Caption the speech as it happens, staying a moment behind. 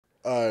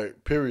All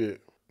right, period.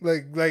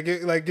 Like,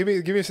 give me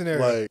a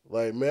scenario.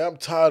 Like, man, I'm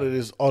tired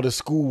of all this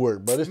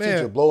schoolwork, bro. This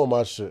teacher blowing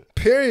my shit.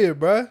 Period,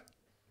 bro.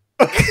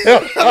 All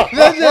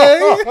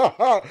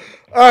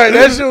right,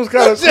 that shit was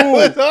kind of cool.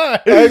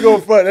 I ain't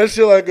gonna front. That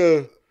shit like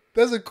a.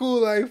 That's a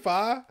cool like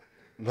 5.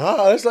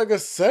 Nah, that's like a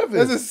 7.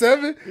 That's a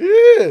 7.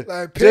 Yeah.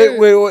 Like Jay,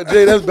 wait, what?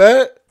 Jay, that's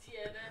bad.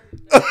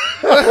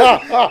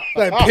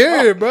 Like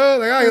period, bro.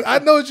 Like I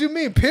know what you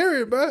mean.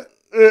 Period, bro.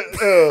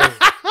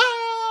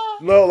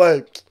 No,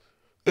 like,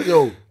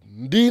 yo,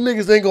 these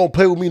niggas ain't gonna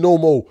play with me no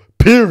more.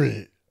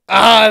 Period.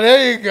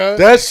 There you go.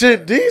 That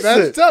shit decent.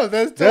 That's tough.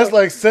 That's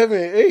like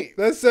 7 and 8.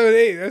 That's 7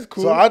 8. That's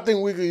cool. So I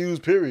think we could use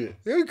period.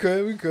 Yeah, we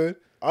could.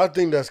 I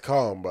think that's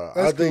calm, bro.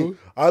 That's cool.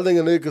 I think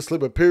a nigga could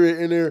slip a period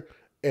in there,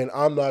 and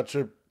I'm not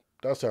tripping.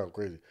 That sounds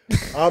crazy.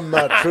 I'm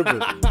not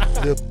tripping.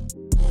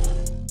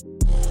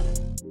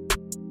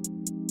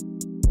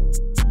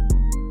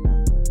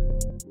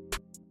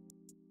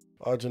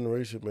 Our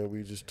generation, man,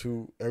 we just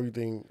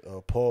everything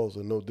pause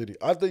and no Diddy.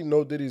 I think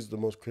no Diddy is the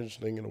most cringe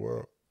thing in the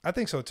world. I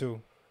think so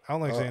too. I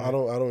don't like saying I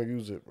don't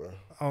use it, bro.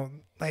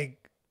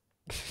 Like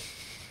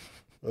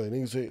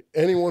niggas say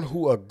anyone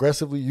who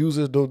aggressively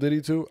uses no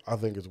Diddy too, I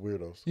think it's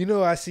weirdos. You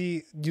know, I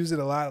see use it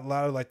a lot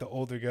of like the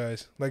older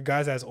guys, like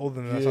guys that's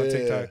older than us on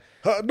TikTok.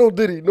 No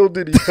Diddy, no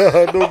Diddy,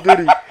 no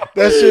Diddy.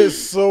 That shit's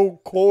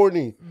so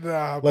corny.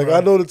 Nah, like bro.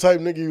 I know the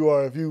type nigga you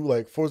are if you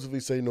like forcibly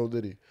say no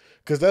Diddy,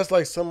 because that's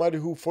like somebody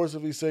who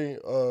forcibly say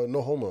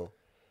no homo.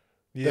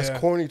 Yeah, that's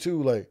corny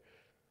too. Like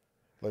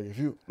if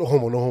you no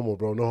homo,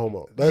 bro, no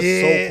homo. That's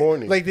so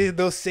corny. Like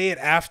they'll say it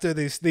after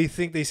they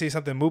think they say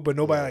something moot, but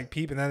nobody like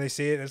peep, and then they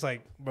say it. It's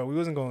like, bro, we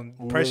wasn't going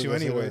to press you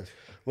anyway.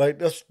 Like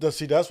that's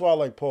why I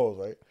like pause,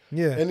 right?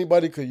 Yeah.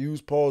 Anybody could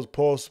use pause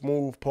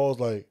smooth, pause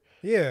like.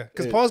 Yeah,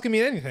 because pause can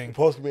mean anything.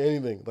 Pause can mean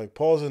anything. Like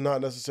pause is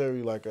not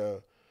necessarily like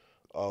a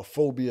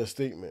phobia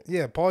statement.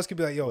 Yeah, pause could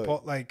be like, yo,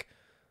 like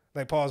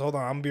pause. Hold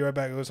on, I'm gonna be right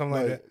back or something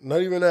like that.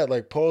 Not even that.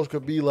 Like pause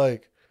could be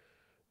like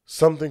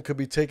something could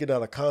be taken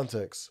out of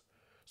context.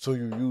 So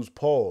you use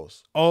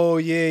pause. Oh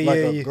yeah, like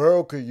yeah. Like a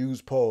girl could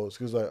use pause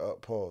because like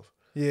pause.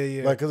 Yeah,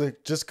 yeah. Like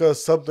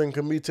because something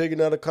can be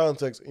taken out of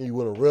context and you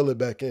want to reel it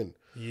back in.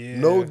 Yeah.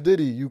 No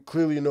Diddy, you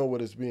clearly know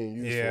what it's being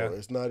used for.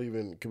 It's not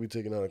even can be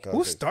taken out of context.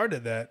 Who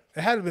started that?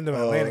 It had to been the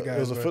Atlanta guy. It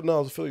was a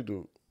Philly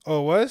dude.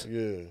 Oh, it was?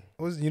 Yeah.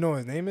 You know what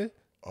his name is?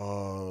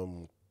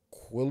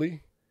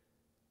 Quilly.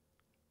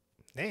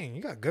 Dang,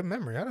 you got good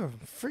memory. How the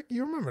frick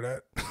you remember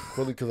that?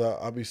 Quilly, because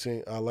I be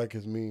seeing, I like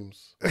his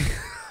memes.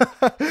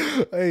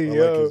 Hey, I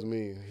like his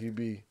meme.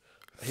 He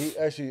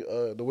actually,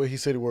 the way he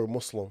said the word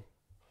Muslim.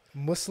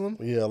 Muslim?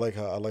 Yeah, I like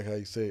how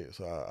he say it.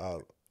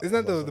 So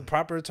isn't that the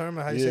proper term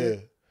of how you say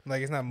it?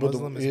 Like it's not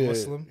Muslim, it's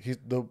Muslim.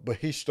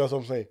 That's what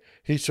I'm saying.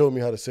 He showed me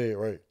how to say it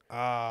right.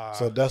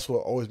 So that's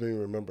what always made me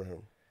remember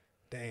him.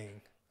 Dang.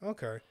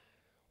 Okay.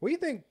 What do you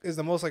think is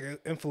the most like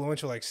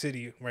influential like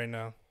city right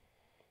now?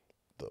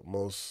 The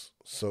most,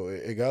 so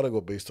it gotta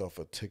go based off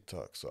of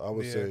TikTok. So I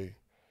would say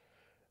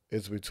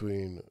it's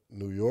between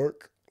New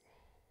York,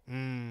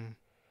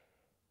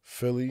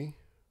 Philly,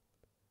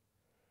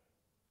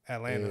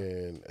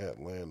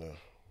 Atlanta.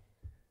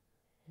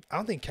 I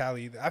don't think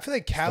Cali. I feel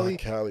like Cali.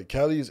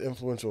 Cali is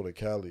influential to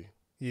Cali.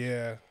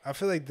 Yeah, I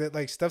feel like that,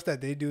 like stuff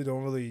that they do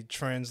don't really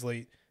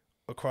translate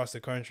across the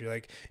country.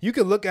 Like you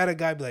could look at a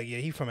guy and be like, yeah,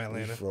 he from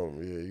Atlanta.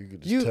 You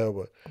could just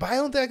tell. But I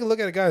don't think I can look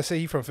at a guy and say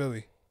he from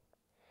Philly.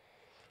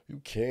 You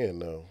can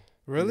though.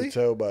 Really? You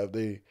can tell by if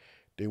they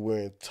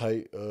wearing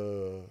tight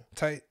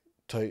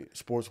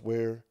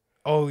sportswear.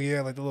 Oh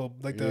yeah, like the little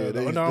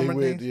the Under Armour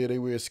things. Yeah, they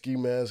wear a ski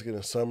mask in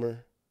the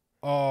summer.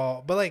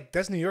 Oh, but like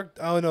that's New York.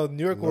 Oh no,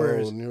 New York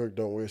wears. New York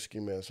don't wear ski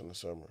masks in the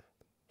summer.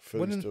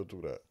 Philly still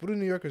do that. What do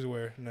New Yorkers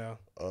wear now?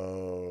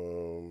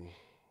 Because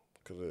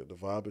the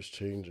vibe is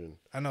changing.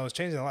 I know it's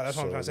changing a lot. That's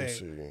what I'm trying to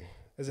say.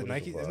 Is it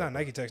Nike? It's not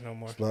Nike Tech no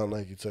more. It's not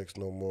Nike Tech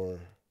no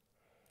more.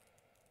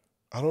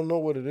 I don't know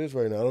what it is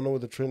right now. I don't know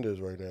what the trend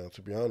is right now,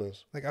 to be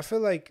honest. Like I feel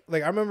like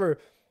I remember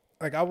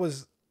I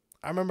was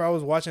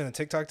watching a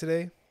TikTok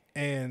today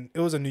and it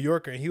was a New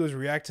Yorker and he was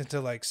reacting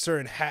to like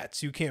certain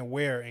hats you can't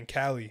wear in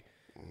Cali.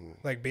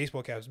 Like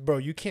baseball caps. Bro,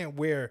 you can't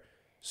wear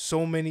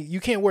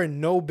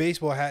no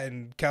baseball hat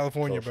in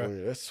California,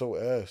 bro. That's so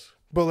ass.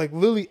 But like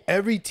literally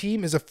every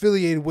team is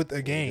affiliated with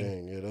a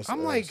gang. That's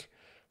I'm ass. like,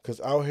 because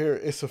out here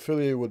it's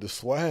affiliated with the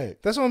swag.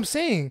 That's what I'm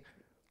saying.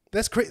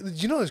 That's crazy.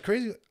 You know what's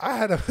crazy? I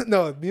had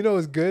you know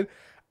what's good?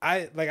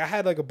 I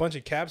had like a bunch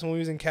of caps when we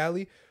was in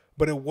Cali,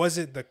 but it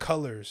wasn't the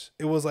colors.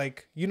 It was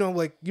like, you know,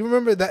 like you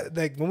remember that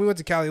like when we went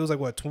to Cali, it was like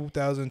what,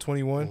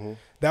 2021? Mm-hmm.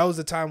 That was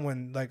the time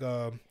when like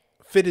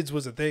fitteds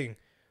was a thing.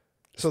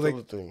 So like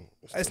a thing.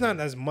 It's not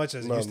as much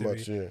as it used to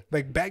be. Yeah.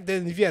 Like back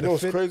then, if you had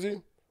what's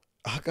crazy?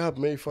 I got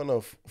made fun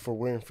of for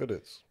wearing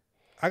fitteds.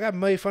 I got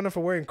made fun of for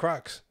wearing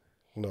Crocs.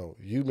 No,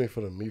 you made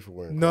fun of me for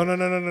wearing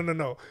Crocs.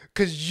 No.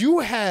 Because you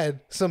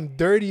had some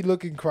dirty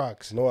looking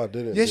Crocs. No, I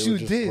didn't. Yes, you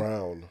did.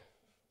 Brown.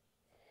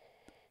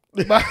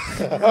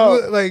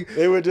 Like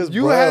they were just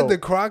you brown. had the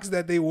Crocs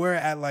that they wear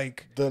at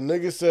like the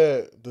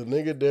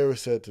nigga Darris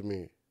said to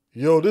me,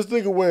 Yo, this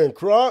nigga wearing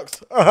Crocs?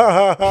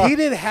 He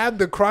didn't have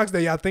the Crocs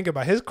that y'all think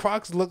about. His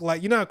Crocs look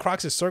like, you know how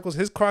Crocs is circles?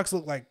 His Crocs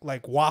look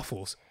like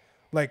waffles,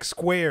 like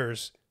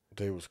squares.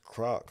 They was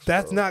Crocs.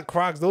 That's not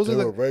Crocs. Those they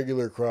are were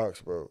regular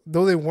Crocs, bro.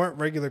 Though they weren't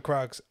regular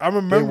Crocs. I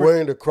remember they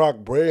wearing the Croc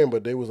brand,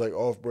 but they was like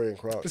off-brand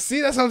Crocs.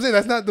 See, that's what I'm saying.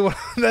 That's not the one.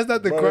 That's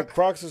not the Crocs.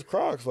 Crocs is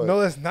Crocs. Like,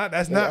 no, that's not.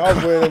 That's not. I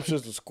was wearing them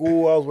shits to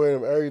school. I was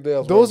wearing them every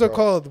day. Those are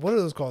called. What are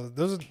those called?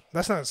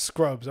 That's not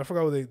scrubs. I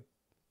forgot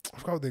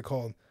what they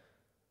called.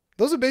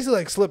 Those are basically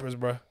like slippers,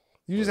 bro.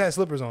 You just had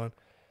slippers on.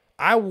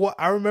 I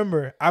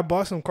remember I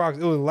bought some Crocs.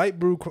 It was light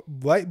blue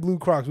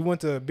Crocs. We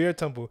went to Beer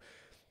Temple,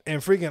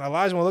 and freaking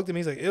Elijah looked at me.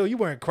 He's like, "Ew, you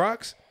wearing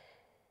Crocs?"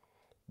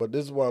 But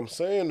this is what I'm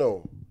saying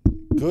though.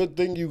 Good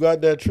thing you got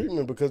that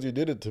treatment because you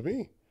did it to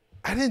me.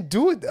 I didn't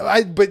do it.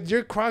 But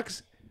your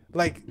Crocs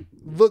like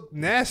look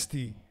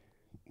nasty.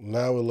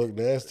 Now it look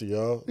nasty,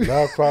 y'all.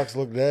 Now Crocs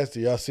look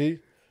nasty. Y'all see?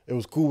 It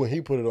was cool when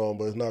he put it on,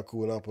 but it's not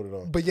cool when I put it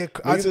on. But yeah,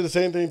 they did the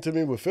same thing to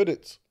me with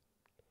fitteds.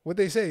 What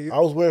they say? I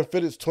was wearing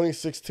fitteds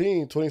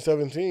 2016,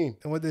 2017.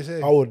 And what they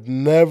say? I would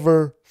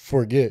never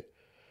forget.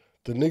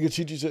 The nigga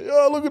Chi-Chi said,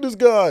 "Yo, look at this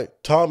guy."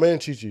 Tom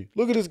and Chi-Chi.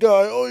 "Look at this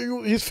guy.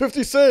 Oh, he's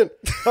 50 Cent.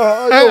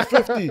 Yo,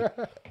 50.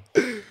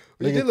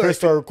 Nigga Chris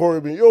started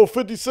recording me. "Yo,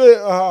 50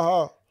 Cent.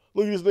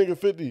 Look at this nigga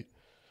 50.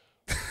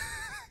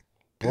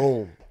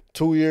 Boom.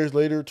 2 years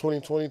later,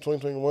 2020,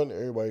 2021,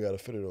 everybody got a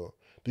fitted on.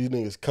 These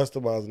niggas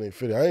customizing they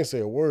fitted. I ain't say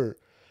a word.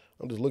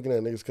 I'm just looking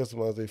at niggas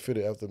customize they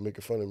fitted after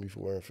making fun of me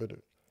for wearing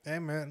fitted. Hey,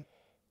 man.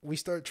 We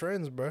start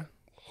trends, bro.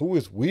 Who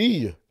is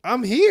we?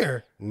 I'm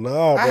here.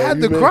 Nah, bro. I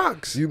had the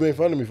Crocs. You made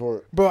fun of me for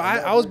it. Bro,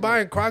 I was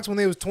buying Crocs when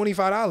they was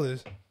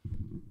 $25.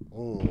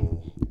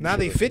 Now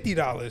they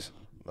 $50.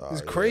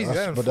 It's crazy.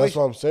 But that's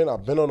what I'm saying.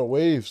 I've been on a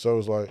wave, so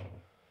it's like.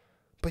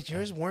 But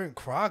yours weren't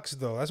Crocs,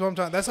 though. That's what I'm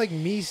talking. That's like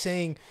me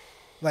saying,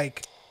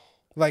 like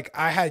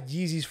I had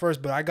Yeezys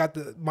first, but I got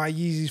my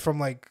Yeezys from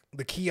like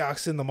the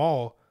kiosks in the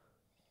mall.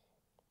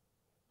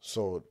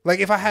 So like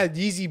if I had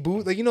Yeezy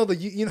boots, like you know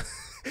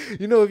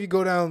if you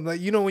go down, like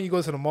when you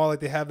go to the mall, like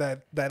they have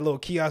that little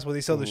kiosk where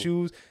they sell the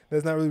shoes.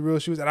 That's not really real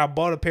shoes, and I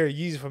bought a pair of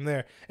Yeezys from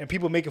there, and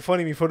people making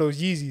fun of me for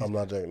those Yeezys. I'm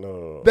not joking.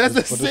 No. That's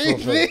the same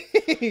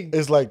thing.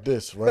 It's like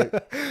this, right?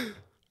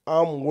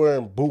 I'm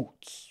wearing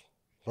boots,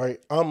 right?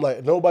 I'm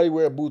like nobody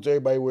wear boots.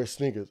 Everybody wears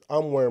sneakers.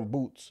 I'm wearing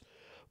boots,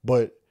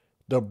 but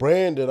the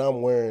brand that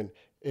I'm wearing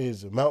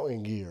is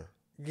Mountain Gear,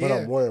 but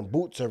I'm wearing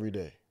boots every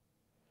day.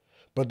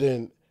 But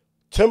then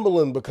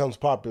Timberland becomes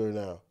popular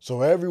now.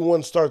 So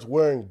everyone starts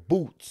wearing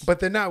boots.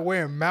 But they're not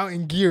wearing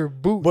Mountain Gear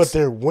boots. But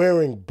they're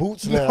wearing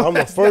boots now. No, I'm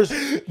the first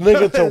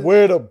nigga to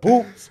wear the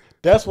boots.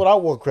 That's what I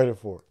want credit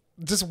for.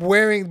 Just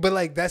wearing, but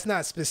like that's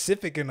not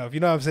specific enough.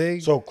 You know what I'm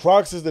saying? So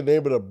Crocs is the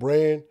name of the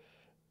brand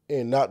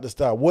and not the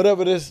style.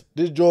 Whatever this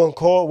joint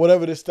called,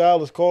 whatever this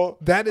style is called,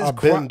 I've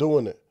been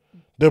doing it.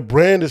 The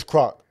brand is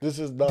Croc. This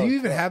is not. Do you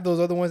even have those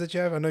other ones that you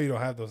have? I know you don't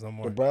have those no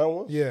more. The brown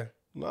ones? Yeah.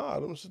 Nah,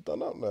 them shit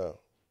done up now.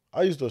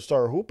 I used to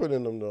start hooping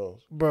in them though.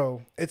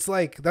 Bro, it's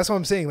like, that's what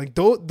I'm saying. Like,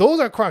 those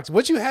are Crocs.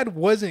 What you had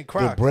wasn't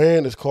Crocs. The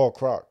brand is called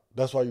Croc.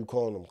 That's why you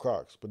calling them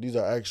Crocs. But these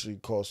are actually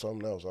called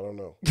something else. I don't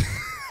know.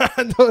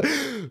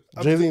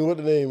 Jaylene, what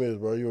the name is,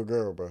 bro? You a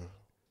girl, bro.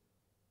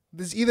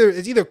 It's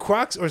either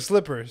Crocs or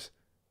slippers.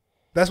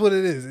 That's what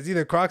it is. It's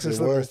either Crocs or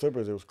slippers. Wearing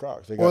slippers, it was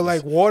Crocs. They got or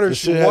like water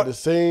shoes. The shit had the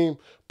same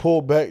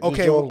pull back.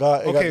 Okay,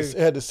 it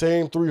had the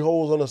same 3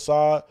 holes on the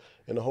side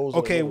and the holes.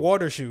 Okay,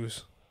 water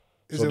shoes.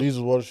 So these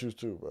are water shoes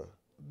too, bro.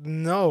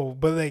 No,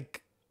 but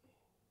like,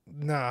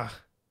 nah.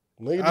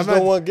 Nigga just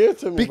don't want to give it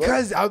to me,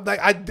 because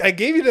I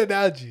gave you the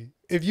analogy.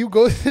 If you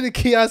go to the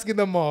kiosk in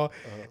the mall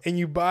and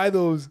you buy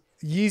those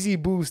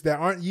Yeezy boots that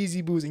aren't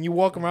Yeezy boots, and you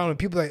walk around and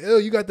people are like, "Oh,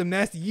 you got them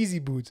nasty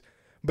Yeezy boots."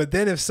 But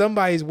then if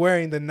somebody's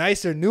wearing the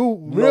nicer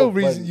real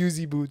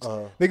Yeezy boots,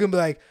 they're gonna be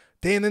like,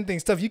 "Damn, them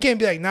things tough." You can't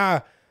be like, "Nah,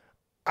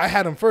 I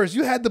had them first.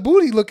 You had the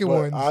booty looking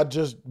ones."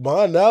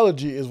 My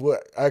analogy is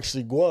what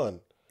actually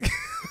gone.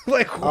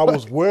 Like what? I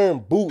was wearing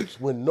boots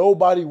when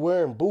nobody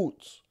wearing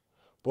boots,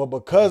 but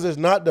because it's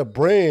not the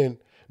brand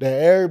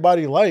that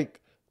everybody like,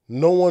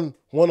 no one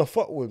want to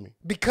fuck with me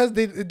because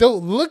they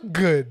don't look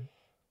good.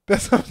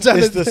 That's what I'm trying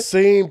to say. It's the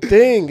same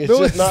thing. It's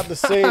just not the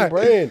same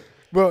brand,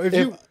 bro.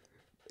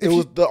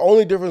 The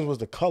only difference was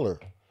the color.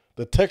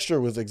 The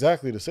texture was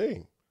exactly the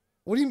same.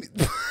 What do you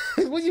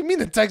mean? What do you mean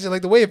the texture?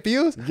 Like the way it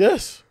feels?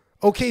 Yes.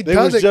 Okay. They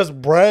was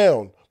just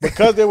brown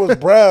because they was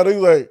brown. They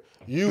was like.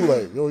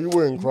 Yo, you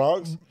wearing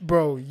Crocs?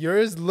 Bro,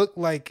 yours looked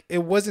like it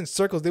wasn't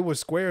circles. There were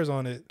squares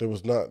on it. There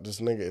was not.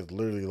 This nigga is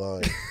literally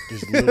lying.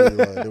 He's literally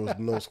lying. There was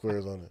no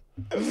squares on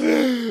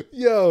it.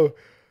 Yo,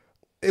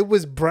 it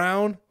was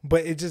brown,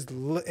 but it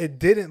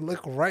didn't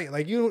look right.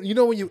 Like, you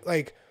know when you,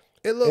 like,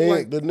 it looked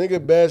like. The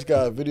nigga Bash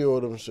got a video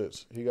of them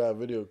shits. He got a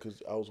video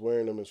because I was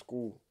wearing them in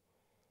school.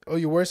 Oh,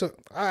 you wear some?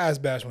 I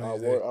asked Bash when I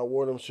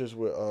wore them shits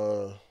with,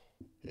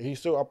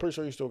 I'm pretty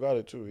sure he still got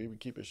it too. He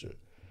would keep his shit.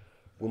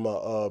 With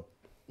my,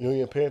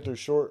 Union Panthers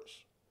shorts.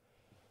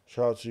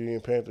 Shout out to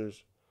Union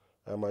Panthers.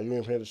 I had my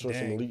Union Panthers shorts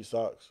and elite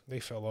socks. They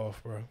fell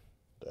off, bro.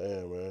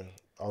 Damn, man.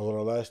 I was on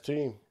our last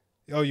team.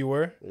 Oh, you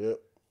were? Yep.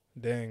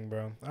 Dang,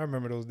 bro. I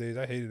remember those days.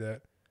 I hated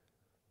that.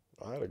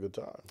 I had a good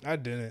time. I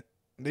didn't.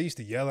 They used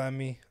to yell at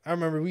me. I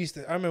remember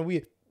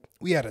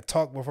we had a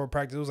talk before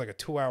practice. It was like a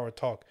 2-hour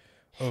talk.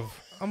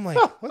 I'm like,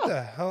 what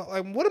the hell?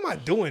 Like, what am I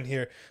doing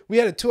here? We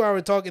had a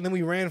 2-hour talk and then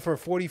we ran for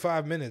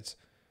 45 minutes.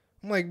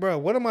 I'm like, bro,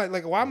 what am I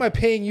like? Why am I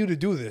paying you to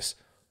do this?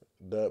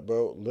 That,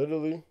 bro,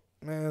 literally,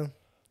 man.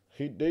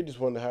 They just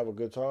wanted to have a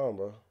good time,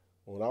 bro.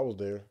 When I was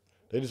there,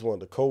 they just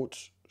wanted to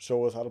coach,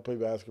 show us how to play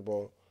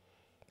basketball.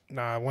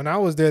 Nah, when I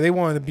was there, they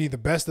wanted to be the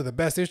best of the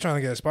best. They was trying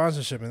to get a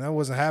sponsorship, and that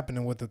wasn't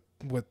happening with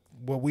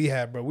what we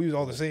had, bro. We was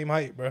all the same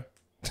height, bro.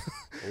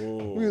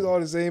 We was all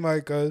the same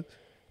height, cuz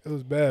it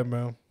was bad,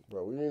 bro.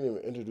 Bro, we didn't even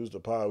introduce the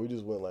pod. We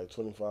just went like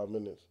 25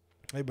 minutes.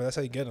 Hey, but that's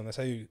how you get them. That's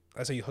how you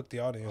hook the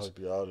audience. Hook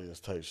the audience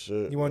type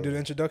shit. You want to do the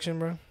introduction,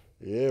 bro?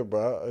 Yeah,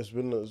 bro. It's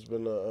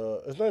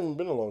not even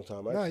been a long time.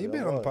 Actually. Nah, you've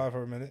been on the pod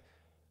for a minute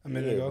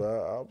ago. Bro,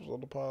 I was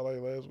on the pod like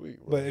last week.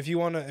 Bro. But if you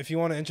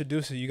wanna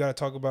introduce it, you gotta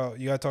talk about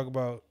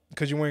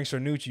because you're wearing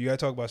Cernucci. You gotta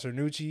talk about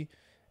Cernucci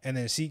and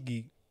then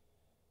SeatGeek.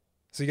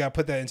 So you gotta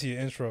put that into your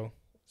intro.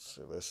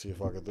 So let's see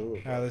if I can do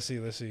it. All right, let's see.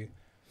 Wait, SeatGeek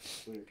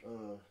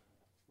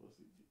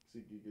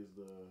is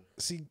the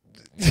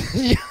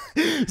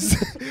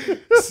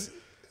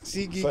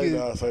SeatGeek say is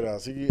down.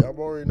 SeatGeek, I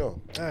already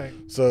know. all right.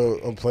 So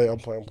I'm playing. All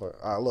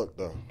right, look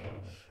though.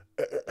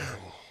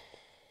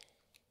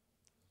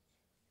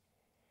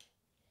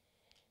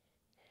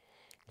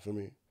 For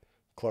me,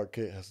 Clark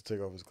Kent has to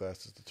take off his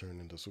glasses to turn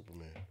into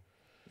Superman.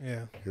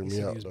 Yeah. Hear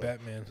me out, though.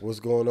 Batman. What's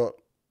going on?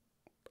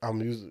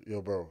 I'm using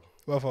bro.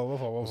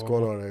 What's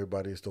going on,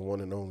 everybody? It's the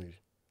one and only,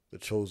 the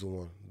chosen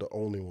one, the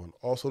only one,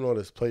 also known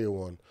as Player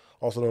One,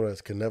 also known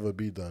as Can Never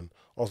Be Done,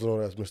 also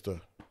known as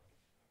Mr.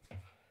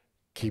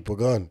 Keep a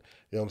Gun.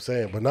 You know what I'm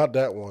saying? But not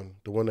that one,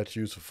 the one that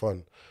you use for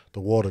fun,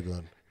 the water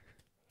gun.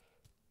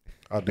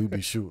 I do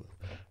be shooting.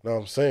 Know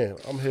what I'm saying?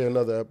 I'm here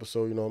another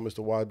episode,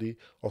 Mr. YD,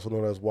 also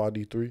known as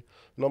YD3.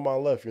 And on my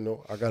left,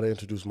 I got to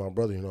introduce my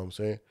brother, you know what I'm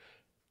saying?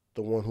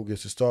 The one who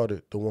gets it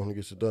started, the one who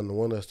gets it done, the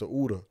one that's the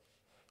Uda.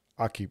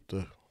 I keep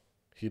the,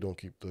 he don't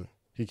keep the,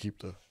 he keep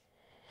the.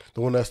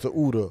 The one that's the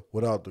Uda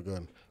without the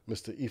gun,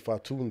 Mr.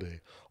 Ifatunde,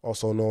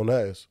 also known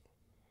as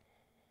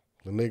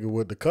the nigga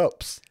with the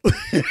cups.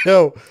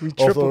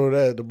 Also known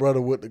as the brother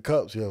with the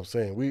cups, you know what I'm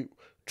saying? We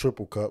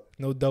triple cup.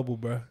 No double,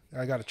 bro.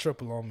 I got a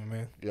triple on me,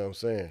 man. You know what I'm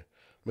saying?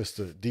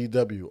 Mr.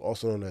 DW,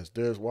 also known as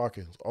Darris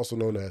Watkins, also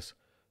known as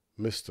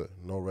Mr.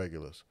 No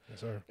Regulars. Yes,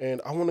 sir. And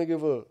I want to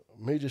give a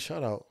major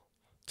shout out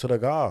to the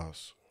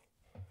guys.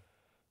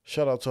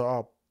 Shout out to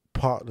our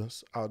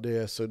partners out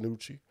there at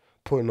Cernucci,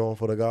 putting on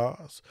for the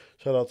guys.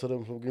 Shout out to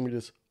them for giving me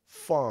this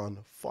fun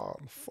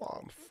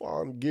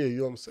gear, you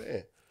know what I'm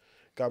saying?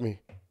 Got me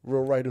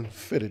real right and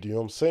fitted, you know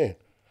what I'm saying?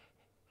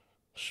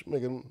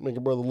 Make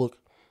a brother look,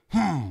 you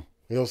know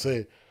what I'm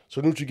saying?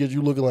 Cernucci gets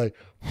you looking like,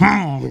 you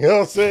know what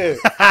I'm saying?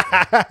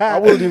 I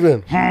wouldn't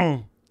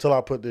even, till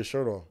I put this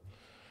shirt on.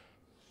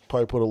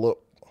 Probably put a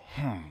look,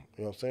 you know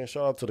what I'm saying?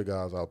 Shout out to the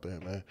guys out there,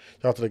 man.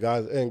 Shout out to the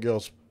guys and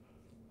girls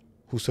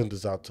who sent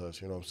this out to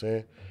us, you know what I'm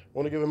saying? I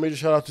want to give a major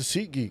shout out to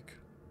SeatGeek,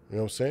 you know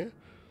what I'm saying?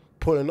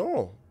 Putting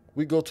on.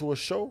 We go to a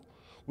show,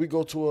 we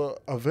go to an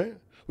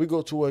event, we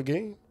go to a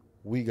game,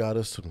 we got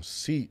us some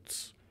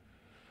seats.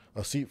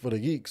 A seat for the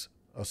geeks,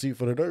 a seat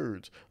for the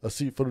nerds, a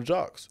seat for the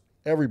jocks.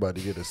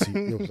 Everybody get a seat,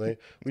 you know what I'm saying?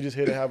 We just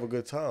here to have a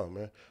good time,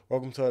 man.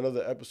 Welcome to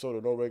another episode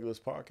of No Regulars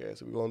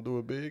Podcast. We're going to do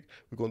it big,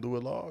 we're going to do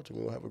it large, and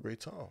we're going to have a great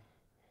time.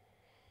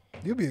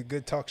 You'll be a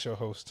good talk show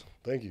host.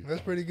 Thank you.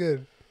 That's pretty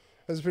good.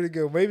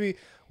 Maybe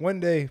one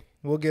day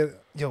we'll get,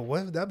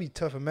 that'd be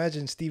tough.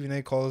 Imagine Stephen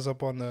A. calls us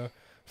up on the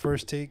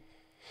first take.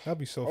 That'd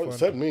be so fun.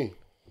 Send me.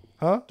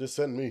 Huh? Just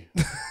send me.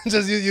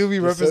 Just you'll be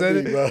just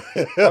represented. Me, bro.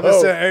 I'm gonna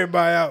send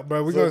everybody out,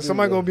 bro.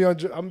 Gonna be on.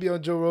 I'm gonna be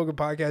on Joe Rogan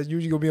podcast.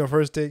 Usually gonna be on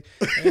First Take.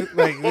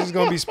 Like this is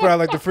gonna be spread out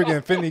like the freaking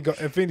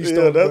Infinity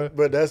Stone.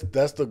 But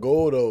that's the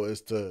goal though,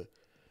 is to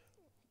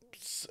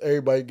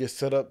everybody get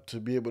set up to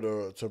be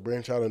able to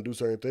branch out and do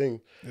certain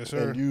things. Yes,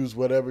 sir. And use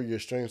whatever your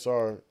strengths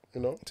are,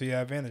 to your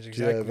advantage.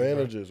 Exactly. To your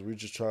advantages. Bro. We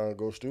just trying to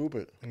go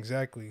stupid.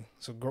 Exactly.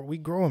 So we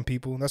growing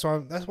people. That's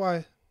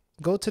why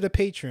go to the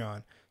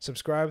Patreon.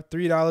 Subscribe,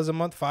 $3 a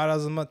month,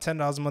 $5 a month,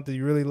 $10 a month if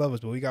you really love us,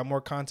 but we got more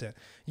content.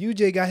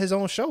 Ujay got his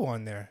own show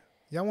on there.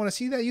 Y'all want to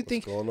see that?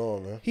 What's going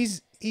on, man?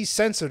 He's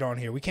censored on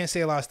here. We can't say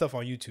a lot of stuff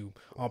on YouTube.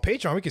 On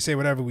Patreon, we can say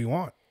whatever we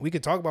want. We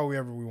can talk about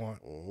whatever we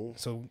want. Mm-hmm.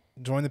 So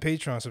join the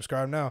Patreon.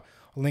 Subscribe now.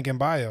 Link in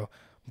bio.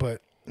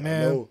 But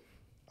man,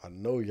 I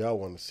know y'all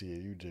want to see a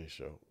Ujay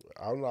show.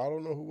 I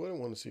don't know who wouldn't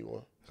want to see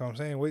one. So I'm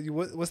saying,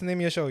 what's the name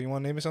of your show? You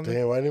want to name it something?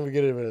 Damn, I didn't even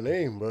get it a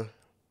name, bro.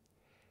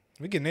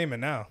 We can name it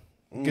now.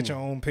 Get your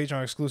own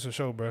Patreon exclusive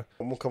show, bro.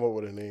 I'm gonna come up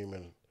with a name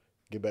and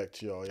get back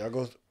to y'all.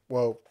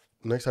 Y'all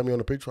next time you're on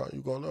the Patreon,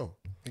 you gonna know.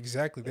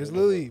 Exactly. There's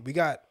literally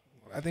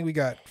I think we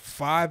got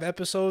 5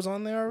 episodes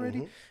on there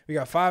already. Mm-hmm. We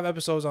got 5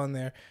 episodes on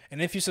there,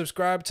 and if you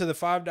subscribe to the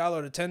 $5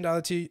 or the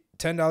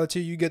 $10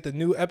 tier, you get the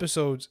new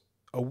episodes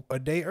a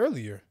day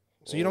earlier.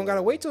 So you don't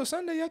gotta wait till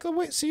Sunday. You can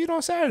wait. See it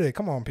on Saturday.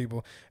 Come on,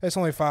 people. It's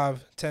only $5,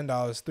 $10,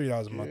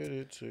 $3 a month. Get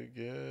it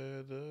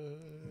together.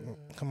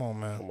 Come on,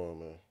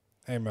 man.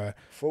 Hey, man.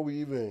 Before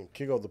we even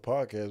kick off the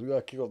podcast, we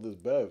gotta kick off this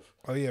bev.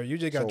 Oh yeah, you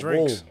just got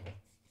drinks. Boom,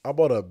 I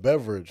bought a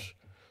beverage.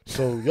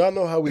 So y'all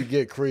know how we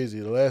get crazy.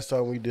 The last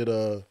time we did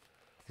I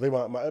think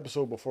my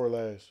episode before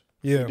last.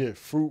 Yeah. We did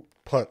fruit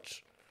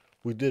punch.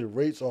 We did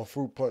rates on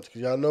fruit punch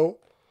because y'all know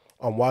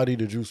I'm Waddy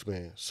the Juice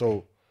Man.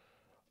 So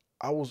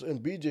I was in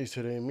BJ's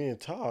today, me and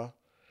Ty,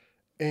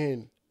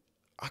 and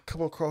I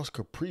come across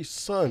Capri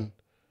Sun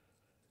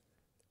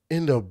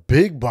in the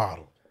big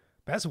bottle.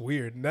 That's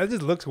weird. That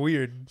just looks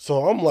weird.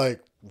 So I'm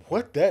like,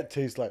 what that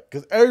tastes like?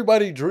 Because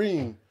everybody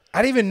dream.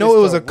 I didn't even know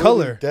it was a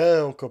color.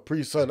 Down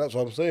Capri Sun. That's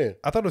what I'm saying.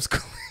 I thought it was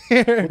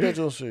clear. What did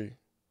you see?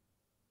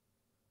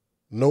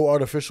 No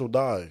artificial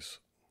dyes.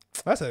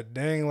 That's a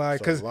dang lie.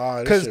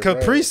 Because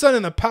Capri Sun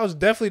in the pouch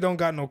definitely don't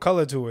got no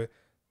color to it.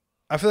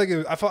 I feel like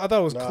I thought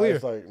it was clear.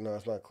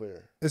 It's not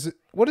clear. Is it?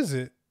 What is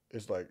it?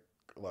 It's like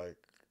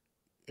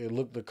it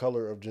looked the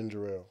color of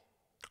ginger ale.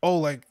 Oh,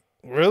 like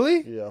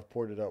really? Yeah, I've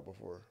poured it out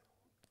before.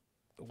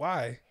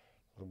 Why?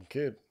 I'm a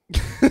kid.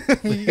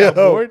 You got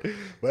bored?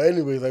 But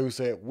anyways, like we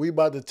said, we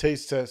about to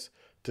taste test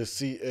to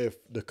see if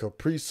the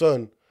Capri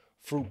Sun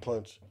fruit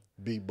punch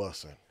be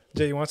bussin'.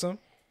 Jay, you want some?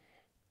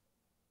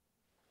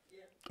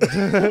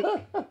 Yeah.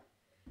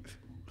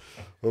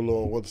 Hold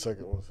on, one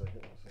second. We'll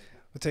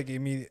take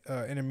an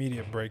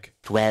intermediate break.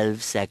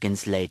 12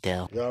 seconds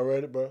later. Y'all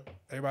ready, bro?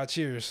 Everybody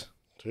cheers.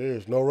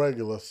 Cheers. No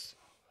regulars.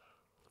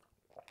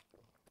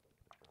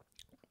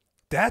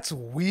 That's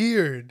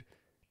weird.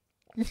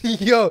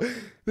 Yo,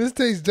 this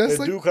tastes just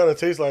like... It do kind of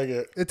taste like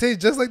it. It tastes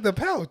just like the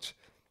pouch.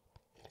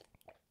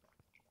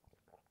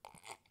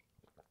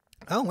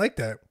 I don't like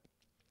that.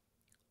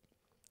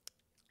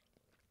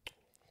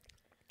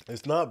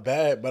 It's not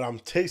bad, but I'm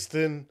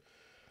tasting...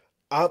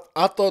 I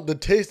thought the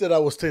taste that I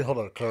was tasting... Hold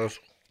on, cuz.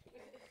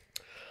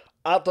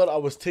 I thought I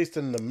was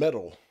tasting the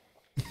metal.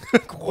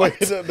 What?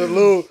 the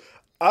little...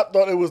 I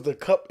thought it was the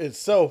cup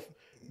itself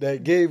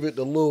that gave it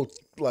the little,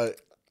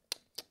 like...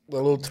 The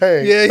little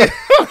tang. Yeah.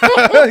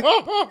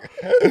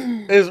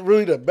 It's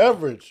really the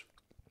beverage.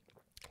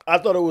 I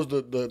thought it was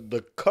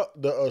the cup,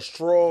 the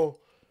straw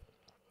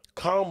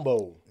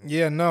combo.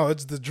 Yeah, no,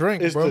 it's the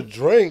drink, It's bro. the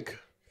drink.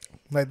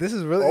 Like, this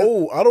is really...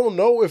 Oh, I don't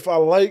know if I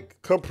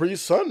like Capri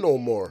Sun no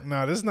more.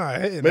 No, this is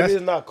not hitting. Maybe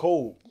it's not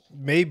cold.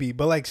 Maybe,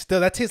 but like still,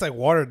 that tastes like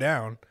watered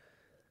down.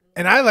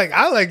 And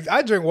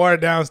I drink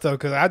watered down stuff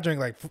because I drink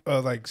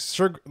like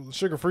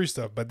sugar free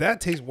stuff, but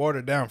that tastes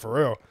watered down for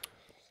real.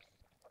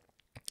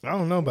 I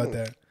don't know about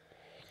that.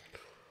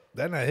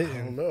 That not hitting.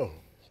 I don't know.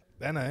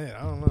 That not hitting.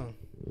 I don't know.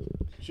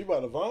 She about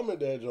to vomit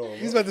that joint.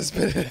 He's about to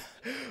spit it out.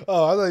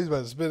 Oh, I thought he was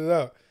about to spit it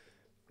out.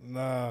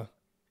 Nah.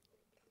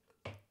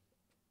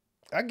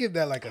 I give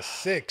that like a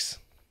 6.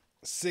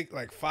 6,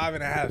 like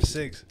 5.5,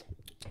 6.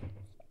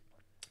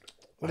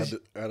 I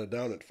had to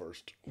down it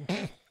first.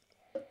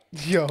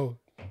 Yo.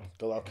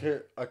 Cause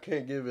I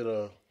can't give it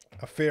a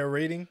fair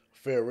rating.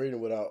 Fair rating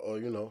without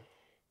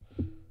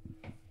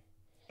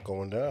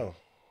going down.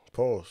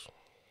 Pause.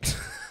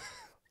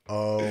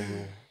 I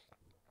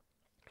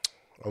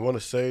want to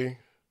say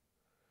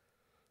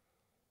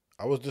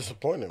I was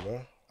disappointed,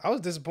 man. I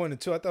was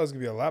disappointed too. I thought it was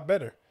gonna be a lot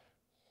better.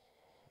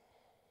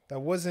 That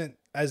wasn't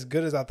as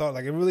good as I thought.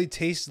 Like, it really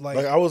tastes like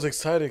I was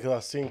excited because I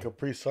seen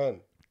Capri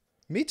Sun.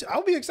 Me too.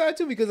 I'll be excited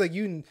too because like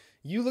you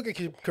look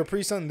at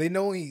Capri Sun, they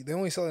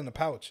only sell it in a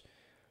pouch.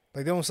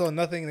 Like, they don't sell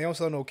nothing. They don't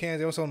sell no cans.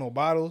 They don't sell no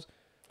bottles.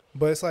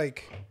 But it's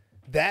like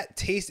it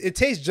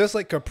tastes just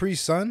like Capri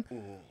Sun,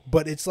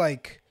 but it's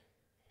like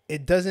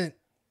it doesn't.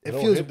 It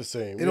don't feels hit the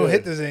same. It don't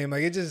hit the same.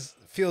 Like, it just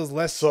feels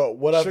less. So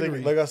what sugary. I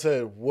think, like I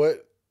said,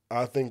 what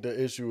I think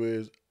the issue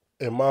is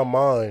in my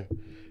mind,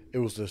 it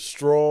was the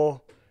straw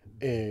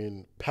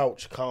and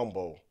pouch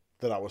combo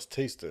that I was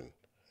tasting.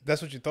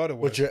 That's what you thought it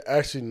was. But you're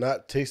actually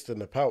not tasting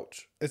the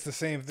pouch. It's the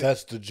same thing.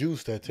 That's the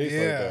juice that tastes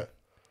like that.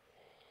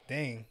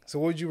 Dang. So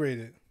what would you rate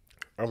it?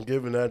 I'm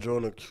giving that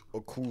joint a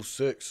cool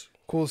 6.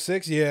 Cool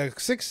 6? Yeah.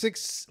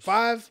 6,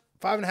 5,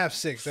 5.5,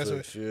 6. That's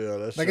 6, what. Yeah,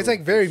 that's like, it's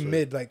like very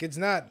mid. Like, it's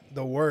not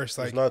the worst.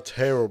 Like, it's not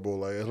terrible.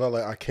 Like, it's not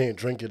like I can't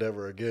drink it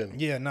ever again.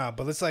 Yeah, nah.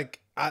 But it's like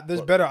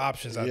there's better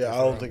options out there. Yeah,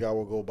 I don't think I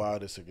will go buy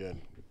this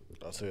again.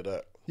 I'll say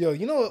that. Yo,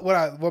 you know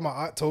what my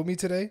aunt told me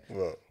today?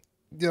 What?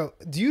 Yo,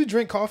 do you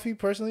drink coffee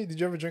personally? Did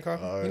you ever drink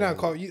coffee? You're not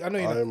coffee. I know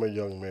you're not. I am a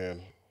young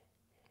man.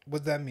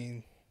 What's that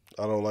mean?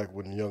 I don't like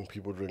when young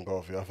people drink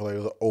coffee. I feel like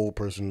it's an old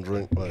person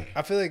drink. Like,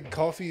 I feel like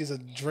coffee is a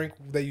drink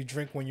that you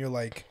drink when you're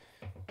like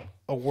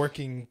a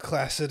working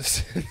class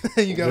citizen.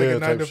 You got like a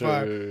 9 to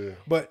 5. Yeah.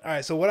 But all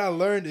right, so what I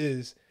learned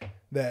is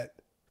that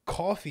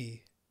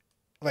coffee,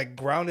 like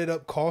grounded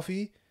up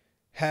coffee,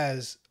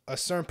 has a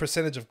certain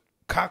percentage of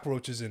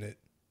cockroaches in it.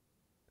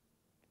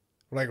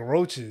 Like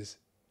roaches.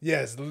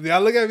 Yes.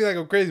 Y'all look at me like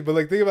I'm crazy, but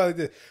like think about it like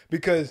this.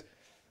 Because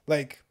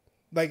like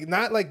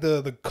not like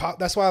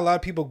that's why a lot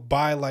of people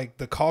buy like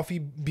the coffee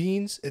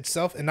beans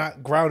itself and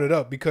not ground it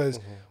up, because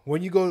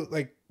when you go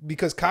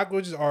because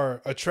cockroaches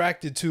are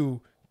attracted to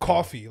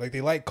coffee. Like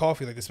they like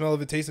coffee. Like the smell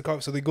of it, taste of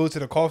coffee. So they go to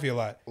the coffee a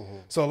lot. Mm-hmm.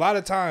 So a lot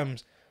of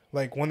times,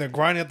 like when they're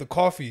grinding up the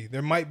coffee,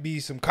 there might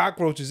be some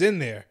cockroaches in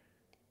there.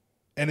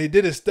 And they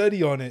did a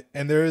study on it,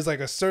 and there is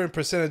like a certain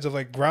percentage of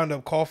like ground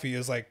up coffee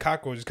is like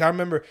cockroaches. Cause I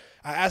remember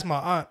I asked my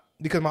aunt,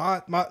 because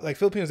my like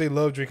Filipinos, they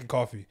love drinking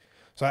coffee.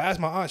 So I asked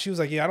my aunt, she was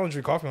like, yeah, I don't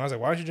drink coffee. And I was like,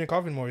 why don't you drink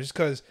coffee anymore? Just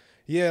because,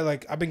 yeah,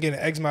 like I've been getting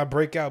eczema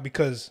breakout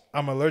because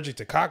I'm allergic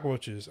to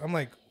cockroaches. I'm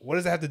like, what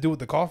does that have to do with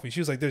the coffee?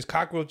 She was like, there's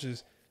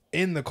cockroaches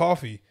in the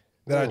coffee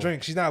that I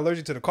drink. She's not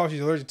allergic to the coffee,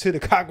 she's allergic to the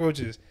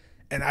cockroaches.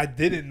 And I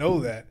didn't know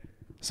that.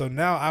 So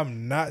now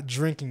I'm not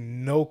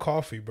drinking no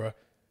coffee, bro.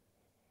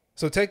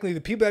 So technically, the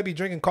people that be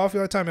drinking coffee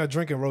all the time, y'all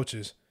drinking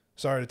roaches.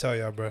 Sorry to tell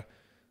y'all, bro.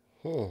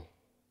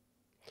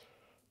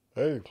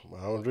 Hey,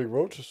 I don't drink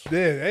roaches.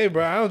 Yeah, hey,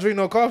 bro, I don't drink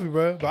no coffee,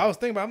 bro. But I was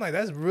thinking about it, I'm like,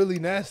 that's really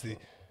nasty.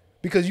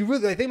 Because you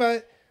really, like, think about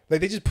it,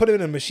 like, they just put it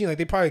in a machine. Like,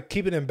 they probably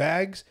keep it in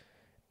bags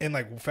in,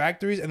 like,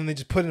 factories, and then they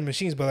just put it in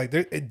machines. But,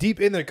 like,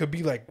 deep in there could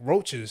be, like,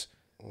 roaches.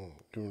 You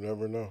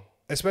never know.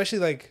 Especially,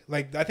 like,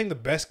 I think the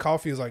best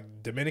coffee is,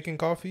 like, Dominican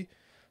coffee.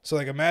 So,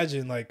 like,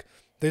 imagine, like,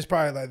 there's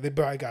probably like they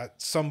probably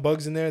got some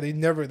bugs in there. They're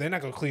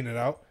not gonna clean it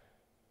out.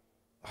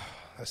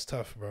 That's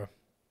tough, bro.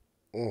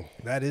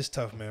 That is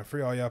tough, man.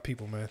 Free all y'all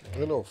people, man.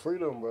 You know,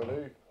 freedom,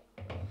 bro.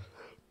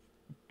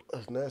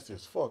 That's nasty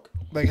as fuck.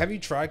 Like, have you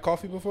tried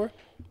coffee before?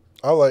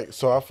 I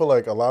feel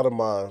like a lot of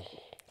my,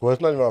 well,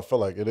 it's not even I feel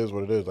like, it is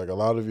what it is. Like a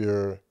lot of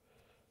your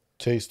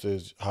taste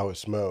is how it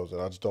smells, and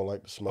I just don't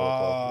like the smell of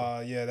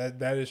coffee. Yeah,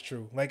 that is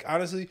true. Like,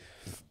 honestly,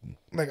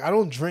 like I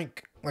don't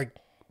drink. Like,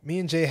 me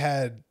and Jay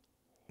had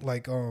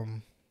like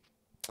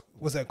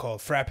what's that called?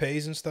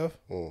 Frappes and stuff.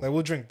 Like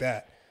we'll drink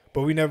that,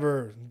 but we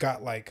never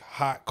got like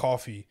hot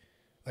coffee.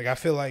 Like I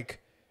feel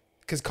like,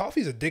 cause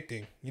coffee's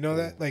addicting. You know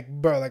that? Like,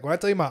 bro, like when I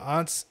tell you my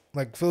aunts,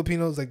 like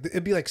Filipinos, like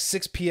it'd be like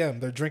 6 p.m.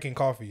 they're drinking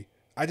coffee.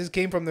 I just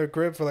came from their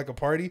crib for like a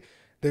party.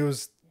 There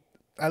was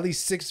at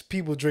least 6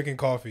 people drinking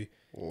coffee,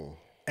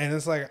 and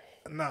it's like,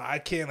 nah, I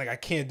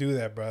can't do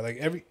that, bro.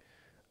 Like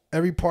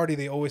every party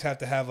they always have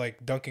to have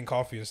like Dunkin'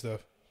 coffee and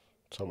stuff.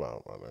 Come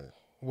out, my man.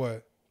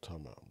 What?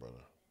 Come out, brother.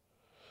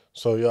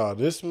 So, y'all,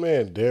 this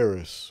man,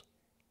 Darris,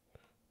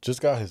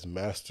 just got his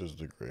master's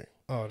degree.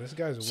 Oh, this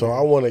guy's weird. So,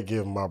 I want to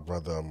give my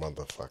brother a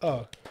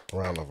motherfucking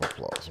round of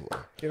applause,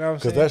 man. You know what I'm saying?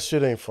 Because that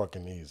shit ain't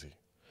fucking easy.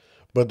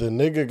 But the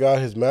nigga got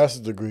his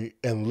master's degree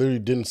and literally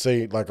didn't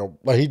say, like,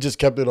 he just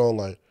kept it on,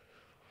 like,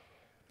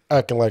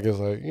 acting like it's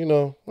like, you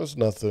know, it's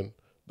nothing.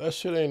 That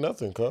shit ain't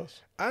nothing,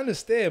 cuz. I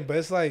understand, but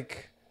it's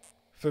like,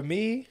 for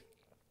me,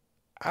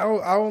 I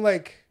don't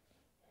like...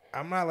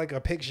 I'm not like a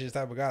pictures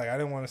type of guy. Like I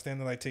didn't want to stand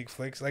there like take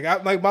flicks. Like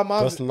my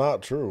mom. That's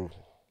not true.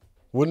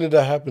 When did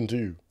that happen to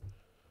you?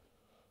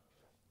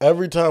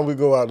 Every time we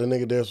go out, the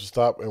nigga Darris will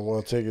stop and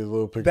want to take his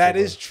little picture. That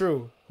is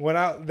true. When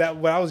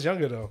I was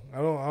younger though,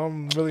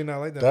 I'm really not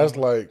like that. That's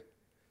like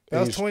that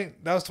was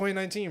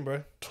 2019,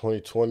 bro.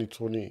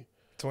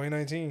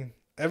 2019.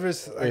 Ever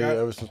since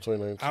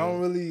 2019. I don't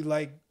really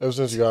like. Ever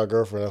since you got a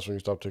girlfriend, that's when you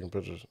stopped taking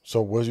pictures.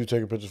 So was you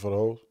taking pictures for the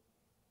hoes?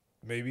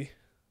 Maybe.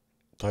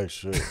 Type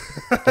shit.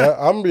 I'm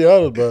gonna be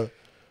honest, bro.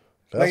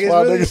 That's like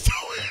why really, niggas do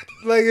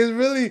it. Like it's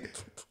really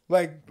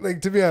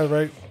like to be honest,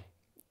 right?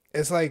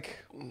 It's like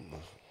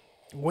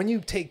when you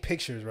take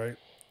pictures, right?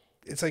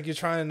 It's like you're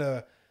trying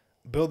to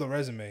build a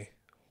resume,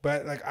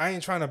 but like I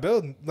ain't trying to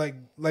build like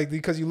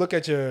because you look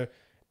at your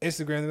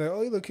Instagram, they're like,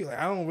 oh, you look cute. Like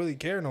I don't really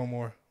care no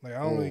more. Like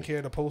I don't really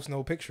care to post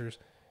no pictures.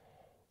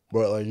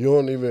 But like you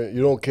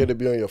don't care to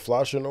be on your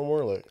fly shit no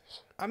more. Like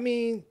I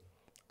mean.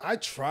 I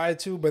try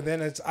to, but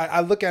then I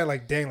look at it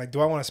like, dang, like,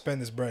 do I want to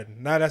spend this bread?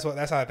 Nah, that's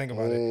how I think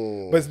about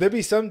it. But there'd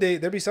be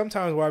some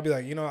times where I'd be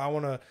like, you know, I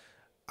wanna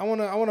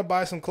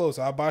buy some clothes.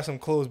 So I'll buy some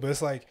clothes, but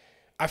it's like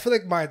I feel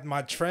like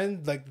my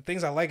trend, like the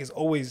things I like, is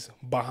always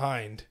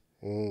behind.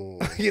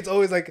 It's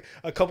always like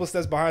a couple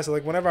steps behind. So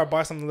like whenever I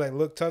buy something like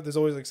look tough, there's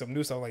always like some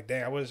new stuff. Like,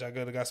 dang, I wish I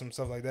could have got some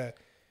stuff like that.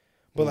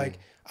 But like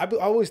I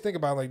always think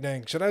about like,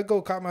 dang, should I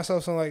go cop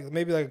myself some like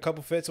maybe like a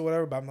couple fits or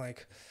whatever? But I'm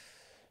like.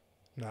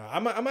 Nah, I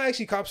might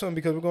actually cop some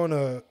because we're going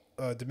to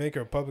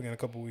Dominican Republic in a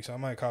couple weeks. So I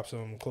might cop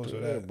some clothes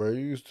with that. Bro,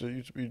 you used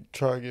to be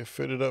trying to get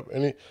fitted up,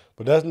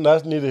 but that's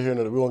neither here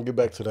nor there. We won't get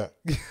back to that.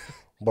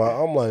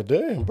 But I'm like,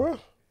 damn, bro,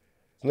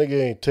 this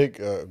nigga ain't take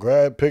a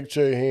grab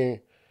picture. He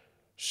ain't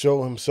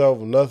show himself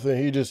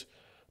nothing. He just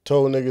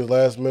told niggas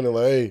last minute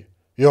like, hey,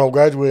 yo, I'm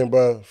graduating,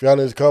 bro. If y'all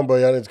need to come, bro,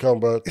 y'all need to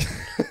come, bro.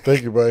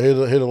 Thank you, bro. Hit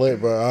the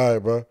link, bro. All right,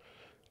 bro.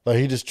 Like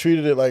he just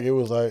treated it like it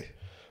was like.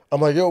 I'm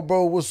like, yo,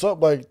 bro, what's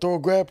up? Like, throw a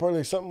grab party,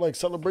 like something like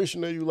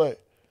celebration that you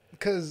like.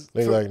 Cause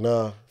they like,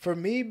 nah. For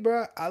me,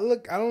 bro, I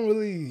don't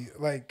really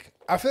like.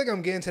 I feel like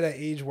I'm getting to that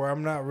age where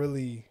I'm not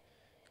really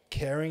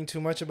caring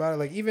too much about it.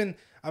 Like, even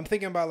I'm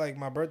thinking about like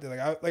my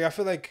birthday. I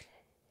feel like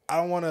I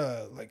don't want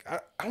to like.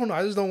 I don't know.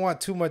 I just don't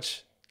want too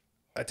much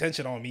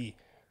attention on me.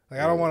 Like,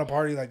 I don't want a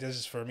party like this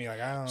just for me.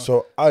 Like, I don't.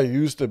 So I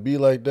used to be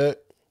like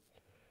that,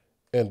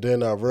 and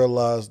then I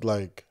realized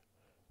like.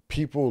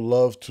 People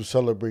love to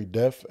celebrate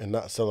death and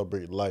not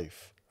celebrate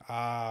life.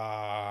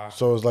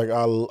 So it's like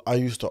I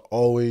used to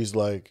always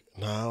like,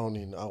 I want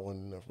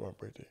enough for my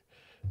birthday.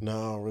 I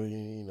don't really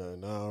need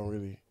nothing. I don't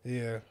really.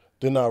 Yeah.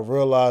 Then I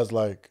realized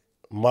like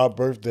my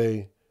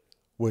birthday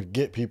would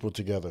get people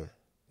together.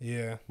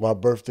 Yeah. My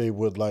birthday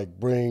would like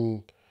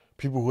bring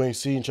people who ain't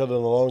seen each other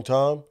in a long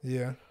time.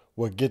 Yeah.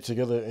 Would get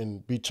together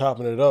and be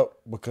chopping it up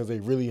because they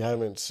really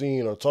haven't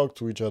seen or talked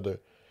to each other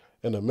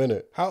in a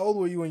minute. How old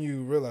were you when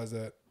you realized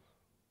that?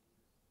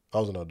 I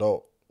was an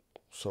adult.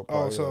 So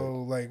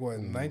like what,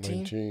 19?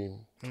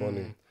 19,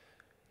 20.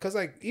 Because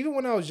like even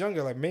when I was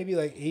younger, like maybe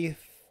like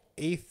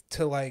 8th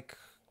to like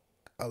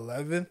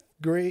 11th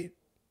grade,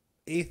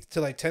 8th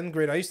to like 10th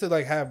grade, I used to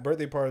like have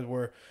birthday parties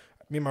where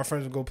me and my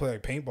friends would go play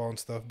like paintball and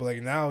stuff. But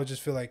like now I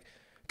just feel like,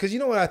 because you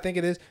know what I think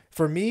it is?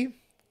 For me,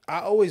 I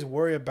always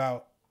worry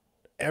about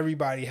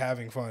everybody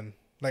having fun.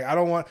 Like I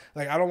don't want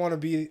to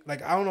be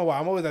like, I don't know why,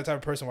 I'm always that type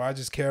of person where I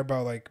just care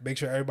about like make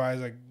sure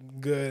everybody's like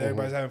good,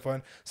 everybody's having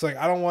fun. So like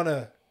I don't want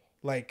to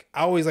like,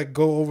 I always like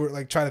go over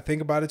like try to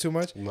think about it too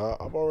much. Nah,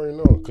 I've already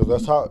known because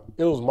that's how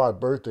it was my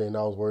birthday and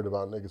I was worried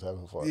about niggas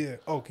having fun. Yeah.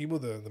 Oh, can you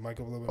move the mic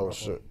up a little bit? Oh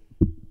shit.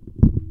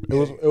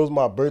 It was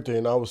my birthday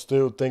and I was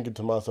still thinking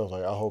to myself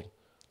like, I hope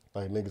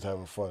like niggas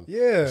having fun.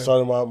 Yeah.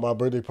 Started my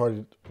birthday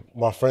party.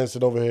 My friends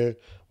sit over here.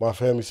 My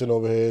family sitting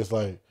over here. It's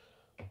like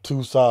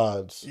two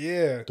sides.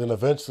 Yeah. Then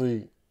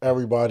eventually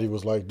everybody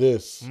was like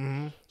this.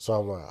 Mm-hmm. So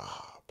I'm like,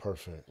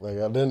 perfect. Like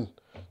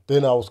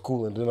then I was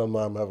cool and then I'm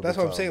having. That's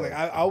what I'm saying. Like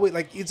I always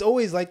like it's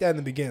always like that in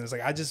the beginning. It's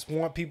like I just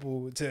want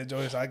people to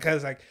enjoy it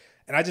because like,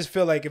 and I just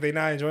feel like if they're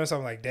not enjoying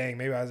something, like dang,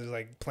 maybe I was just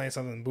like playing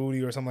something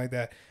booty or something like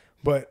that.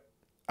 But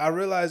I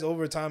realized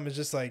over time it's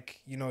just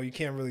like, you know, you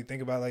can't really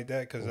think about it like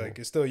that because like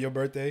it's still your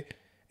birthday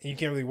and you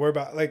can't really worry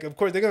about like, of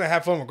course they're gonna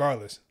have fun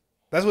regardless.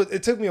 That's what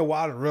it took me a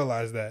while to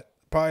realize that.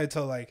 Probably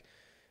until like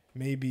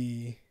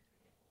maybe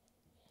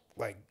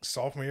like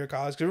sophomore year of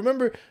college. Cause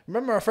remember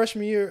our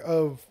freshman year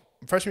of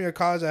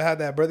college, I had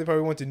that birthday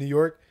party. We went to New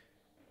York,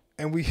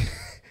 and we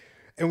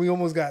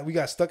almost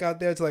got stuck out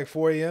there till like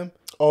 4 a.m.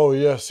 Oh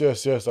yes,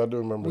 I do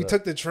remember. We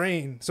took the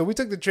train, so we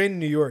took the train to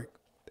New York,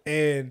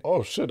 and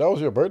oh shit, that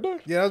was your birthday?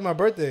 Yeah, that was my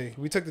birthday.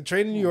 We took the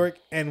train to New York,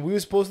 and we were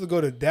supposed to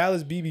go to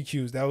Dallas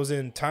BBQs. That was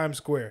in Times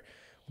Square,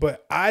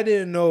 but I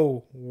didn't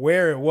know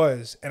where it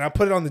was, and I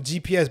put it on the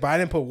GPS, but I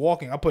didn't put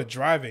walking. I put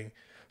driving,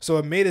 so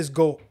it made us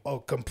go a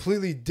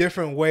completely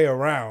different way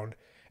around.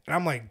 And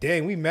I'm like,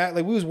 dang, we mad.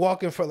 Like, we was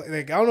walking for,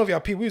 like I don't know if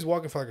y'all people, we was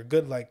walking for, like, a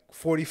good, like,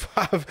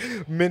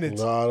 45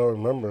 minutes. No, I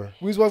don't remember.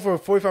 We was walking for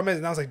 45 minutes,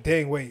 and I was like,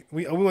 dang, wait.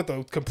 We went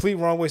the complete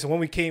wrong way. So when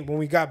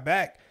we got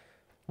back,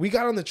 we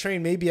got on the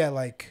train maybe at,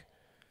 like,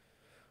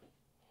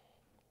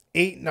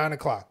 8, 9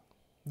 o'clock.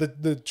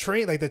 The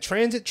train, like, the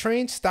transit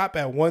train stopped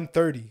at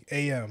 1:30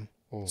 a.m.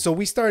 So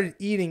we started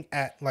eating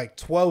at, like,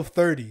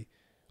 12:30.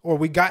 Or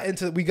we got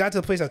to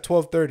the place at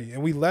 12:30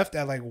 and we left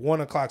at like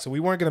 1 o'clock, so we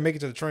weren't gonna make it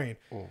to the train.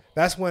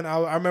 That's when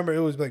I remember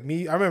it was like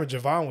me. I remember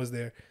Javon was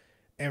there,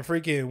 and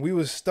freaking we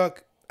was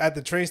stuck at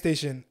the train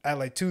station at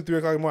like 2, 3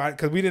 o'clock in the morning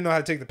because we didn't know how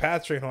to take the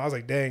PATH train home. I was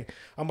like, dang,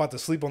 I'm about to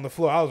sleep on the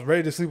floor. I was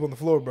ready to sleep on the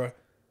floor, bro.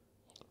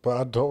 But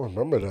I don't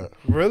remember that.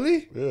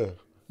 Really? Yeah.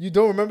 You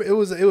don't remember? It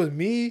was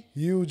me,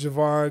 you,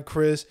 Javon,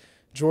 Chris,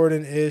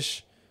 Jordan,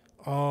 Ish,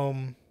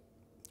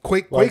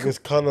 Quake. Like it's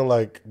kind of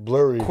like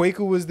blurry.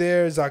 Quaku was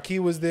there. Zaki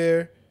was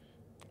there.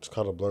 It's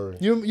kind of blurry.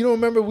 You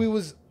don't remember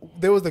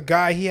there was the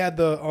guy, he had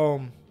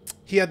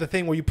the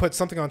thing where you put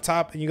something on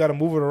top and you got to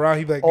move it around.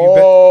 He'd be like,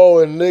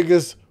 and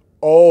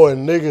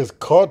niggas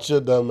caught you,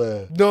 dumb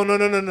man.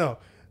 No.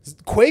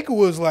 Quaker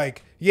was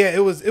like, yeah, it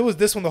was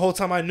this one the whole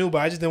time I knew, but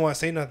I just didn't want to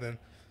say nothing.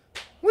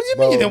 What do you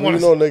mean you didn't want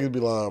to? You know niggas be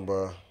lying,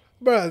 bro.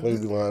 Bro,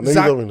 niggas be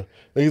lying.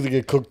 Niggas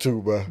get cooked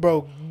too, bro.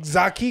 Bro,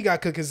 Zaki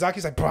got cooked because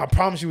Zaki's like, bro, I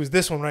promise you it was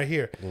this one right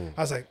here.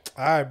 I was like,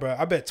 all right, bro,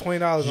 I bet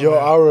 $20 on Yo, that.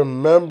 I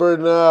remember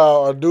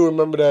now. I do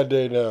remember that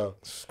day now.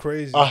 It's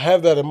crazy. I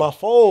have that in my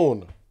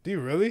phone. Do you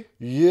really?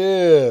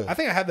 Yeah. I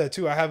think I have that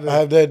too. I have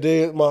that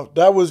day.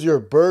 That was your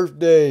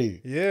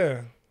birthday.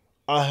 Yeah.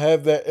 I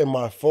have that in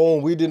my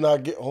phone. We did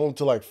not get home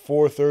till like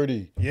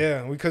 4:30.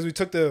 Yeah, because we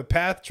took the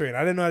PATH train.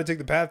 I didn't know how to take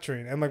the PATH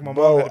train, and like my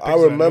mom had to I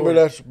remember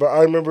that, but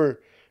I remember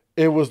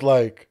it was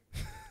like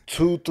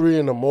 2, 3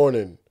 in the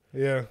morning.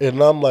 Yeah.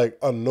 And I'm like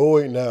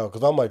annoyed now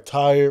because I'm like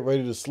tired,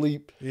 ready to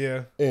sleep.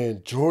 Yeah.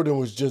 And Jordan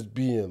was just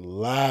being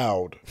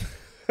loud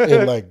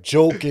and like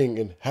joking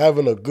and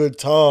having a good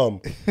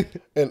time.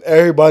 And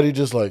everybody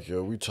just like,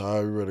 yo, we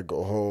tired, we ready to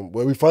go home.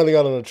 Well, we finally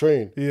got on the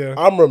train. Yeah.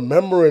 I'm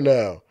remembering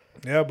now.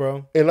 Yeah,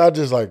 bro. And I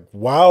just like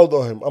wowed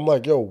on him. I'm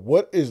like, yo,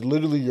 what is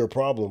literally your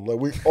problem? Like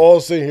we all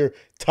sitting here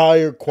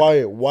tired,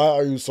 quiet. Why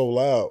are you so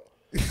loud?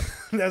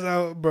 That's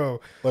how, bro.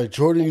 Like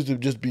Jordan used to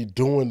just be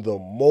doing the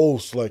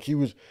most. Like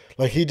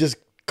he just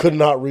could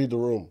not read the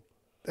room.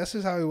 That's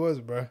just how he was,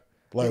 bro.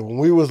 Like when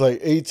we was like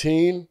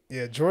 18,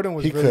 yeah, Jordan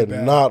was. He really could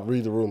bad. not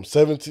read the room.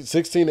 16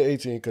 to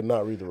 18, he could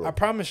not read the room. I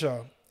promise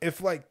y'all,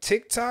 if like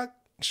TikTok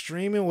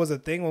streaming was a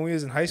thing when we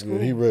was in high school,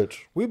 he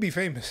rich. We'd be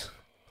famous.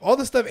 All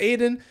the stuff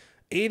Aiden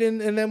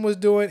and them was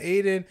doing,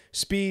 Aiden,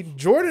 Speed,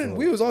 Jordan,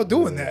 we was all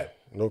doing that.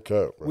 No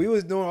cap, bro. We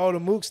was doing all the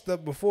mook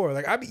stuff before.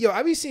 Like I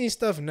be seeing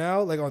stuff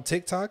now like on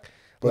TikTok.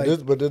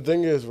 But the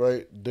thing is,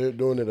 right? They're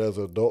doing it as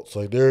adults.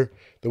 Like the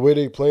way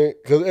they play.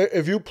 Because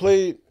if you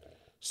played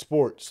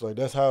sports, like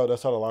that's how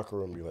the locker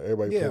room be. Like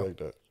everybody play like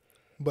that.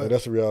 But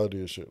that's the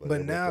reality of shit. Like,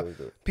 but now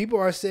people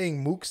are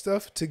saying mook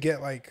stuff to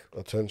get like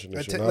attention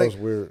and shit. That was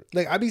weird.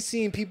 Like I be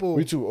seeing people.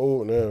 We too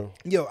old now.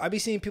 Yo, I be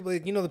seeing people.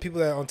 Like, the people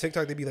that on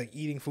TikTok they be like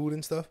eating food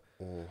and stuff.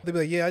 They be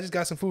like, yeah, I just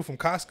got some food from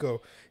Costco.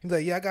 He be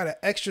like, yeah, I got an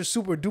extra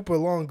super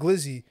duper long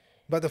glizzy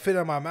about to fit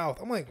in my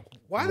mouth. I'm like,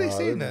 why are they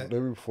saying that? They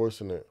be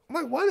forcing it. I'm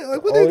like, why?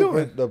 Like, what they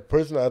doing? The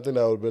person I think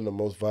that would have been the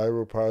most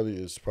viral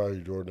is probably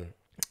Jordan.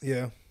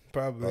 Yeah.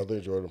 Probably. I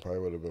think Jordan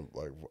probably would have been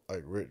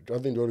like rich. I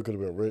think Jordan could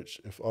have been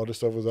rich if all this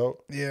stuff was out.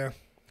 Yeah,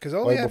 because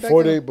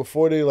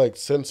before they like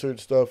censored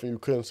stuff and you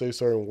couldn't say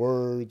certain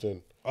words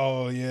and.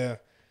 Oh yeah,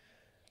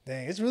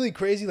 dang! It's really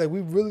crazy. Like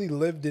we really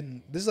lived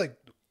in this. This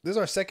is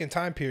our second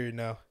time period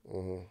now.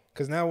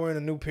 Because now we're in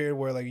a new period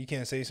where like you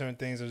can't say certain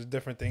things. There's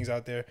different things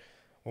out there.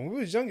 When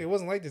we was younger, it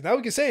wasn't like this. Now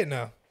we can say it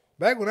now.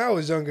 Back when I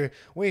was younger,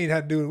 we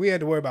had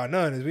to worry about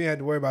none of this. We had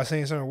to worry about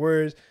saying certain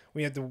words.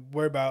 We had to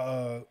worry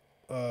about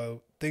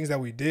things that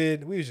we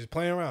did. We was just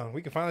playing around.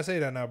 We can finally say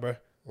that now, bro.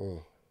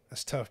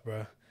 That's tough,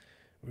 bro.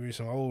 We were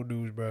some old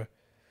dudes, bro.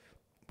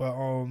 But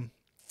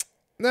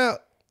now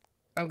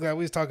I'm glad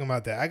we was talking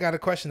about that. I got a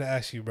question to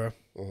ask you, bro.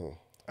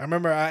 I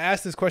remember I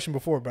asked this question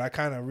before, but I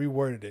kind of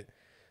reworded it.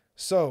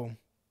 So,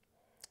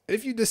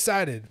 if you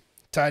decided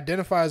to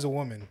identify as a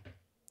woman,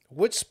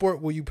 which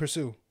sport will you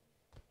pursue?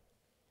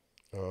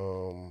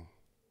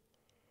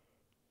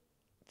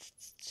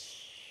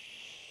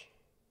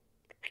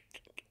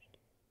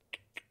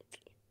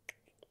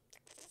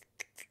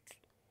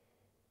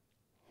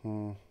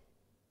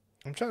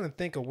 I'm trying to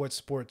think of what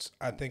sports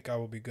I think I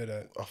will be good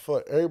at. I feel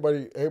like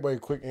everybody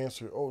quick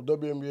answer. Oh,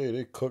 WNBA,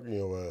 they cooking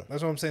your ass.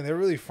 That's what I'm saying. They're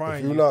really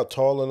frying you. If you're not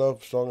tall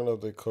enough, strong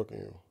enough, they cooking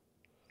you.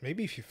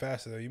 Maybe if you're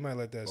faster though, you might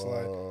let that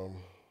slide.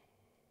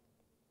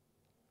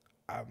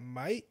 I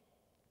might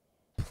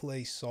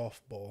play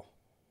softball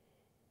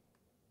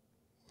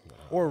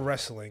or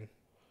wrestling.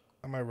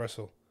 I might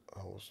wrestle.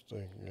 I was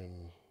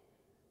thinking,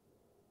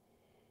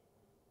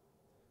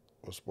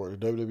 what sport?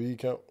 The WWE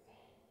count?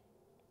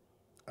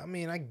 I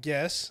mean, I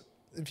guess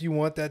if you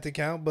want that to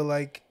count, but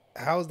like,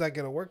 how's that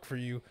gonna work for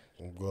you?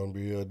 I'm gonna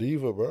be a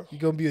diva, bro. You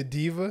gonna be a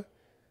diva?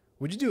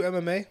 Would you do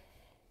MMA?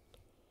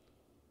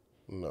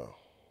 No.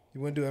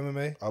 You wouldn't do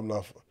MMA? I'm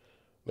not.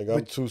 Like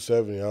I'm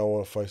 270. I don't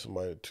want to fight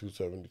somebody at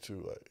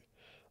 272. Like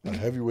a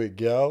heavyweight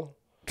gal.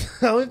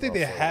 I don't think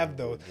they have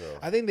those.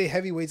 I think they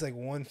heavyweights like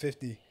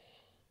 150.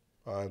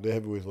 They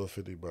heavyweights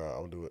 150, bro.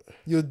 I'll do it.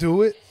 You'll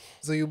do it?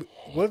 So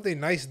what if they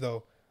nice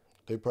though?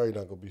 They probably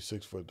not gonna be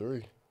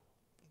 6'3".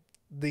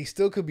 They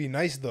still could be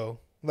nice though.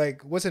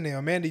 Like what's her name?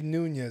 Amanda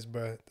Nunes,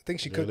 bro. I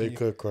think she cooking you. They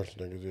could crush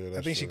niggas. Yeah,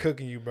 I think she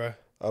cooking you, bro.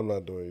 I'm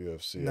not doing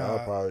UFC. Nah,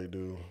 I'll probably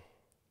do.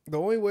 The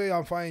only way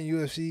I'm fighting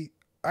UFC,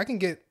 I can't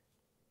get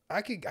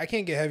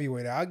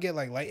heavyweight out. I'll get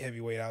like light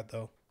heavyweight out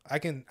though. I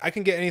can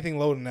get anything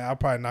low than that. I'll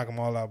probably knock them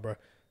all out, bro.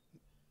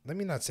 Let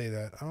me not say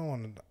that. I don't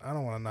want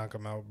to knock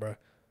them out, bro.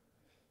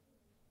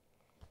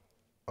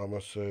 I'm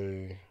gonna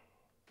say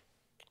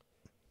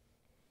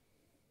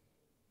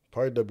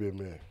probably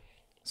WNBA.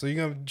 So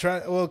you're gonna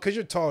try? Well, cause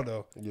you're tall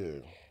though.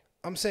 Yeah.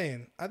 I'm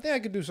saying I think I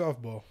could do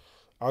softball.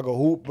 I can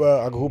hoop, bro.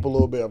 I can hoop a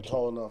little bit. I'm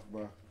tall enough,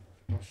 bro.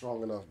 I'm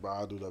strong enough, bro.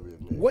 I'll do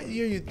WNBA. What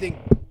year you think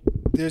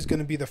there's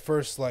gonna be the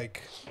first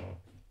like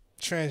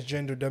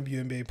transgender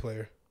WNBA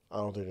player? I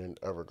don't think they're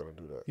ever gonna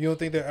do that. You don't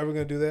think they're ever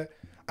gonna do that?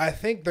 I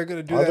think they're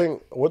gonna do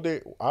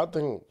that. I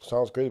think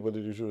sounds crazy, but they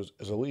do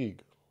is a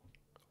league.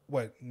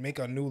 What? Make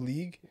a new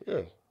league?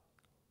 Yeah.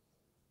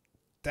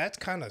 That's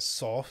kind of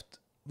soft.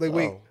 Like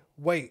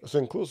wait. It's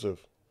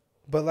inclusive.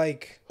 But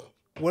like,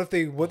 what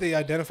if they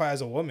identify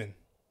as a woman?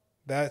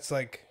 That's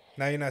like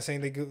now you're not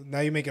saying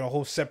now you're making a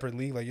whole separate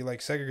league. Like you're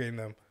like segregating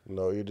them.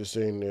 No, you're just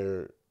saying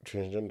they're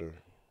transgender.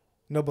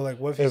 No, but like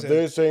what if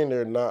they're saying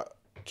they're not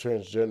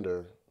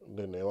transgender,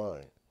 then they're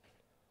lying.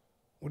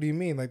 What do you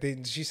mean? Like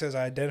she says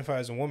I identify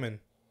as a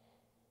woman.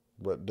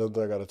 But doesn't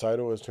that got a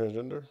title as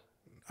transgender?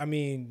 I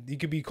mean, you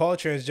could be called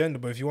transgender,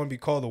 but if you want to be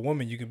called a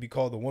woman, you can be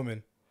called a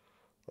woman.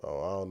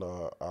 Oh,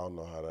 I don't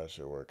know how that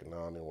shit works, and I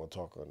don't even want to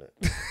talk on it.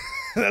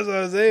 That's what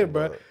I'm saying,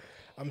 bro.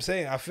 I'm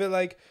saying I feel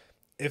like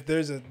if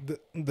there's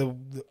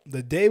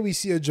the day we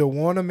see a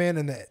Joanna man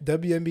in the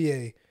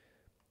WNBA,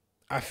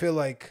 I feel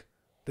like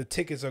the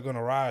tickets are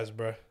gonna rise,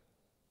 bro.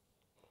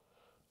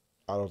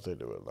 I don't think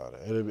they would allow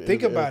that.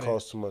 It'll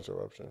cost too much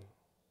eruption.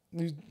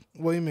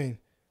 What do you mean?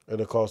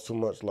 It'll cost too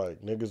much.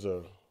 Like niggas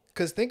are.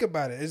 Cause think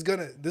about it.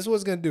 This is what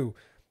it's gonna do.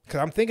 Cause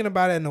I'm thinking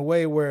about it in a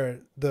way where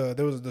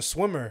there was the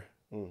swimmer.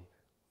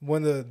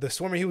 When the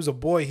swimmer, he was a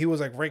boy, he was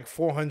like ranked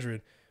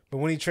 400. But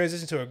when he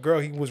transitioned to a girl,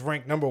 he was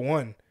ranked number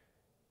 1.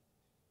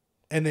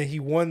 And then he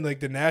won like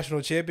the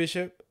national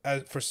championship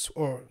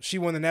or she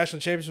won the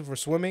national championship for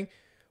swimming.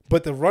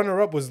 But the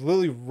runner up was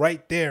literally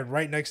right there,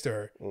 right next to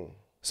her.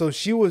 So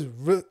she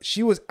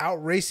was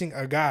out racing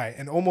a guy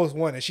and almost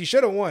won. And she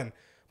should have won,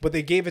 but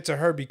they gave it to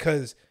her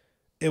because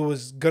it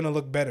was gonna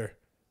look better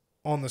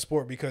on the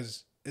sport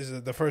because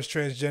is the first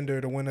transgender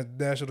to win a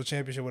national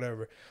championship,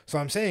 whatever. So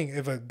I'm saying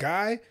if a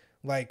guy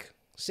like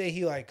say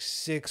he like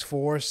 6'4",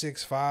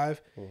 6'5",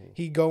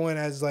 he go in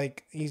as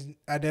like he's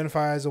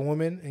identified as a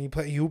woman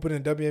and he hoop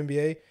in the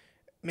WNBA,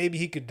 maybe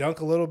he could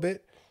dunk a little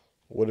bit.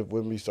 What if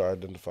women start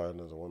identifying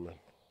as a woman?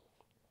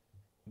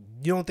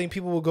 You don't think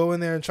people will go in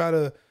there and try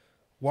to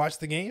watch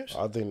the games?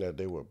 I think that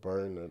they would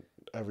burn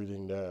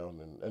everything down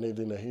and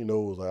anything that he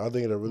knows. Like I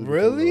think it really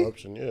becomes an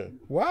option. Yeah.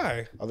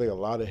 Why? I think a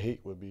lot of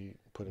hate would be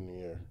put in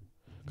the air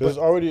because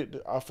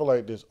I feel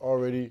like there's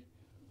already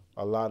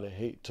a lot of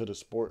hate to the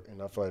sport,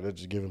 and I feel like they're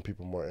just giving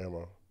people more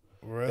ammo.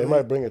 Really? It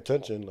might bring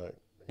attention, like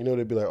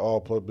they'd be like,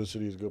 all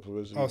publicity is good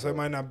publicity. Oh, so it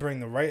might not bring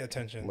the right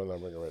attention. It might not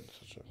bring the right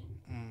attention.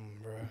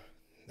 Bro,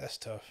 that's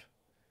tough.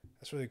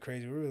 That's really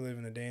crazy. We really live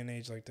in a day and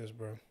age like this,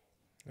 bro.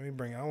 I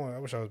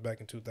wish I was back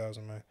in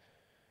 2000, man.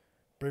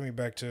 Bring me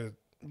back to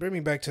the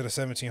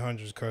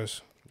 1700s,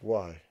 cuz.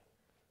 Why?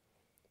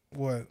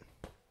 What?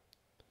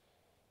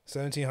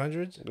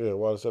 1700s? Yeah,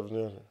 why the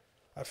 1700s?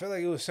 I feel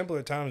like it was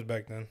simpler times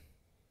back then.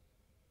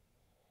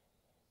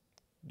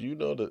 Do you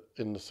know that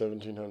in the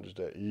 1700s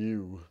that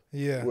you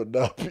would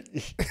not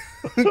be?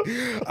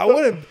 I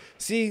wouldn't.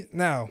 See,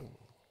 now,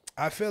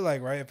 I feel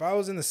like, right, if I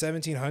was in the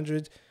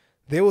 1700s,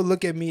 they would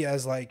look at me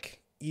as like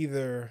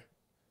either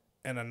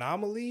an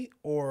anomaly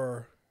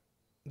or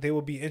they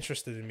would be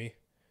interested in me.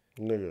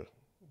 Nigga,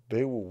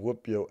 they will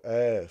whoop your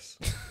ass.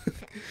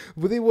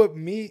 Will they whoop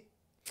me?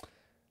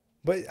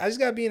 But I just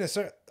gotta be in a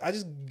certain.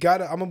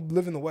 I'm gonna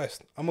live in the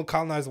West. I'm gonna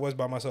colonize the West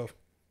by myself.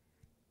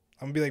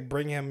 I'm gonna be like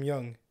Brigham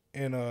Young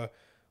in the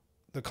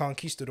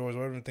Conquistadors,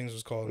 whatever the things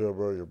was called. Yo,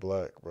 bro, you're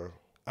black, bro.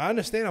 I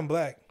understand I'm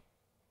black,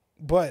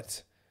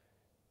 but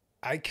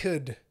I'm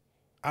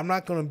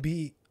not gonna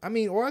be. I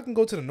mean, or I can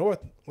go to the North.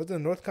 Wasn't the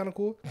North kind of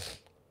cool?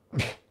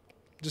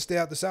 Just stay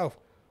out the South.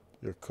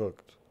 You're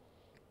cooked.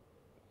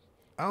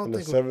 I don't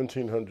think in the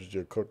 1700s,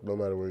 you're cooked no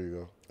matter where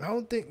you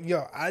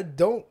go. I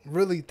don't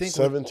really think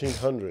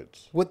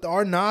 1700s. With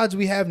our nods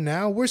we have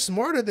now, we're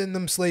smarter than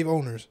them slave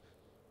owners.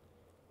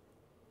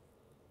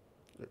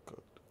 You're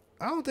cooked.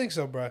 I don't think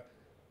so, bro.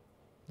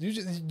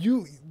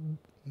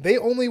 They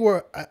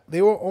were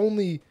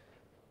only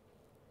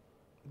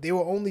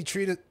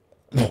treated.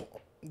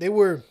 They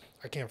were.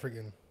 I can't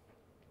freaking.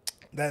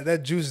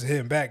 That juice is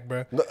hitting back,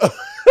 bro.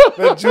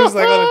 That juice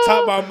like on the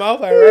top of my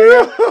mouth, like right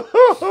now.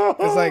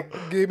 It's like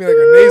gave me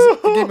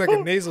like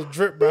a nasal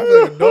drip, bro. I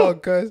feel like a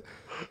dog, cuz.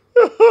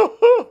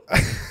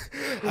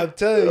 I'm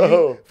telling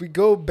you, if we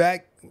go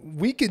back,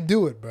 we can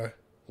do it, bro.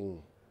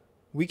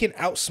 We can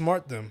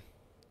outsmart them.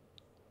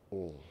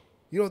 You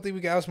don't think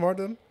we can outsmart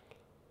them?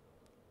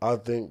 I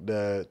think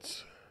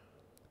that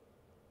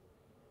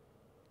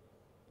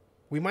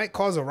we might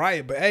cause a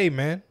riot, but hey,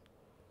 man.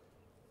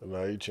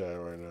 Nah, you trying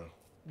right now.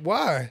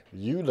 Why?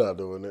 You not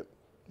doing it.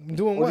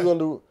 Doing what? What are you gonna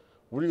do?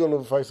 What are you gonna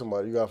do to fight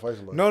somebody? You gotta fight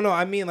somebody. No,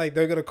 I mean like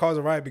they're gonna cause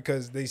a riot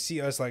because they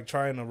see us like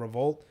trying to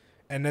revolt,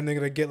 and then they're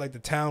gonna get like the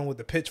town with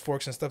the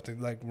pitchforks and stuff to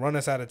like run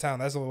us out of town.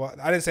 That's what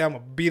I didn't say. I'm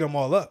gonna beat them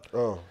all up.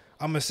 Oh,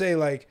 I'm gonna say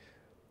like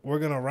we're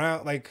gonna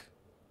round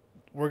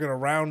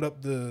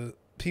up the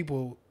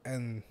people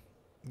and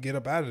get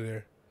up out of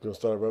there. Gonna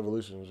start a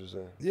revolution? What you're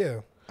saying?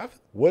 Yeah.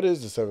 What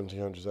is the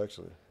 1700s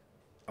actually?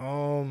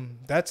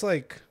 That's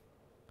like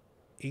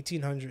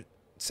 1800.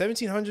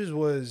 1700s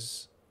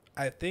was,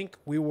 I think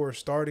we were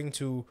starting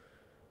to.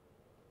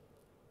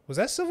 Was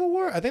that Civil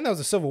War? I think that was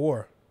the Civil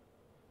War.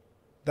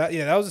 That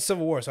was the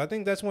Civil War. So I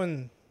think that's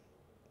when.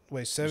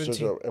 Wait,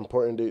 17.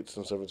 Important dates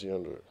in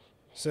 1700.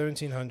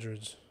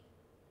 1700s.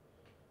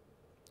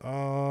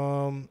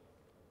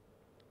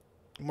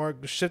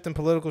 Mark shift in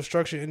political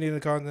structure, Indian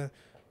continent.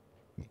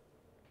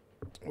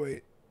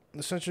 Wait,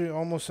 the century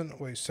almost.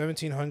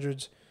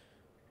 1700s.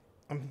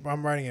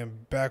 I'm writing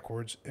it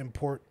backwards.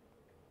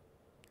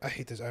 I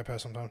hate this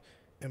iPad sometimes.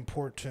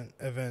 Important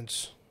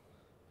events.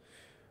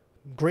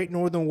 Great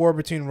Northern War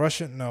between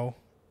Russia. No.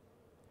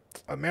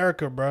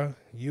 America, bro.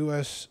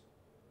 USA.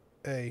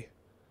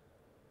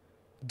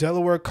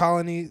 Delaware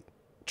Colony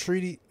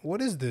Treaty. What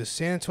is this?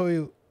 San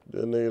Antonio.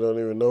 That nigga don't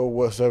even know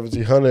what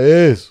 1700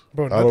 is.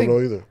 Bro, I don't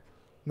know either.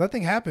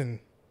 Nothing happened.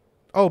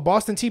 Oh,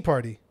 Boston Tea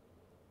Party.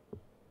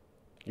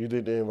 You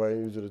think they invite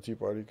you to the Tea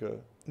Party, cuz?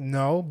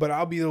 No, but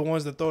I'll be the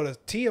ones that throw the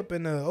tea up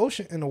in the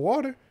ocean, in the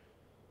water.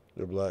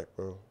 You're black,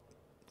 bro.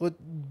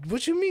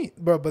 What you mean,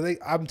 bro? But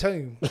I'm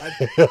telling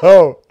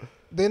you,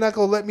 they're not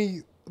gonna let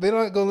me. They're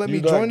not gonna let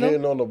me join them.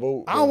 Getting on the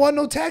boat. I don't want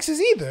no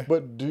taxes either.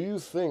 But do you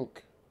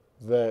think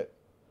that?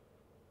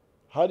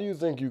 How do you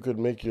think you could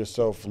make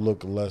yourself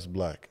look less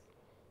black?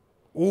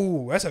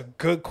 Ooh, that's a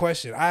good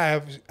question. I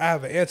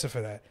have an answer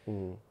for that.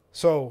 Mm-hmm.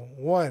 So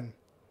one,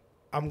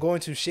 I'm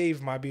going to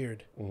shave my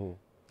beard. Mm-hmm.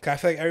 Cause I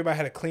feel like everybody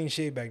had a clean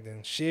shave back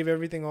then. Shave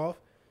everything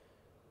off.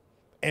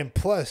 And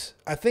plus,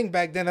 I think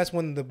back then that's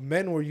when the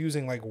men were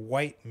using like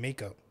white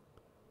makeup.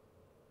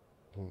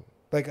 Mm-hmm.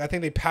 Like I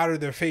think they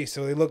powdered their face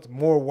so they looked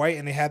more white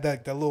and they had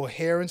that little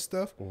hair and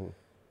stuff. Mm-hmm.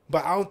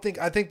 But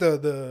I think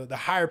the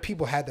higher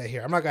people had that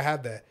hair. I'm not gonna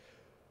have that.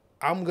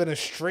 I'm gonna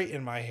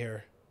straighten my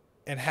hair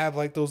and have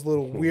like those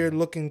little weird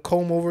looking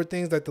comb over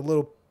things that the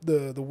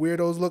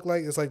weirdos look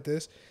like. It's like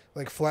this,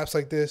 like flaps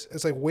like this.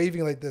 It's like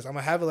waving like this. I'm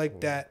gonna have it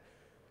like that,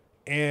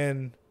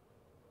 and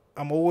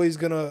I'm always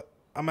gonna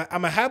I'm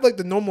gonna have like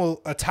the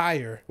normal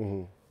attire,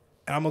 and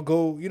I'm gonna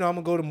go. You know, I'm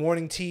gonna go to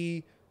morning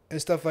tea and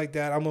stuff like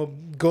that. I'm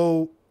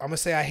gonna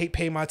say I hate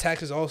paying my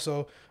taxes.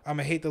 Also, I'm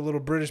gonna hate the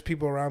little British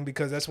people around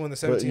because that's when the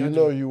 1700s. But you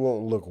know, you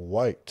won't look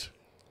white.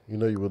 You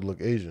know, you would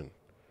look Asian.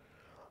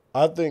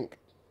 I think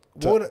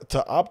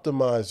to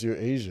optimize your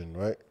Asian,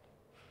 right?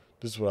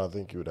 This is what I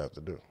think you would have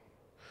to do.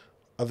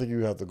 I think you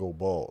would have to go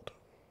bald.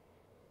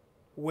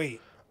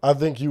 Wait. I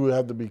think you would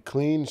have to be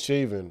clean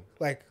shaven.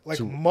 Like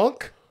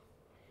monk?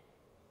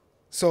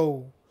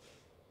 So,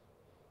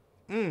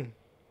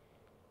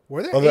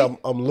 were there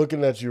I'm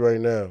looking at you right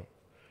now,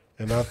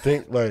 and I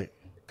think like,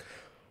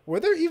 were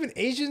there even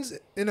Asians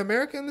in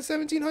America in the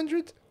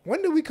 1700s?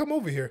 When did we come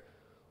over here?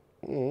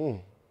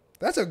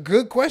 That's a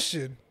good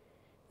question.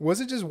 Was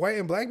it just white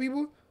and black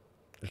people?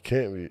 It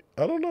can't be.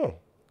 I don't know.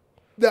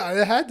 Nah,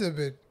 it had to have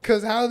been.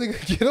 Because how are they going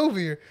to get over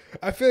here?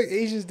 I feel like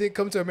Asians didn't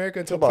come to America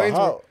until planes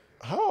were...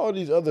 How all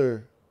these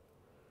other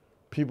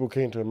people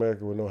came to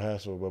America with no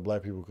hassle, but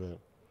black people couldn't?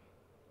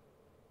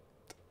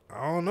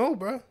 I don't know,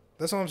 bro.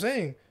 That's what I'm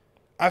saying.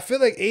 I feel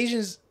like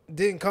Asians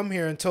didn't come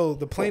here until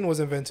the plane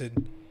was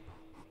invented.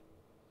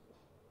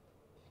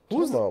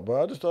 Who's about,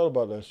 bro? I just thought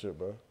about that shit,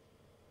 bro.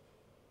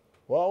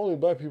 Why only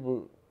black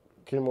people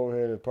came over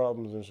here and had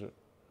problems and shit?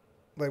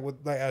 Like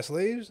as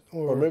slaves,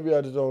 or maybe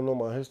I just don't know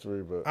my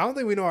history. But I don't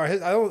think we know our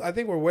history. I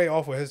think we're way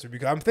off with history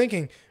because I'm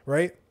thinking,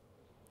 right?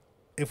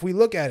 If we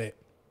look at it,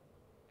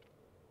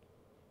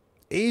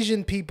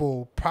 Asian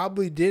people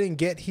probably didn't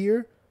get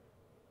here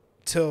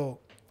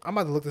till I'm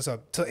about to look this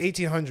up till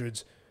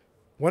 1800s.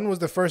 When was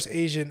the first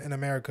Asian in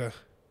America?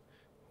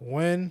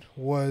 When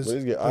was?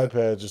 Let's get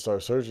iPads to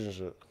start searching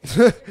shit.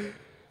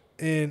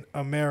 In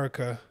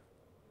America,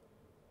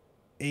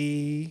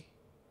 Asian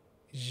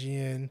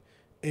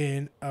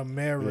in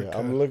America. Yeah,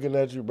 I'm looking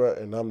at you, bro,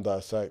 and I'm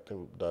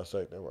dissecting,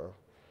 bro.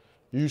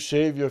 You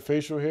shave your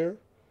facial hair,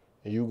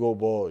 and you go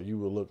bald, you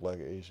will look like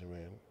an Asian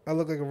man. I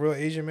look like a real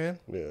Asian man?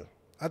 Yeah.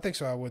 I think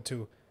so, I would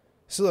too.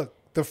 So look,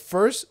 the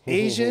first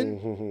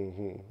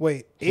Asian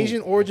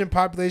origin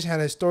population had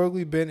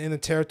historically been in a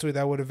territory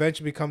that would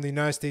eventually become the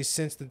United States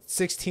since the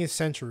 16th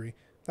century.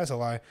 That's a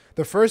lie.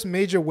 The first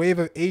major wave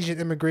of Asian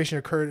immigration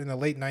occurred in the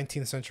late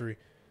 19th century.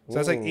 So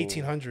that's like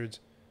 1800s.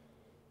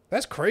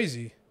 That's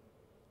crazy.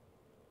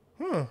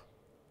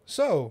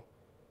 So,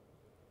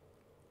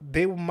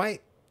 they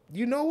might,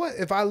 you know what?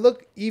 If I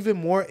look even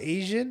more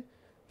Asian,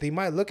 they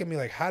might look at me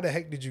like, how the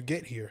heck did you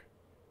get here?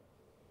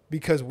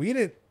 Because we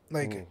didn't,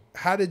 like,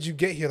 how did you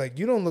get here? Like,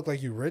 you don't look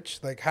like you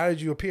rich. Like, how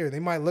did you appear? They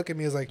might look at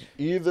me as like,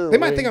 they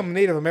might think I'm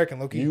Native American,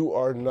 low-key. You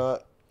are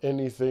not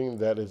anything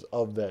that is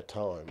of that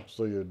time,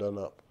 so you're done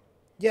up.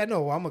 Yeah,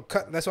 no, I'm going to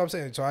cut. That's what I'm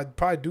saying. So I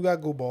probably do got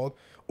to go bald.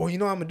 Or you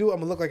know what I'm going to do? I'm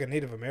going to look like a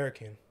Native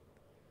American.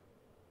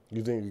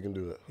 You think you can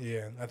do that?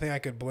 Yeah, I think I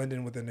could blend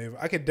in with the Native.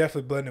 I could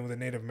definitely blend in with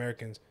the Native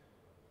Americans.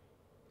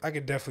 I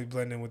could definitely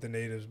blend in with the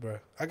natives, bro.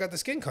 I got the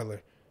skin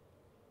color.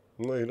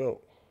 No, you don't.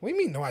 What do you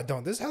mean? No, I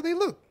don't. This is how they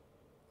look.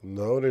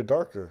 No, they're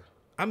darker.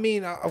 I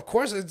mean, of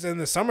course, it's in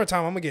the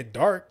summertime. I'm gonna get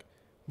dark,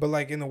 but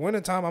like in the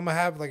wintertime, I'm gonna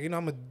have like I'm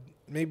gonna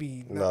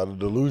maybe. Nah, the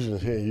delusion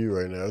is hitting you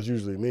right now. It's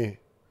usually me.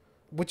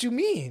 What you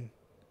mean?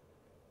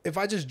 If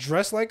I just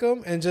dress like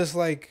them and just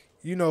like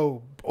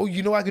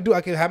what I could do?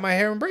 I could have my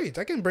hair in braids.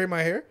 I can braid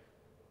my hair.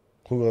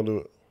 Who gonna do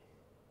it?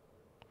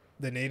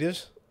 The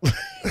natives.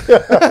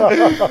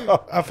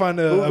 I find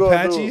the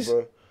Apaches. Do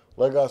it,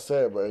 bro? Like I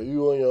said, bro,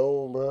 you on your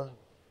own, bro.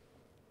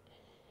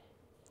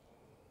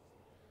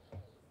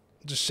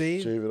 Just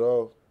shave it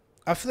off.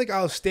 I feel like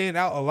I'll stand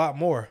out a lot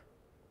more.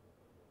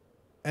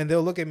 And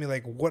they'll look at me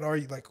like, what are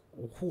you? Like,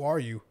 who are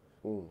you?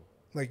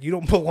 Like, you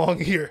don't belong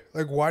here.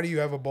 Like, why do you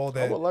have a bald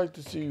head? I would like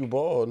to see you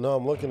bald. No,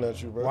 I'm looking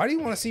at you, bro. Why do you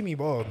want to see me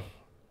bald?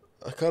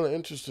 I'm kind of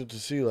interested to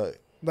see, like,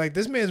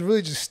 this man's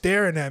really just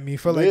staring at me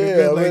for, like,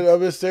 I've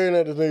been staring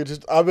at this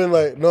nigga. I've been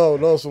like,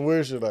 no, some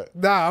weird shit. Like,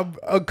 nah, I'm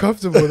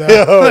uncomfortable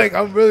now. Like,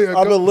 I'm really uncomfortable.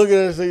 I've been looking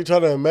at this thing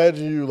trying to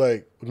imagine you,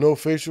 like, no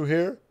facial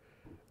hair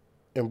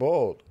and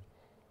bald.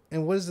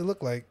 And what does it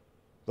look like?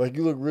 Like,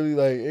 you look really,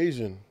 like,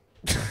 Asian.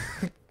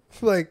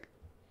 Like,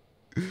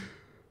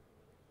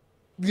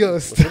 yo,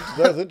 that's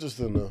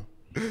interesting, though.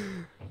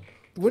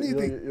 What do you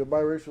think? You're a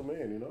biracial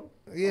man, you know?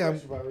 Yeah. I'm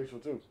actually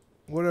biracial, too.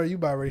 What are you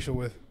biracial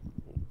with?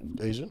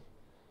 Asian.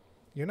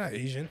 You're not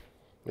Asian.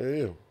 Yeah,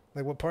 yeah.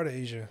 Like, what part of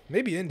Asia?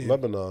 Maybe India.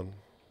 Lebanon.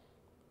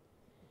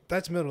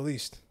 That's Middle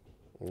East.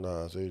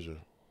 Nah, it's Asia.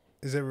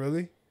 Is it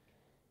really?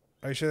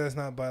 Are you sure that's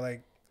not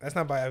by...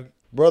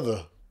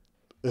 Brother,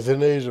 it's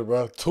in Asia,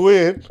 bro.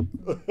 Twin.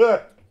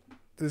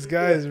 This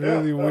guy is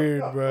really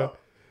weird, bro.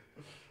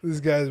 This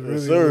guy's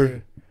really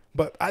weird.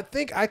 But I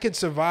think I could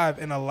survive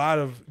in a lot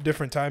of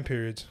different time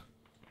periods.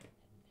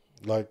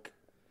 Like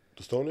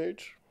the Stone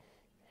Age?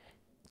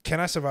 Can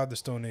I survive the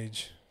Stone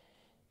Age?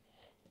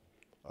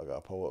 I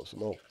gotta pull up some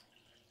more.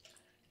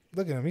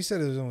 Look at him. He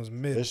said his one was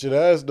mid. That shit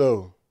ass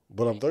though,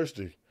 but I'm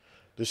thirsty.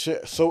 The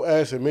shit so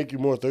ass it make you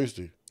more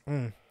thirsty.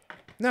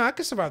 No, I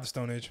can survive the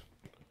Stone Age.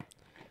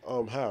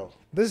 How?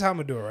 This is how I'm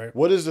gonna do it, right?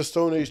 What is the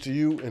Stone Age to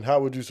you, and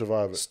how would you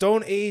survive it?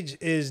 Stone Age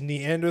is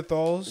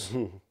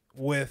Neanderthals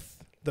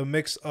with the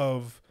mix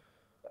of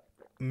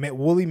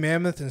woolly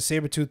mammoth and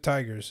saber-toothed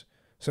tigers.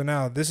 So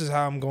now this is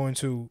how I'm going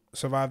to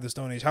survive the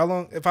Stone Age. How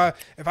long? If I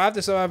have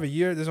to survive a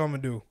year, this is what I'm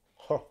gonna do.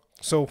 Huh.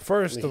 So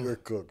You're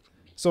cooked.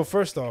 So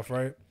first off,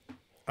 right,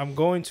 I'm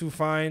going to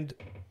find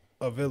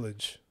a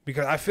village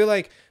because I feel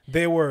like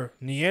there were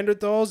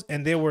Neanderthals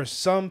and there were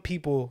some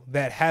people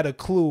that had a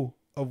clue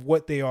of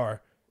what they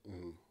are,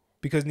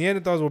 because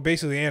Neanderthals were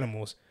basically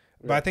animals.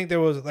 But I think there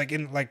was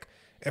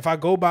if I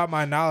go by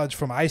my knowledge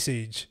from Ice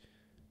Age,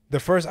 the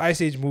first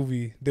Ice Age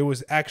movie, there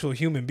was actual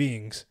human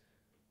beings.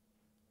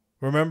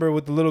 Remember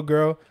with the little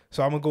girl?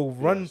 So I'm gonna go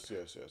run.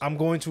 Yes. I'm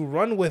going to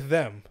run with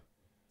them,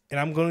 and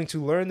I'm going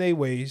to learn their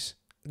ways.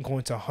 I'm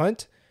going to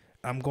hunt.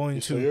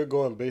 So you're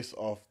going based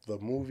off the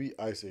movie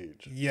Ice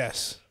Age.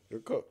 Yes. You're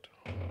cooked.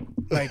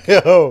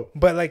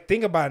 But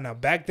think about it now.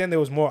 Back then there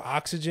was more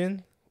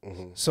oxygen,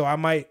 so I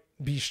might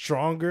be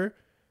stronger.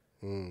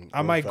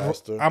 I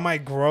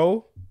might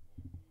grow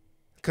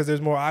because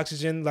there's more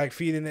oxygen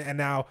feeding it. And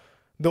now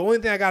the only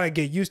thing I gotta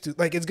get used to,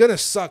 it's gonna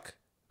suck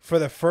for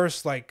the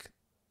first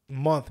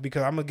month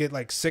because I'm gonna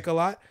get sick a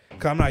lot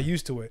because I'm not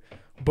used to it.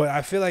 But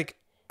I feel like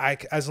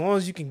as long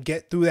as you can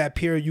get through that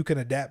period, you can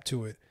adapt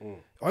to it.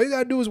 All you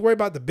gotta do is worry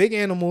about the big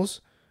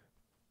animals,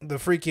 the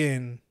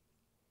freaking,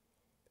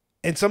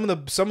 and some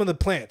of the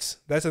plants.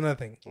 That's another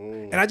thing.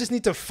 And I just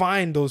need to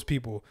find those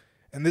people.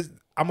 And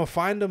I'm gonna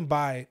find them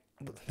by.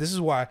 This is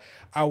why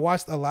I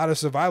watched a lot of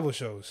survival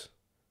shows.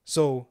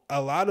 So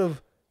a lot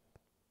of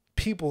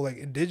people,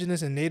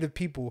 indigenous and native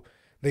people,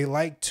 they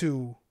like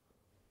to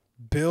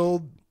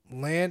build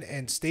land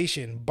and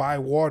station by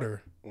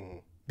water,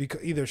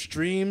 because either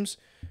streams,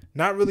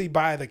 not really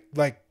by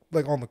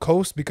on the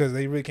coast because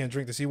they really can't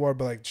drink the seawater,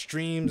 but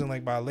streams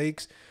and by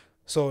lakes.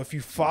 So if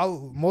you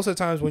follow, most of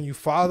the times when you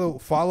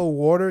follow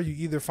water, you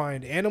either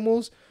find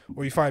animals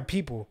or you find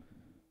people.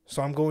 So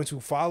I'm going to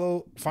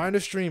find a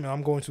stream and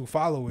I'm going to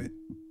follow it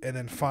and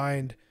then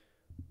find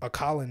a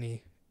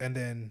colony and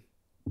then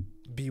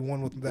be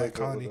one with that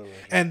colony.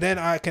 And then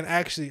I'm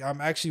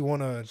actually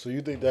want to. So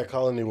you think that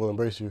colony will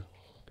embrace you?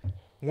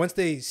 Once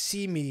they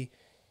see me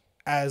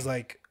as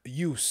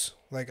use,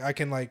 I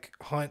can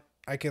hunt,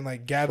 I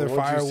can gather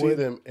firewood. Once you see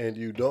them and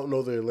you don't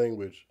know their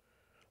language,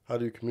 how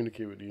do you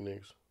communicate with these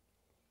niggas?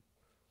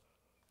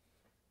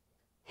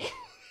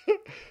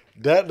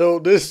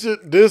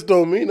 This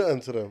don't mean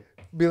nothing to them.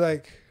 Be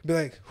like.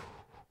 Yo,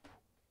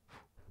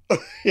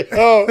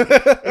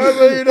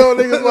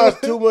 niggas watch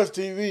too much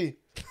TV.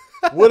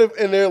 What if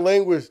in their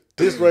language,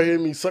 this right here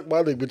means suck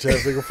my dick, bitch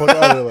ass nigga, fuck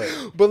out of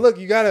here. But look,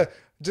 you have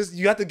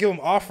to give them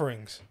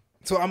offerings.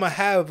 So I'm gonna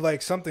have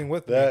something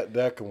with me.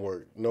 That can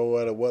work, no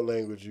matter what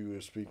language you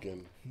are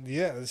speaking.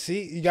 Yeah,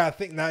 see, you gotta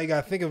think now. You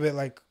gotta think of it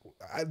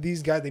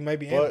these guys, they might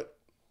be. But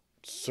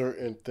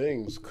certain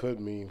things could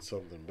mean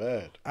something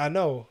bad. I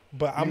know,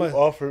 but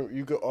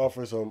you could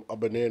offer a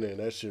banana, and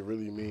that shit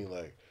really mean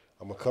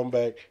I'm gonna come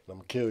back and I'm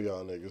gonna kill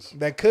y'all niggas.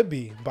 That could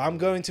be, but I'm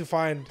going to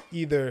find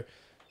either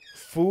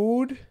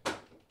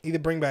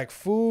bring back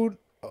food,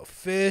 a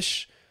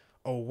fish,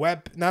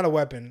 not a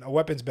weapon. A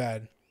weapon's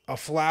bad. A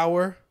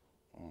flower,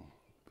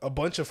 a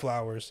bunch of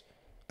flowers,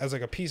 as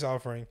a peace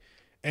offering,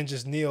 and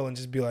just kneel and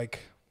just be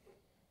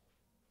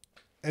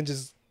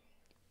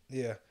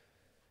yeah.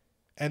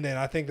 And then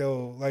I think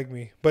they'll like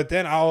me. But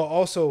then I'll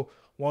also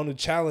want to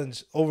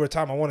challenge over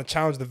time. I want to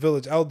challenge the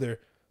village elder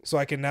so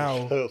I can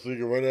now. So you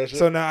can run that shit?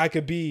 So now I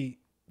could be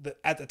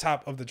at the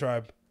top of the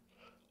tribe.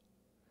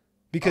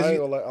 Because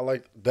I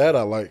like that.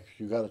 I like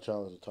you got to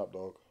challenge the top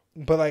dog.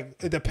 But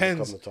it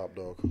depends. Become the top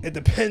dog. It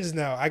depends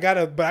now. I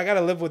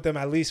gotta live with them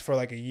at least for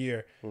a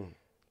year,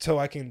 so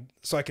I can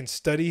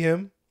study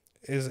him.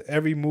 Is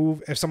every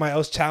move. If somebody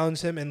else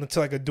challenged him and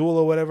to a duel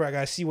or whatever, I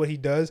gotta see what he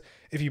does.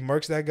 If he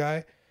murks that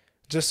guy.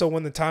 Just so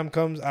when the time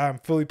comes, I'm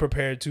fully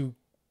prepared to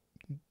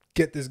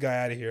get this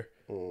guy out of here.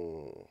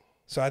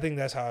 So I think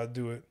that's how I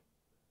do it.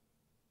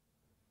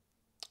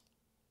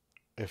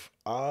 If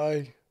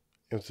I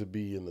am to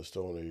be in the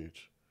Stone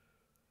Age,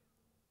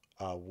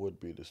 I would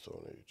be the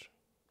Stone Age.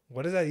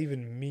 What does that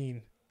even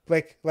mean?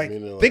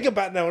 Think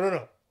about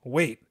no.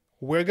 Wait.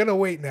 We're gonna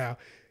wait now.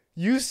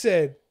 You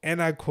said,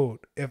 and I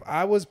quote, "If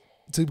I was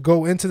to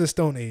go into the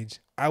Stone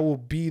Age, I will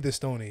be the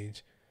Stone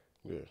Age."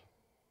 Yeah.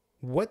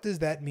 What does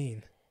that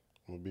mean?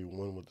 I'm gonna be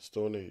one with the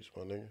Stone Age,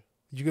 my nigga.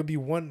 You're gonna be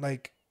one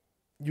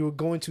you're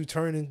going to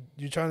turn in.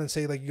 You're trying to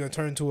say you're gonna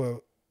turn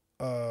into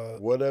a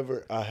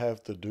whatever I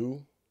have to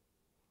do,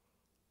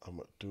 I'm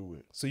gonna do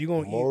it. So you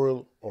gonna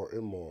moral or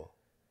immoral?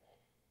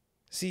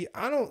 See,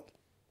 I don't.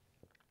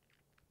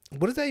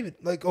 What is that even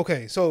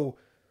Okay, so,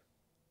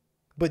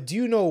 but do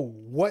you know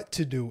what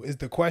to do? Is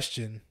the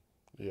question.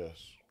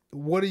 Yes.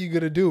 What are you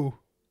gonna do?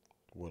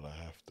 What I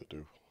have to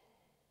do.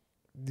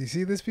 Do you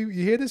see this, people?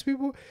 You hear this,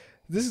 people?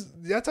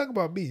 Y'all talk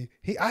about me.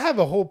 I have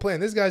a whole plan.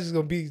 This guy's just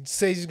gonna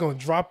he's gonna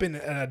drop in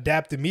and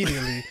adapt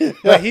immediately.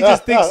 Like he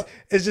just thinks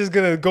it's just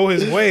gonna go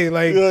his way.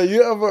 Like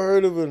you ever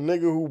heard of a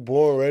nigga who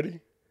born ready?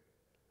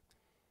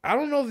 I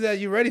don't know if that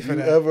you're ready for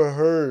that. You ever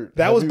heard?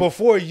 That was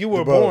before you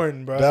were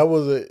born, bro. That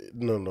was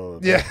no.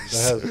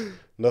 Yes. That has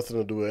nothing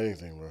to do with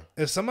anything, bro.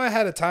 If somebody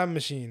had a time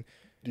machine,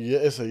 yeah,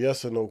 it's a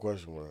yes or no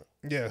question, bro.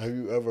 Yeah. Have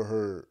you ever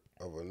heard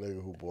of a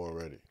nigga who born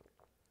ready?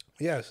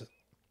 Yes.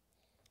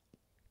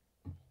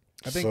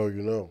 I think so.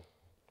 You know,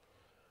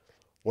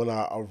 when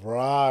I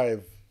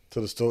arrived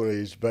to the Stone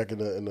Age back in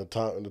the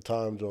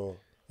time zone,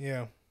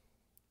 yeah.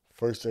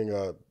 First thing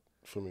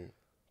for me,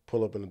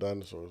 pull up in the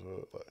dinosaurs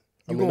hood. Like,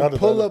 You gonna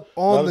pull up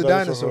on the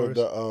dinosaurs?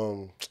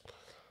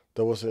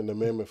 The what's in the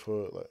mammoth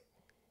hood, like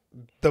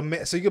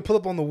so you can pull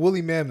up on the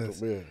woolly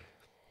mammoths. Yeah.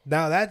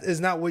 Now that is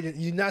not what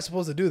you're not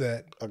supposed to do.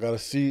 That I gotta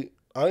see.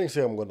 I didn't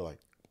say I'm gonna like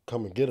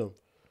come and get them.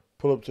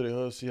 Pull up to the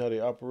hood, see how they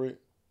operate.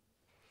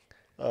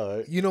 All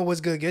right. You know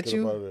what's gonna get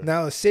you?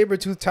 Now a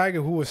saber-toothed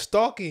tiger who was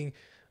stalking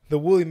the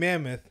woolly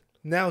mammoth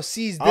now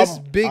sees this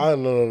big.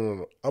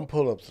 No. I'm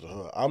pulling up to the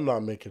hood. I'm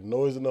not making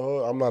noise in the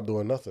hood. I'm not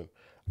doing nothing.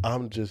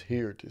 I'm just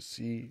here to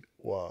see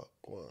what.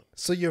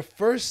 So your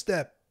first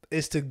step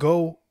is to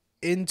go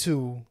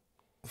into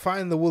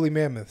find the woolly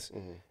mammoths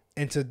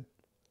and to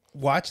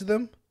watch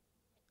them.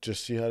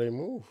 Just see how they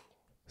move.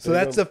 So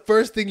that's the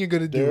first thing you're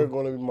gonna do. They're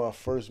gonna be my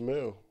first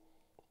meal.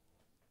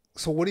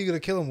 So what are you gonna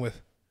kill them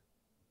with?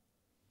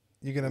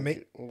 I'm gonna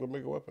make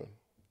a weapon.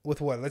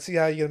 With what? Let's see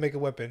how you're gonna make a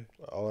weapon.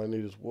 All I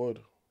need is wood.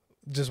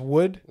 Just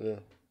wood? Yeah.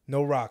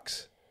 No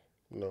rocks.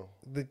 No.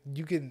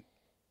 You can.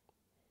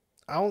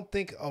 I don't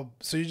think.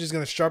 So you're just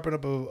gonna sharpen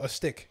up a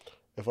stick.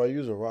 If I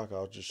use a rock,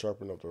 I'll just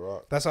sharpen up the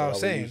rock. That's what I was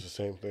saying. Use the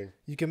same thing.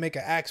 You can make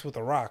an axe with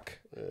a rock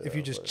if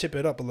you just chip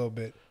it up a little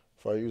bit.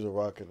 If I use a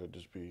rock, it'll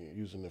just be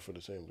using it for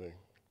the same thing.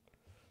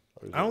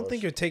 I don't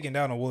think you're taking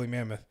down a woolly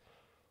mammoth.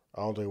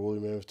 I don't think woolly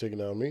mammoth's taking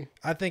down me.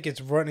 I think it's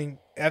running.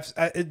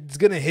 It's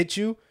gonna hit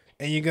you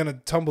and you're gonna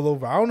tumble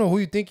over. I don't know who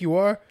you think you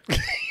are,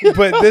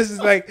 but this is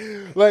like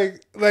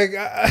this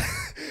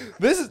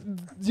is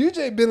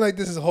UJ been like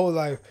this his whole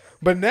life,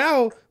 but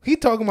now he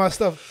talking about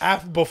stuff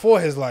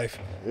before his life.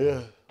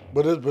 Yeah.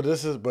 But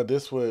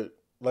this would,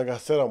 like I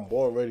said, I'm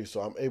born ready,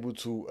 so I'm able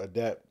to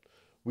adapt.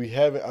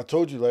 I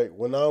told you, like,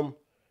 when I'm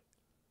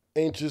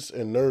anxious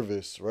and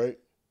nervous, right,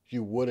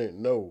 you wouldn't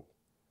know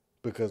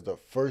because the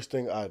first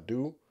thing I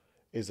do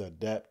is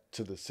adapt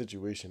to the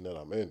situation that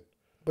I'm in.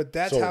 But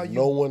that's so how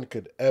no one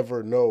could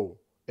ever know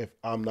if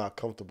I'm not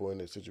comfortable in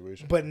this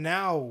situation. But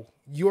now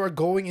you are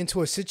going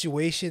into a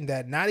situation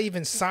that not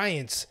even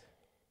science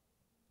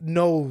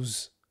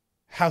knows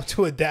how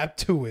to adapt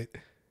to it.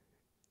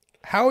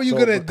 How are you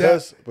going to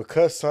adapt?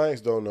 Because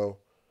science don't know,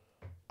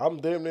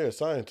 I'm damn near a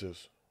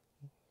scientist.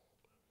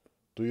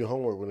 Do your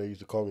homework when they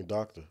used to call me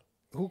doctor.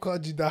 Who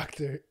called you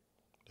doctor?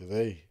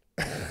 They.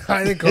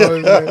 I didn't call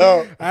him.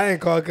 I didn't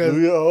call because. Do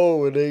your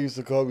homework when they used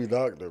to call me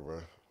doctor,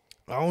 bro.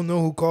 I don't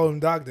know who called him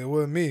doctor. It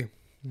wasn't me.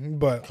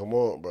 But come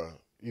on, bro.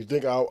 You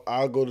think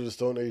I'll go to the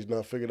Stone Age and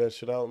not figure that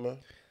shit out, man?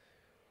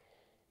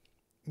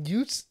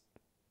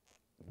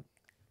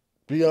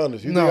 Be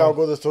honest. You think I'll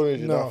go to the Stone Age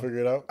and not figure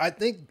it out? I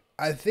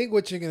think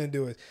what you're gonna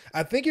do is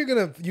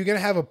you're gonna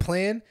have a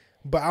plan,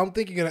 but I don't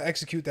think you're gonna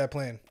execute that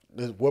plan.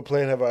 What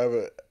plan have I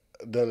ever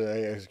done that I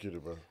ain't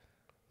executed, bro?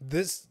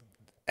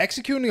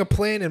 Executing a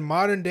plan in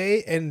modern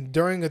day and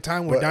during a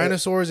time where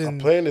dinosaurs and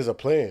a plan is a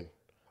plan.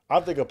 I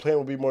think a plan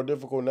would be more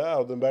difficult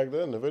now than back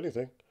then, if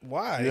anything.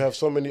 Why? You have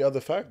so many other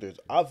factors.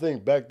 I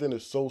think back then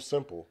it's so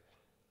simple.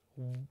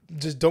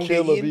 Just don't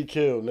kill or be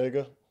killed,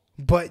 nigga.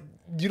 But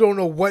you don't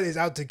know what is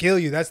out to kill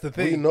you. That's the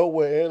thing. We know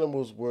what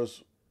animals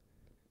was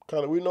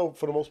kind of. We know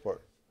for the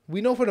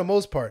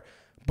most part.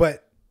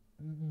 But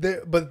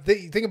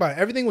think about it.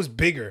 Everything was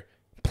bigger.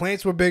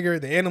 Plants were bigger.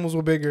 The animals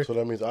were bigger. So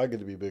that means I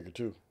get to be bigger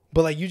too.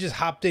 But like you just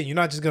hopped in. You're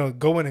not just gonna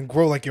go in and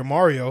grow like you're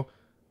Mario.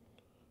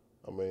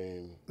 I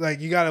mean,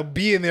 like you gotta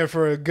be in there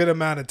for a good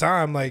amount of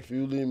time. Like if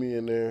you leave me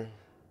in there,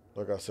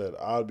 like I said,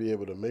 I'll be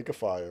able to make a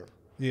fire.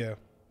 Yeah.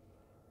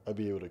 I'd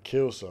be able to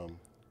kill some.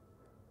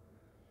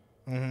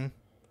 Mm-hmm.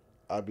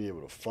 I'd be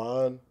able to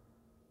find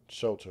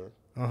shelter.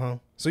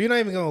 So you're not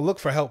even gonna look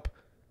for help.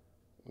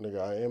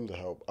 Nigga, I am the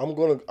help.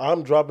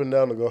 I'm dropping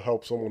down to go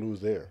help someone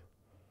who's there.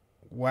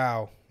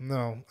 Wow.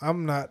 No,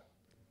 I'm not.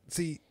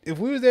 See, if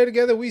we was there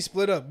together, we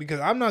split up because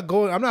I'm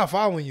not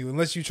following you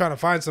unless you're trying to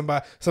find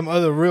some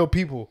other real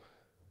people.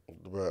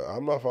 Bro,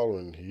 I'm not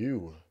following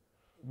you.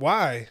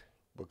 Why?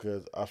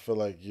 Because I feel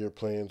like your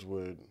plans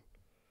would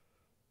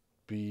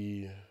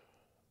be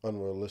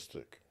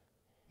unrealistic.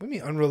 What do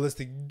you mean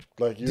unrealistic?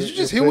 Like did you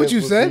just hear what you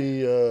said?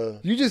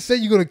 You just said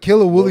you're gonna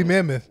kill a woolly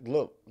mammoth.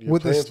 Look, your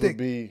with plans a stick. Would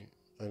be.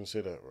 I didn't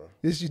say that, bro.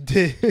 Yes, you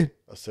did.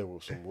 I said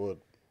with some wood.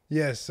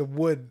 Yes, some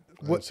wood.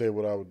 I didn't say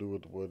what I would do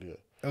with the wood yet.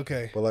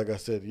 Okay. But like I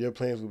said, your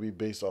plans will be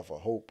based off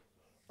of hope.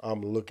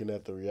 I'm looking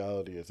at the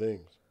reality of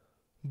things.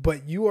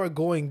 But you are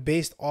going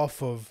based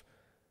off of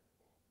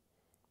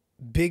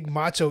big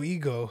macho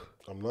ego.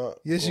 I'm not.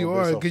 Yes, you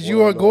are, because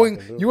you are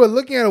going. You are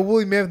looking at a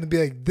woolly mammoth and be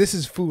like, "This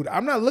is food."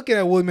 I'm not looking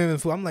at woolly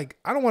mammoth food. I'm like,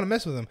 I don't want to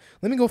mess with them.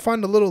 Let me go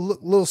find the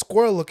little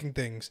squirrel looking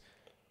things,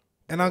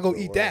 and I'll go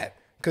eat that.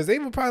 Because they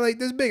were probably like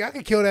this big. I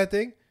could kill that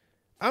thing.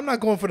 I'm not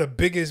going for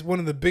one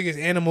of the biggest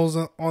animals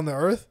on the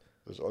earth.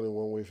 There's only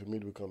one way for me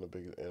to become the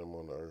biggest animal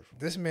on the earth.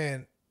 This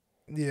man,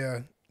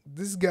 yeah.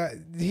 This guy,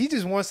 he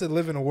just wants to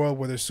live in a world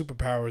where there's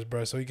superpowers,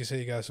 bro. So he can say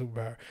he got a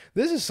superpower.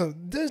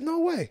 There's no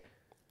way.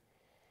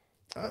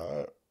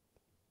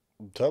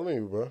 I'm telling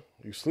you, bro.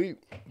 You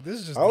sleep. This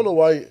is just. I don't know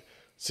why.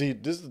 See,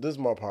 this is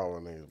my power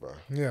on niggas, bro.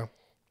 Yeah.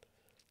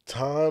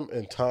 Time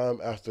and time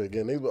after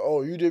again, they be like,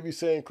 "Oh, you did be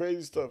saying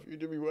crazy stuff. You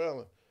did be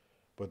wailing."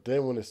 But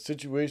then when it's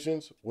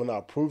situations, when I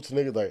prove to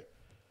niggas like,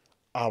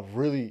 I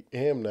really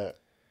am that.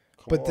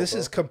 But this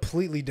is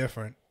completely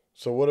different.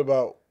 So what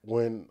about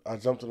when I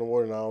jumped in the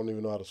water and I don't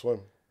even know how to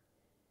swim?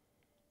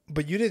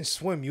 But you didn't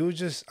swim. You were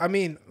just, I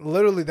mean,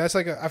 literally, that's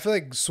like I feel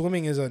like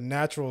swimming is a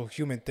natural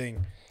human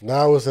thing.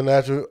 Now it's a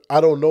natural.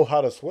 I don't know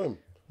how to swim.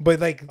 But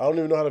like, I don't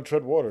even know how to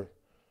tread water.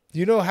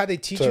 You know how they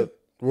teach you?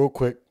 Real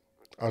quick,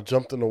 I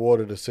jumped in the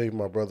water to save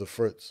my brother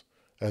Fritz.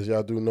 As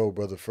y'all do know,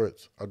 brother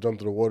Fritz. I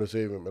jumped in the water to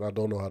save him, and I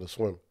don't know how to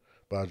swim.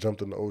 But I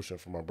jumped in the ocean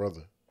for my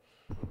brother.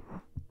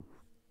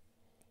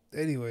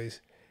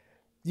 Anyways,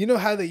 you know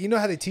how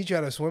they teach you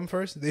how to swim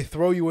first? They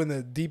throw you in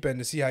the deep end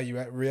to see how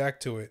you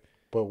react to it.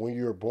 But when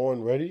you're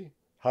born ready,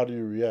 how do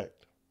you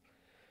react?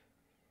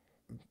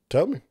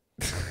 Tell me.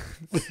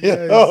 That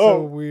is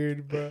so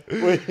weird, bro.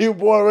 When you're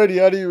born ready,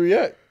 how do you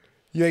react?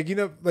 You you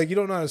don't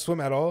know how to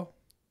swim at all?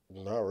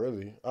 Not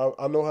really.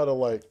 I know how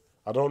to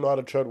I don't know how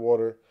to tread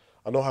water.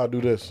 I know how to do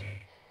this.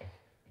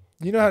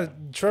 You know how to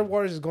tread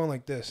water is going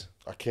like this.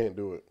 I can't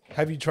do it.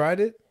 Have you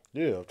tried it?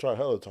 Yeah, I've tried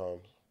hella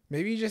times.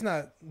 Maybe you're just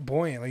not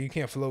buoyant, like you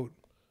can't float.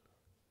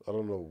 I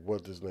don't know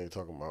what this nigga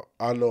talking about.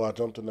 I know I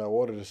jumped in that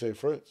water to save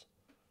Fritz.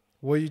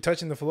 Were you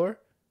touching the floor?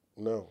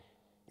 No.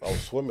 I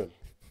was swimming.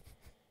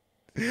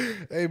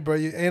 Hey, bro,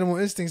 your animal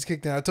instincts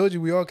kicked in. I told you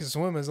we all can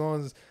swim as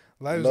long as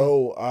life.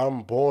 No,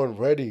 I'm born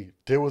ready.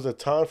 There was a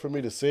time for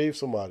me to save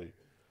somebody.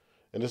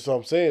 And that's what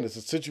I'm saying. It's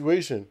a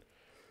situation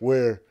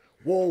where,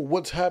 whoa,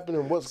 what's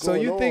happening? What's going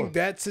on? So you think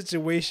that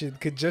situation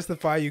could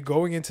justify you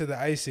going into the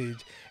Ice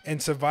Age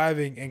and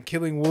surviving and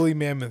killing woolly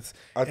mammoths?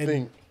 I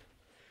think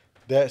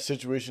that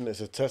situation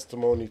is a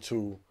testimony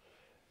to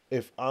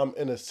if I'm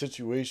in a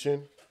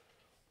situation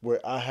where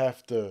I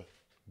have to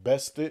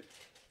best it,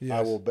 yes,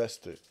 I will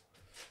best it.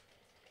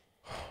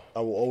 I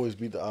will always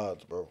beat the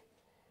odds, bro.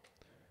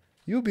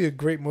 You'll be a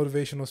great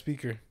motivational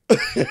speaker.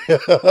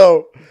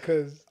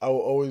 Because I will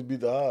always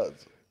beat the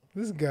odds.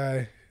 This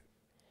guy,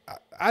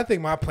 I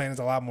think my plan is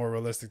a lot more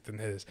realistic than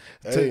his.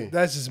 Hey,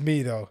 that's just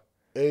me, though.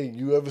 Hey,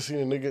 you ever seen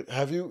a nigga?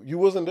 Have you? You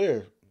wasn't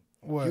there.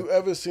 What? You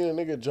ever seen a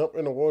nigga jump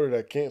in the water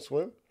that can't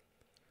swim?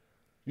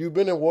 You've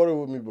been in water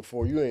with me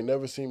before. You ain't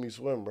never seen me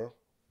swim, bro.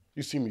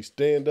 You see me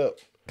stand up.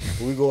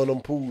 When we go in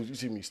them pools, you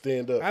see me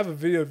stand up. I have a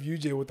video of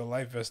Ujay with a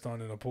life vest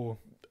on in a pool.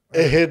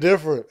 It hit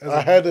different.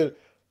 I had to,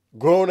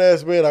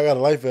 grown-ass man, I got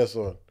a life vest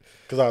on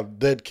because I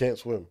dead can't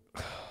swim.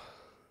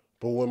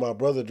 But when my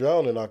brother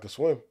drowned, I could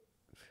swim.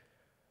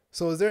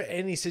 So is there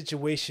any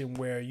situation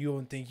where you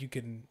don't think you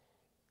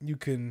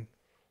can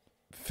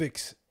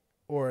fix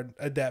or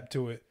adapt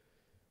to it?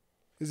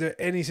 Is there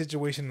any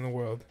situation in the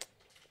world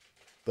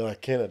that I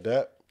can't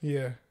adapt?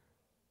 Yeah.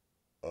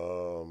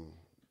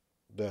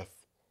 Death.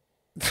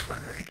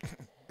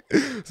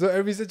 So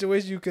every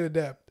situation you can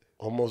adapt.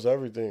 Almost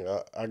everything.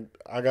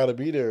 I gotta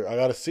be there. I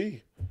gotta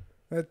see.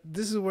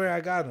 This is where I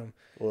got him.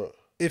 What?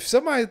 If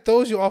somebody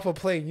throws you off a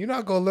plane, you're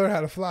not gonna learn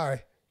how to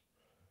fly.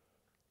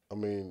 I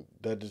mean,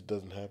 that just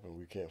doesn't happen.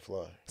 We can't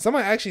fly.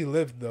 Somebody actually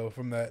lived though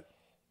from that.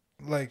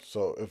 Like,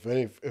 so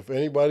if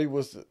anybody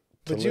was to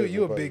but live,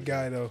 you a big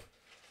guy though.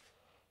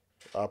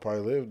 I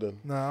probably lived then.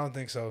 No, I don't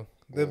think so.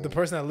 The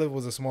person that lived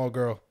was a small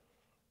girl.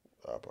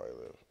 I probably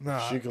live. Nah,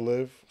 she could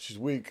live. She's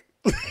weak.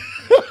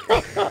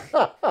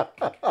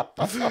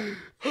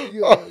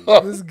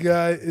 Yo, this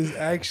guy is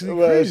actually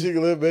crazy. She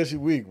can live, man. She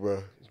weak,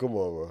 bro. Come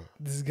on, bro.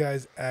 This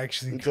guy's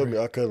actually. You told me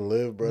I couldn't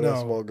live, bro. No.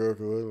 That small girl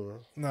could live, bro.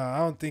 No, I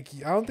don't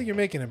think you're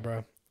making it,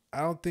 bro. I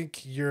don't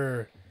think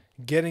you're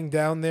getting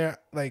down there.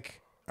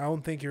 Like, I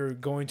don't think you're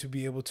going to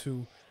be able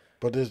to.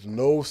 But there's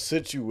no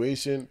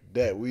situation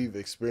that we've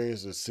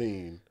experienced or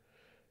seen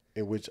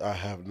in which I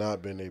have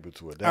not been able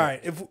to adapt. All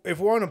right, if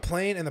we're on a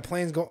plane and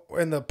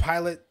the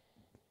pilot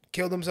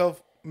killed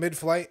himself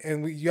mid-flight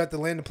and you have to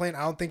land the plane,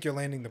 I don't think you're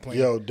landing the plane.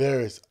 Yo,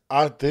 Darris,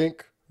 I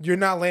think you're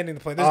not landing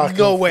the plane. There's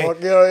no way.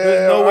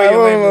 There's no way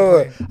you're landing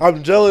the plane.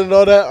 I'm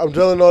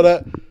gelling all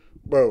that.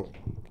 Bro,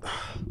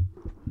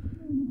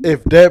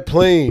 if that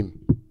plane,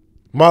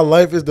 my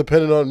life is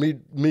dependent on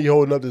me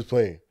holding up this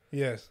plane.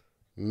 Yes.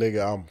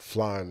 Nigga, I'm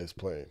flying this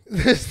plane.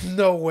 There's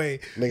no way.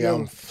 Nigga, yo,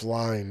 I'm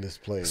flying this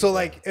plane. So, bro,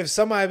 like, if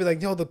somebody be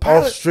like, yo, the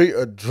pilot. Off straight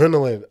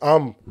adrenaline.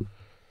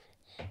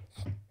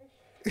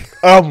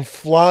 I'm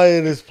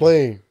flying this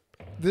plane.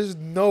 There's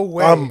no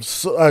way. All right,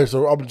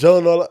 so I'm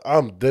gelling all that.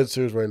 I'm dead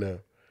serious right now.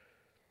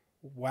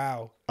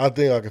 Wow. I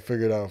think I can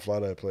figure it out and fly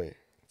that plane.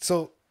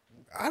 So,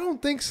 I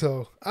don't think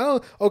so. I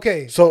don't.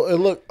 Okay. So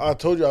and look, I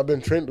told you I've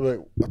been training. Like,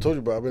 I told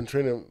you, bro. I've been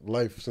training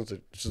life since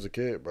a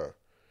kid, bro.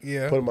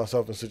 Yeah. Putting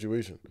myself in a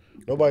situation.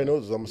 Nobody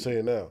knows this. I'm gonna say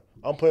it now.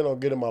 I'm planning on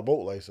getting my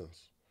boat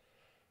license.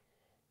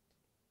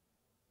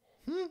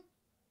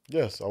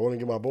 Yes, I want to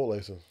get my boat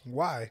license.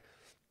 Why?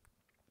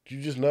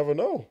 You just never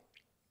know.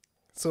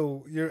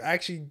 So you're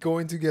actually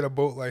going to get a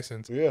boat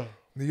license? Yeah.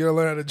 You're gonna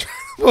learn how to drive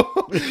a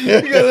boat.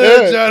 You're gonna learn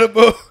how to drive a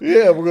boat.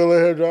 Yeah, we're gonna let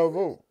her drive a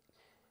boat.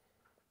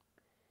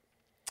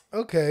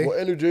 Okay. Well,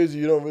 in New Jersey,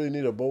 you don't really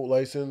need a boat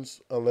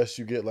license unless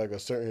you get like a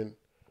certain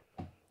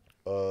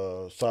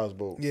size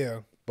boat.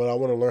 Yeah. But I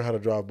want to learn how to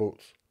drive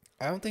boats.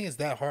 I don't think it's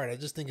that hard. I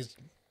just think it's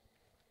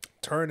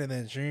turn and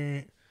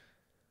then.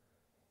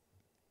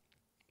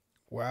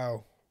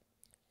 Wow.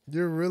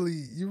 You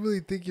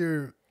really think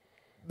you're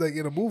like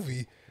in a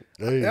movie?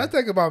 Hey. I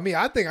think about me.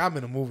 I think I'm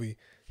in a movie.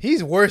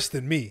 He's worse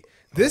than me.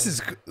 This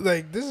is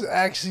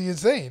actually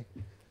insane.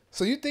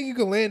 So you think you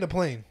can land a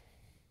plane?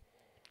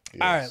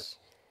 Yes. All right.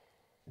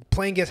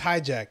 Plane gets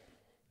hijacked.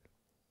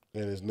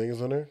 And there's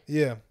niggas on there?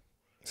 Yeah.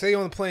 Say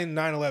you're on the plane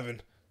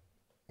 9/11.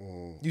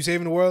 You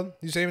saving the world?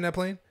 You saving that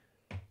plane?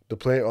 The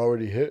plane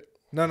already hit?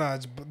 No.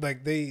 It's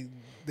like they're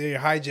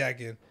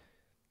hijacking.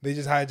 They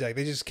just hijacked.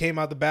 They just came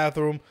out the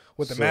bathroom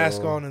with the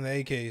mask on and the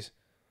AKs.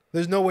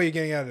 There's no way you're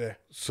getting out of there.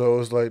 So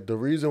it's like the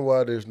reason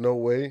why there's no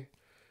way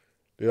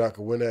that I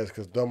could win that is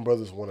because dumb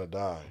brothers want to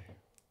die.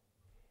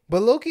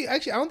 But Loki,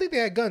 actually, I don't think they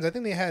had guns. I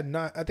think they had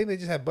not. I think they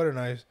just had butter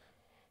knives.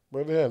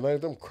 But they had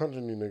knives. Them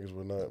crunching you niggas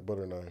with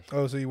butter knives.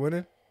 Oh, so you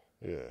winning?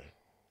 Yeah.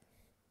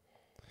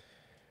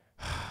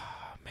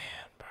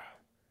 Man, bro,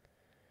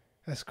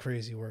 that's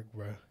crazy work,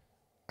 bro.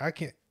 I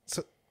can't.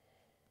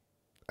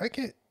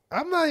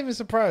 I'm not even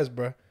surprised,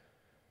 bro.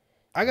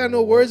 I got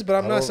no words, but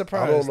I'm not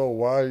surprised. I don't know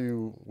why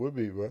you would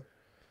be, bro.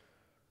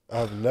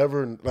 I've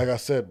never, like I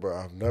said, bro,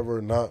 I've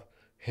never not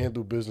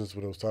handled business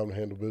when it was time to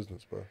handle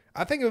business, bro.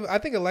 I think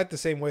of life the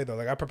same way though.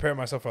 Like I prepare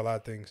myself for a lot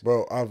of things.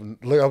 Bro,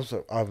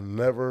 I've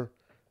never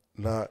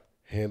not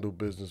handled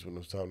business when it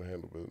was time to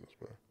handle business,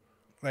 bro.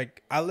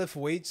 Like I lift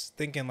weights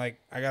thinking like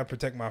I gotta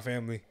protect my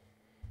family.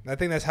 I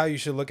think that's how you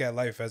should look at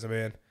life as a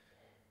man.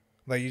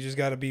 Like you just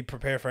gotta be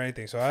prepared for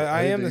anything. So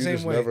I am the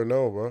same way. You just never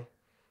know, bro.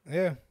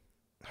 Yeah.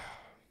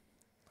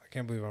 I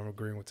can't believe I'm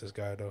agreeing with this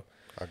guy though.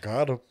 I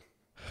got him.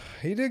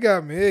 He did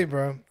got me, hey,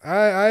 bro.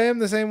 I am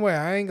the same way.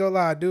 I ain't gonna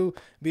lie. I do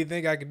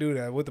think I could do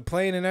that with the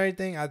plane and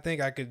everything. I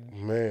think I could.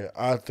 Man,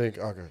 I think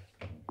I could.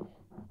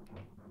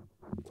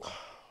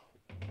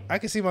 I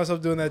can see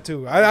myself doing that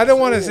too. I don't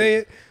want to say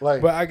it,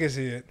 like, but I can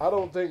see it. I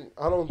don't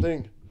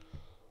think.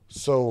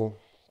 So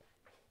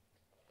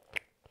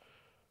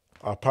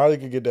I probably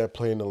could get that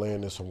plane to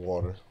land in some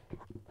water.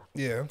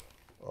 Yeah.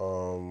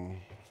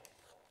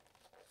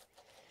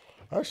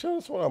 Actually,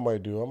 that's what I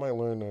might do. I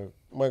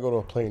might go to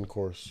a plane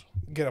course.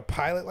 Get a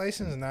pilot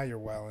license, and now you're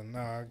wilding. No,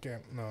 I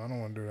can't. No, I don't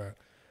want to do that.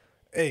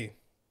 Hey,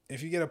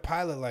 if you get a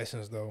pilot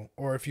license though,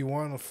 or if you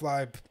want to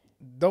fly,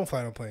 don't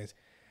fly no planes.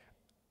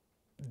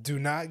 Do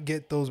not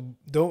get those.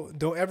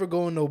 Don't ever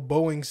go in no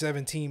Boeing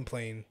 17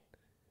 plane.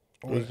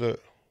 What's that?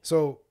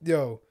 So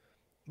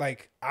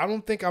like I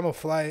don't think I'm gonna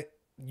fly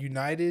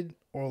United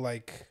or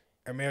like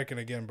American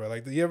again, bro.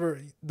 Like the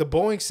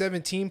Boeing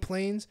 17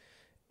 planes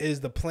is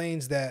the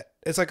planes that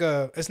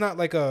it's not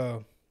like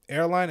a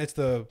airline. It's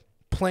the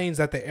planes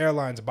that the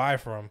airlines buy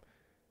from.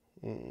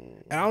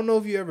 And I don't know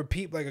if you ever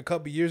peeped, like a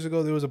couple years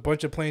ago, there was a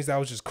bunch of planes that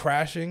was just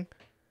crashing,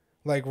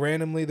 like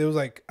randomly. There was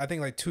like, I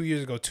think like 2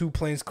 years ago, 2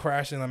 planes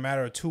crashed in a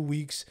matter of 2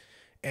 weeks,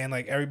 and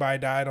like everybody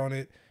died on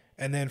it.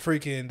 And then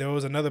freaking, there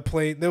was another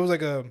plane. There was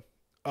like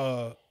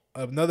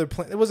another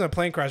plane. It wasn't a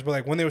plane crash, but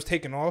like when they was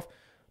taking off,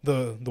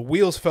 the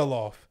wheels fell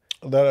off.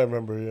 That I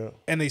remember, yeah.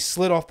 And they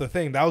slid off the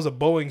thing. That was a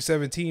Boeing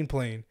 17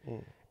 plane.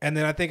 And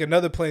then I think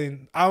another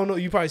plane, I don't know,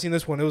 you probably seen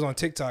this one. It was on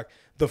TikTok.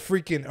 The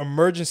freaking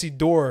emergency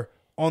door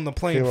on the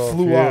plane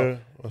flew off.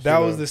 That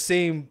was the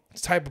same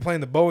type of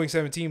plane, the Boeing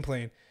 17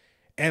 plane.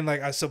 And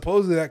like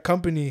supposedly that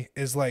company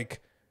is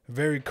like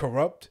very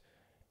corrupt.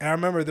 And I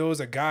remember there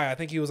was a guy, I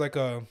think he was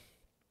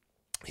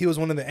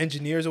one of the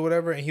engineers or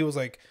whatever, and he was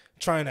like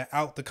trying to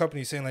out the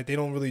company, saying like they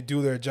don't really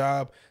do their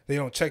job. They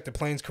don't check the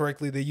planes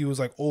correctly. They use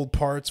like old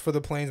parts for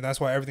the planes, and that's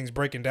why everything's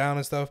breaking down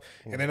and stuff.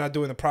 And they're not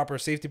doing the proper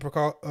safety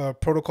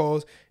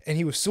protocols. And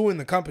he was suing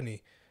the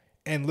company.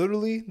 And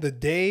literally the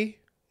day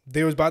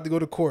they was about to go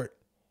to court,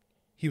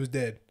 he was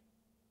dead.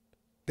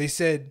 They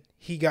said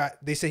he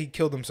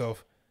killed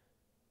himself.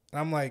 And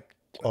I'm like,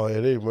 oh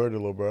yeah, they murdered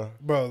little bro.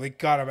 Bro, they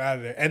got him out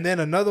of there. And then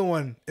another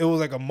one, it was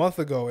like a month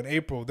ago in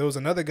April. There was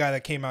another guy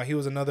that came out. He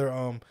was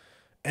another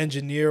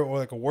engineer or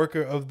like a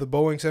worker of the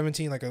Boeing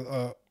 17, like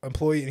a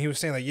employee, and he was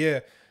saying like,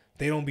 yeah,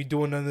 they don't be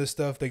doing none of this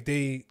stuff. Like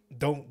they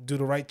don't do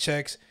the right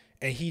checks.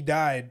 And he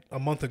died a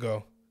month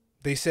ago.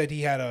 They said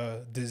he had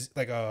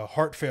a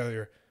heart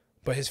failure,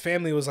 but his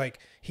family was like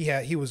he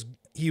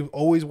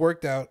always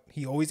worked out.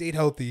 He always ate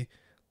healthy.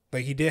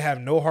 Like he did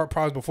have no heart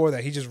problems before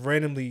that. He just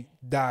randomly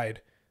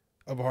died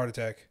of a heart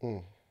attack.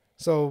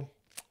 So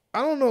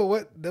I don't know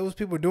what those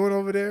people are doing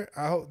over there.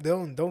 I hope they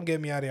don't get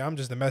me out of here. I'm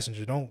just the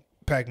messenger. Don't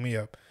pack me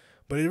up.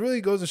 But it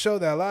really goes to show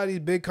that a lot of these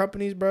big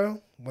companies,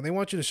 bro, when they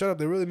want you to shut up,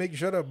 they really make you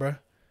shut up, bro.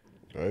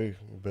 Hey,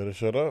 you better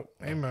shut up.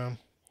 Hey, man.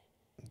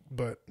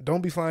 But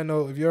don't be flying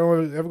no. If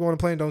you're ever going on a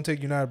plane, don't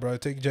take United, bro.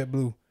 Take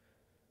JetBlue.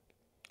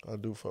 I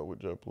do fuck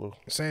with JetBlue.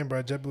 Same,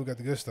 bro. JetBlue got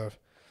the good stuff.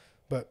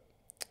 But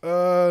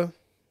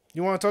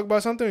you want to talk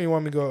about something, or you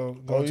want me to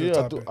go to the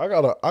topic? I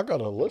got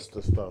a list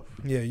of stuff.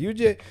 Yeah,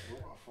 UJ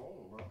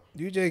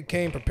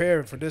came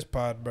prepared for this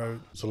pod,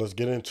 bro. So let's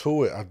get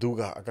into it. I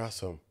got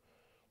some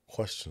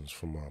questions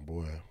from my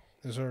boy.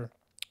 Yes, sir.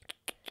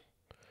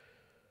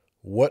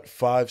 What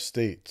 5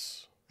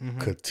 states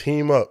could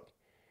team up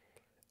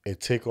and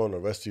take on the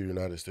rest of the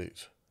United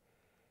States?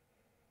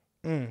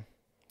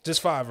 Just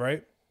 5,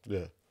 right?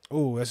 Yeah.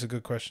 Oh, that's a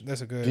good question.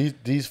 That's a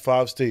good. These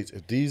 5 states.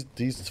 If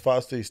these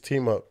 5 states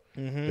team up,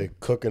 they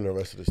cooking the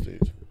rest of the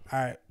states. All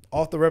right.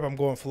 Off the rip, I'm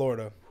going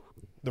Florida.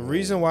 The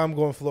reason why I'm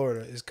going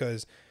Florida is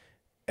because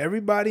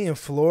everybody in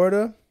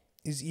Florida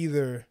is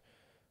either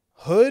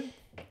hood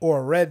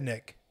or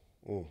redneck.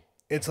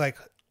 It's like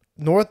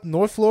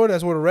North Florida,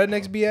 that's where the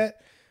rednecks be at.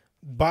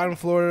 Bottom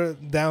Florida,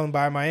 down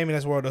by Miami,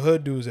 that's where the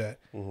hood dudes at.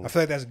 I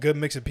feel like that's a good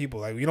mix of people.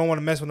 Like, you don't want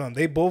to mess with them.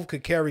 They both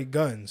could carry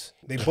guns.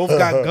 They both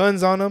got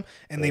guns on them,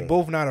 and they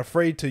both not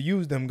afraid to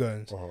use them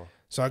guns.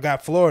 So I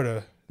got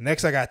Florida.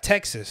 Next, I got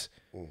Texas.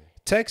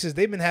 Texas,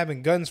 they've been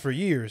having guns for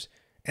years,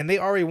 and they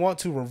already want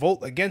to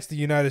revolt against the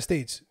United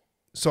States.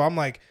 So I'm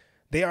like,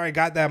 they already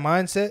got that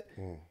mindset.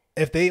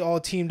 If they all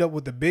teamed up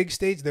with the big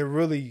states, they're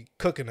really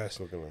cooking us.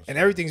 And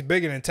everything's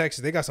bigger than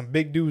Texas. They got some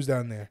big dudes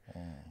down there.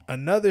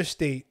 Another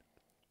state,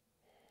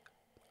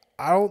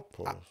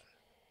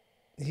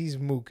 he's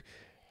mook.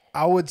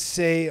 I would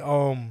say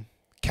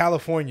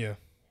California.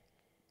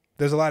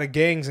 There's a lot of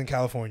gangs in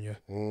California.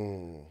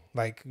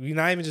 Like,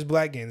 not even just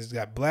black gangs. It's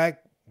got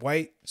black,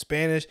 white,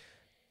 Spanish,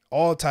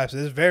 all types.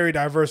 It's very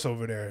diverse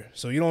over there.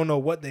 So you don't know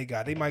what they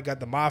got. They might got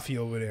the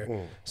mafia over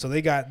there. So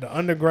they got the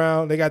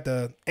underground. They got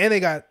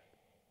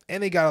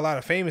a lot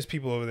of famous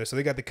people over there. So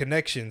they got the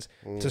connections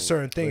to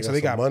certain things. So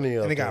they got money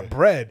and they got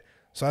bread.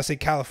 So I say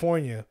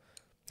California.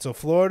 So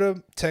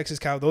Florida, Texas,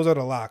 those are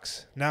the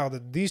locks. Now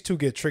these two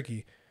get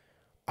tricky.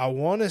 I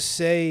want to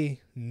say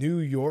New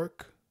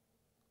York,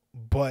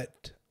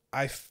 but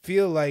I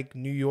feel like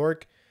New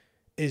York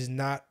is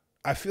not.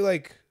 I feel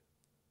like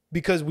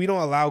because we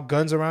don't allow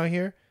guns around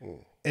here,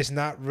 it's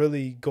not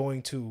really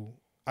going to.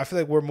 I feel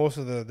like we're most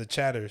of the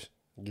chatters.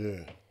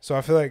 Yeah. So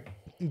I feel like,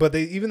 but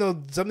even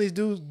though some of these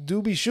dudes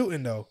do be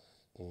shooting though,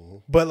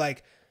 but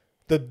like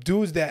the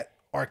dudes that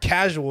are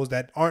casuals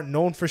that aren't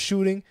known for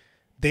shooting,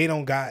 they're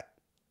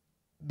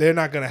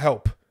not gonna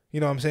help. You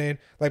know what I'm saying?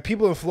 Like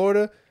people in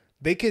Florida,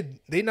 they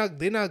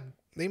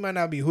might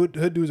not be hood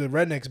dudes and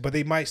rednecks, but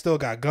they might still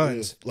got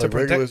guns. Yeah, like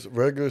regular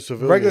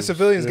civilians. Regular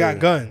civilians got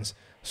guns.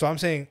 So I'm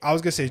saying I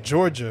was gonna say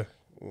Georgia,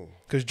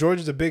 because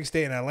Georgia's a big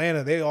state in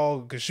Atlanta. They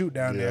all could shoot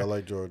down there. Yeah, I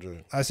like Georgia.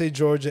 I say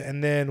Georgia,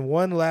 and then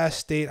one last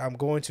state I'm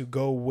going to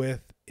go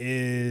with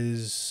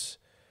is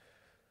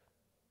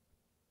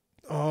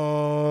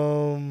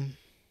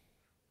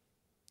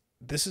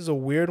this is a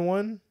weird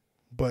one,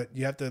 but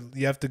you have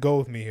to go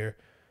with me here.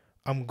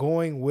 I'm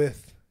going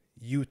with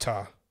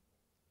Utah.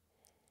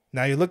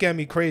 Now you look at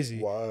me crazy.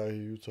 Why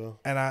Utah?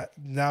 And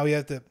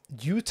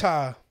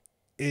Utah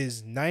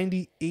is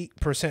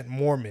 98%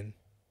 Mormon.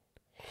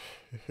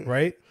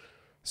 Right?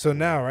 So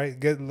now,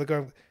 right, look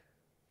up.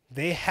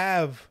 They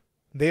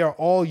are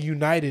all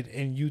united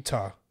in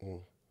Utah.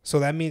 So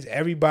that means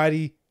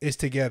everybody is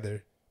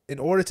together. In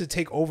order to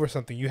take over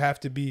something, you have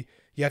to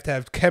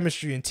have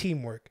chemistry and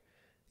teamwork.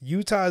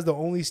 Utah is the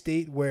only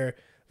state where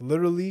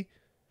literally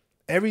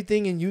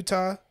everything in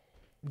Utah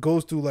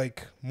goes through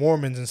like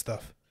Mormons and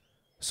stuff.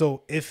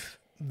 So if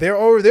they're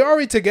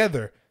already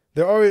together,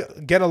 they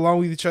already get along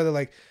with each other.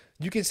 Like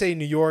you can say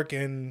New York,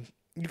 and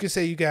you can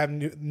say you can have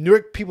New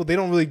York people. They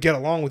don't really get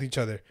along with each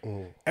other.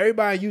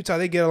 Everybody in Utah,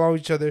 they get along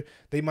with each other.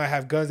 They might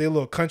have guns. They're a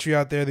little country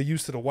out there. They're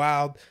used to the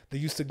wild. They're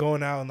used to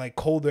going out in like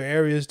colder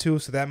areas too.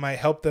 So that might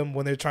help them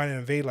when they're trying to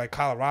invade like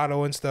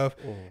Colorado and stuff,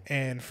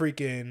 and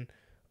freaking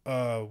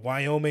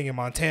Wyoming and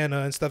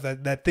Montana and stuff.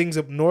 That things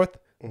up north.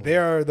 They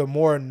are the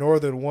more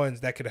northern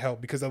ones that could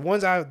help, because a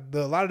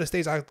lot of the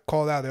states I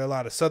called out, there are a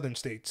lot of southern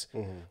states.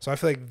 So I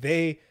feel like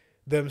they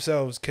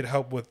themselves could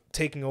help with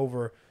taking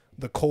over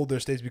the colder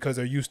states because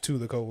they're used to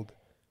the cold.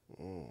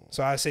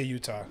 So I say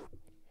Utah.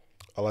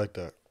 I like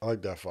that. I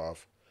like that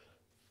 5.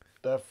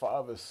 That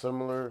 5 is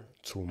similar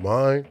to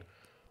mine.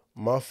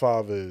 My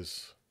 5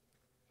 is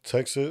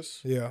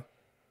Texas. Yeah.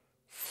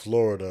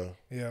 Florida.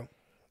 Yeah.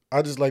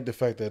 I just like the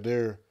fact that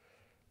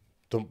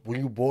when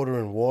you border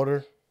in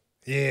water.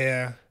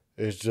 Yeah.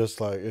 It's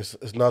just like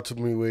it's not too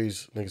many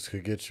ways niggas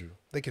could get you.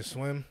 They can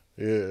swim.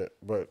 Yeah,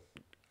 but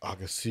I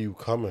can see you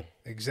coming.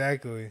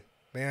 Exactly.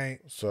 They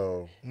ain't.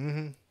 So.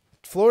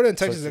 Florida and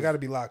Texas, they got to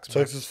be locks.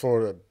 Texas,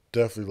 Florida,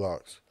 definitely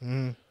locks.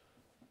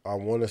 I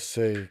want to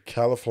say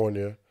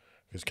California,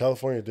 because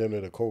California damn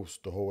near the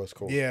coast, the whole West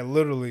Coast. Yeah,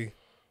 literally.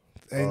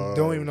 And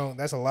don't even know.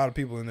 That's a lot of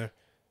people in there.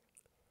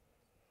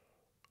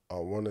 I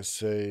want to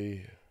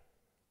say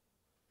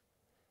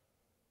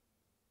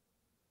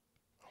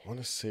I want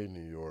to say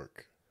New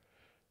York,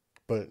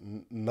 but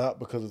not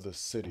because of the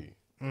city.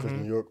 Because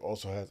New York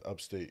also has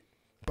upstate.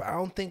 But I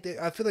don't think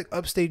I feel like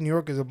upstate New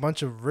York is a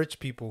bunch of rich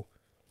people.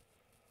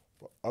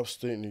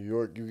 Upstate New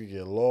York, you could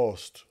get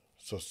lost.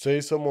 So say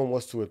someone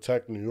wants to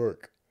attack New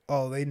York.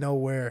 Oh, they know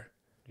where.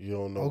 You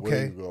don't know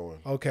where you're going.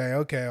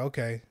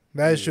 Okay.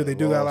 That is true. They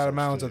do got a lot of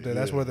mountains up there.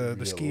 That's where the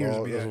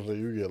skiers be at. That's what I'm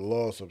saying. You get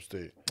lost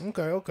upstate.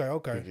 Okay.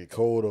 You get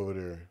cold over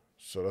there.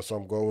 So that's why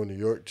I'm going to New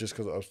York, just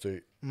because of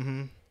upstate.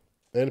 Mm-hmm.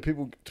 And the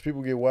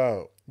people get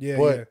wild. Yeah,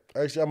 but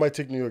actually, I might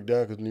take New York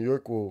down because New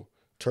York will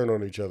turn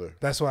on each other.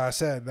 That's what I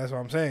said. That's what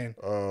I'm saying.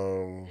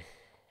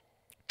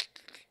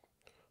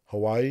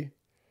 Hawaii.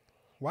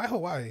 Why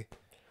Hawaii?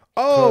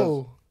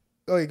 Oh,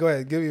 wait, go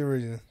ahead. Give me a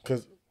reason.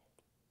 Because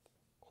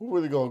who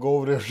really going to go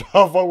over there and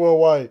try to fuck with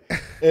Hawaii?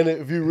 And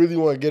if you really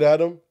want to get at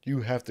them,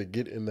 you have to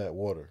get in that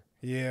water.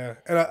 Yeah.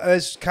 And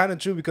it's kind of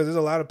true because there's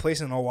a lot of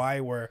places in Hawaii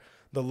where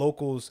the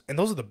locals, and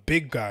those are the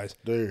big guys.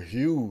 They're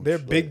huge. They're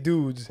big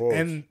dudes.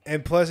 And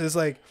plus, it's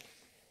like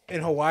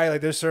in Hawaii,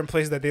 like there's certain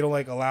places that they don't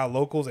like allow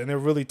locals, and they're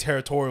really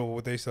territorial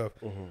with their stuff.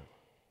 Mm-hmm.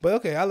 But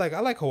okay, I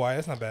like Hawaii.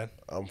 That's not bad.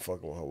 I'm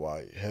fucking with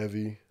Hawaii.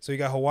 Heavy. So you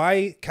got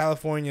Hawaii,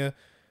 California,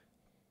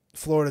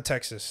 Florida,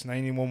 Texas. Now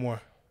you need one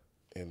more.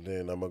 And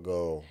then I'm going to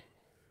go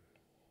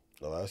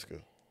Alaska.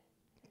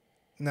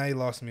 Now you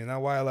lost me.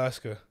 Now why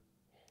Alaska?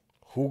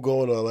 Who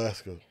going to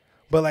Alaska?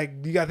 But like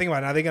you gotta think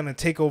about it. Now they're gonna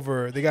take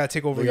over. They gotta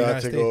take over. They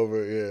gotta take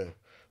over. Yeah.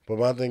 But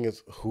my thing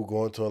is, who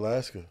going to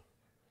Alaska?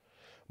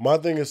 My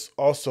thing is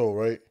also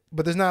right.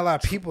 But there's not a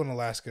lot of people in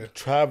Alaska.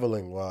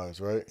 Traveling wise,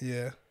 right?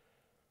 Yeah.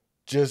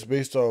 Just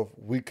based off,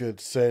 we could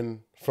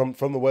send from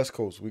the West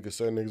Coast. We could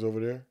send niggas over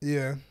there.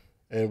 Yeah.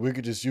 And we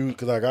could just use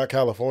because I got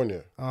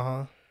California.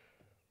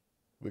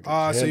 We could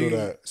handle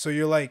that. So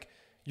you're like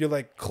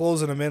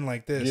closing them in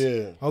like this.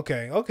 Yeah.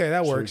 Okay,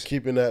 that works. So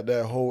keeping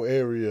that whole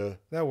area.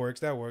 That works.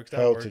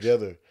 Held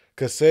together.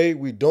 Cause say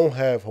we don't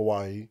have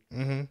Hawaii.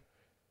 Mm-hmm.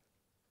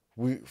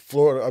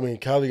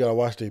 Cali gotta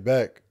watch their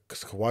back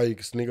because Hawaii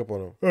can sneak up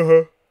on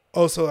them.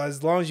 Oh, so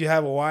as long as you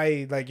have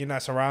Hawaii, like you're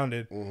not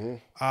surrounded.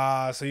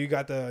 Mm-hmm. So you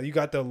got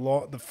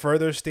the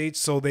further states,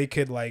 so they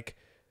could like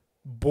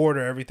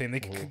border everything. They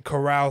could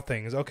corral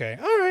things. Okay,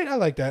 all right. I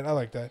like that. I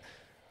like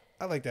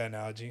that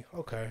analogy.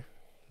 Okay.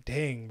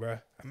 Dang, bro.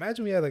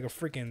 Imagine we had like a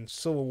freaking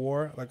civil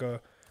war, like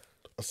a.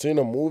 I seen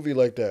a movie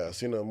like that. I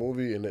seen a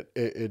movie and it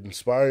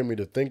inspired me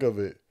to think of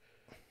it,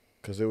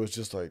 because it was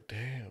just like,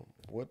 damn,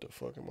 what the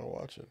fuck am I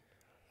watching?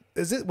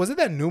 Was it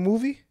that new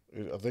movie?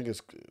 I think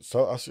it's.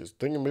 So I was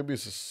thinking maybe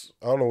it's.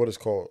 I don't know what it's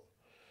called,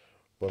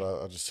 but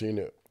I just seen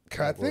it.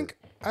 I think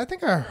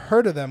I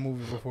heard of that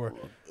movie before.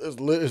 It's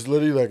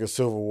literally like a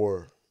civil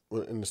war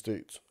in the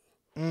States.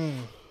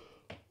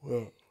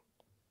 Well.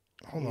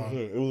 Hold on.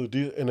 It was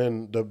and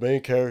then the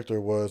main character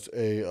was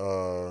a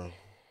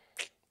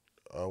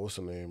what's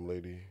the name,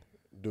 lady?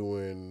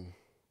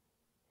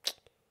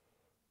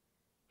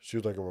 She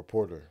was like a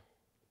reporter.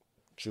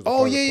 She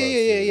was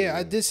yeah.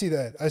 I did see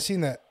that. I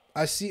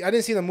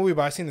didn't see the movie,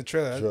 but I seen the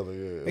trailer.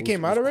 Yeah. It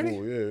came out already?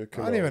 Cool. Yeah, it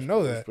came I didn't even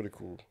know that. It was pretty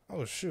cool.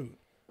 Oh shoot.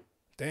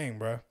 Dang,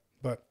 bro.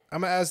 But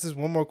I'm gonna ask this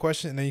one more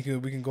question, and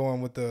then we can go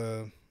on with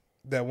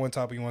that one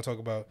topic you want to talk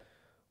about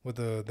with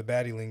the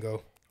baddie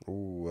lingo.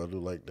 Ooh, I do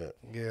like that.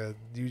 Yeah,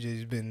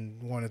 UJ's been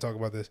wanting to talk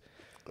about this.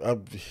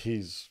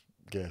 He's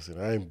guessing.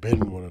 I ain't been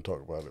wanting to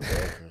talk about it.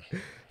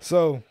 Okay.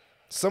 So,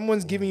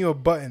 someone's giving you a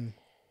button.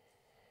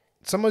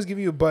 Someone's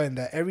giving you a button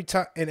that every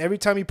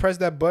time you press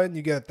that button,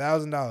 you get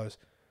 $1,000.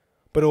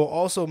 But it will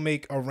also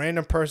make a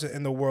random person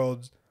in the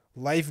world's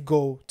life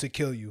goal to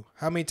kill you.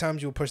 How many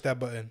times you will push that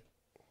button?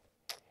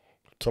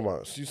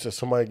 You said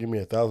somebody give me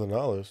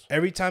 $1,000.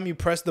 Every time you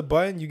press the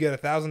button, you get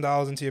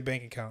 $1,000 into your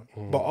bank account.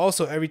 But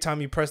also, every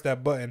time you press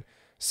that button,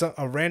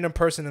 a random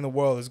person in the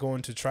world is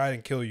going to try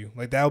and kill you.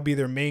 Like that will be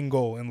their main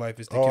goal in life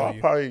is to kill you. I'll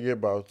probably get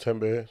about 10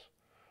 bands.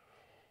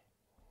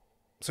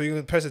 So you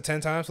can press it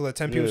 10 times to let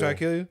 10 people try to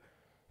kill you?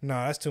 No,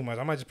 that's too much.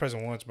 I might just press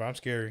it once, bro. I'm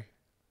scary.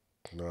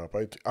 No,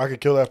 I could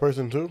kill that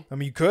person too. I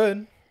mean, you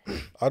could.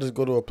 I just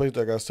go to a place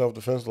that got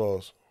self-defense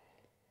laws.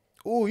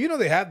 Oh, you know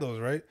they have those,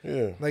 right?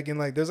 Yeah. Like in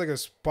like there's like a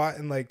spot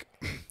in like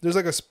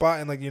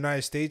the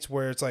United States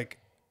where it's like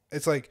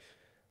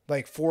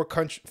four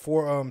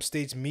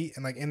states meet,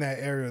 and like in that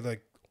area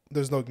like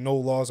there's no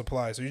laws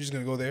apply. So you're just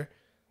gonna go there?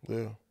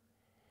 Yeah.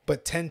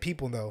 But 10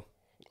 people though.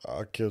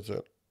 I killed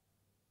that.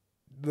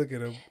 Look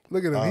at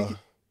him.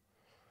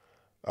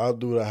 I'll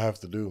do what I have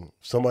to do.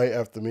 Somebody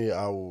after me,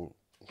 I will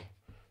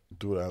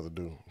do what I have to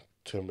do.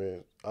 10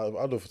 minutes.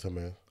 I'll do it for 10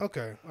 minutes.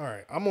 Okay. All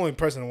right. I'm only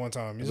pressing it one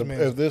time.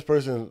 If this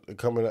person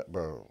coming at,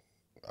 bro,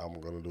 I'm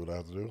going to do what I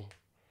have to do.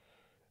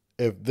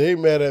 If they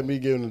mad at me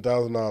giving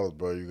 $1,000,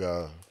 bro, you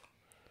got.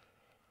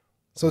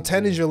 So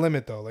 10 is your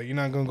limit, though. Like, you're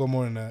not going to go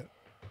more than that.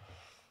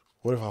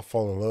 What if I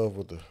fall in love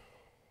with the.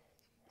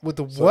 With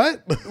the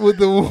what? With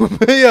the woman?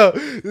 Yo,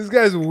 this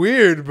guy's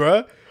weird,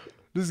 bro.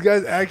 This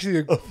guy's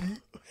actually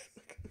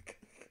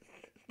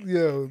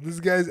Yo, this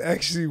guy's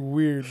actually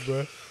weird,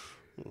 bro.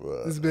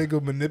 This man go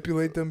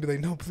manipulate them, be like,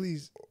 no,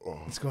 please.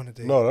 Let's go on a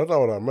date. No, that's not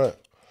what I meant.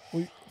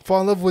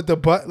 Fall in love with the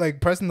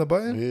like pressing the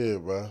button? Yeah,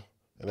 bro.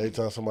 And every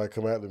time somebody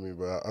come after me,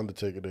 bro,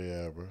 Undertaker they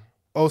have, bro.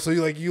 Oh, so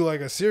you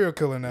like a serial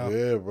killer now?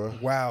 Yeah, bro.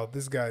 Wow,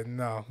 this guy,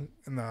 no,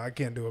 I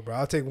can't do it, bro.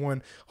 I'll take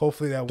one.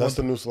 Hopefully That's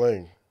the new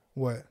slang.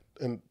 What?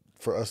 And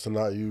for us to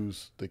not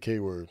use the K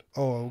word.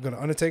 Oh, we're gonna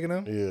Undertaker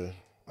now? Yeah.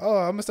 Oh,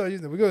 I'm gonna start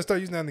using it. We're gonna start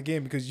using that in the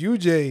game because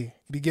UJ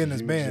began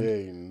as banned.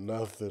 UJ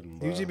nothing,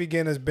 bro. UJ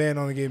began as banned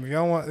on the game. If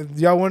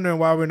y'all wondering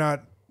why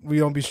we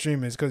don't be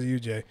streaming, it's because of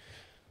UJ.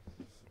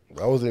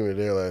 I wasn't even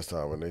there last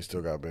time when they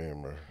still got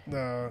banned,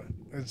 bro.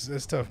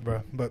 It's tough,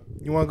 bro. But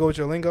you want to go with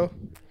your lingo?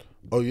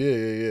 Oh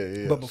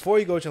yeah. But before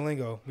you go with your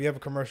lingo, we have a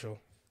commercial.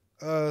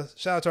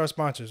 Shout out to our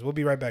sponsors. We'll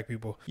be right back,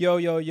 people. Yo,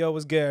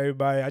 what's good,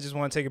 everybody? I just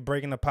want to take a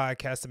break in the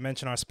podcast to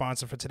mention our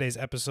sponsor for today's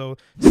episode,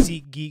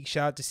 SeatGeek.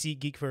 Shout out to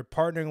SeatGeek for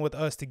partnering with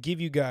us to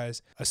give you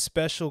guys a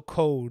special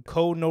code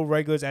no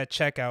regulars at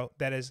checkout.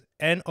 That is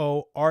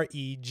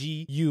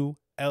NOREGULARS.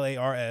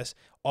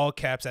 All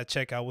caps at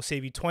checkout will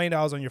save you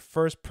 $20 on your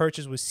first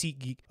purchase with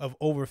SeatGeek of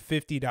over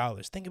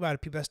 $50. Think about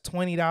it, people. That's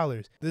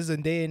 $20. This is a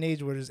day and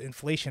age where there's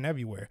inflation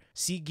everywhere.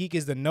 SeatGeek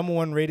is the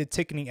 #1 rated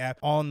ticketing app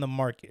on the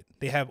market.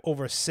 They have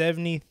over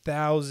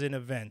 70,000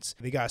 events.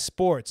 They got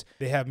sports.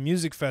 They have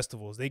music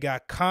festivals. They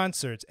got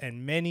concerts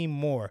and many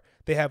more.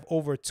 They have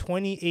over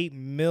 28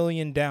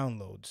 million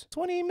downloads.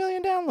 28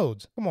 million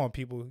downloads. Come on,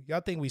 people.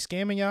 Y'all think we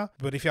scamming y'all?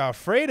 But if y'all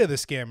afraid of the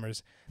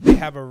scammers, they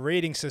have a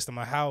rating system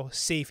of how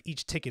safe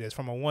each ticket is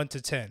from a 1 to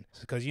 10.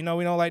 Because we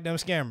don't like them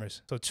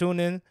scammers. So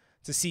tune in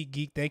to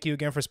SeatGeek. Thank you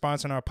again for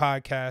sponsoring our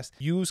podcast.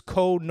 Use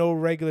code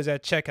NOREGULARS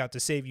at checkout to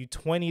save you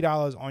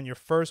 $20 on your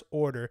first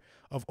order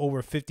of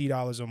over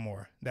 $50 or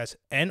more. That's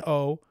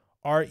NOREGULARS.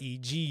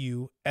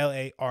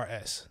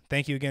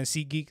 Thank you again,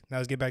 SeatGeek. Now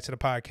let's get back to the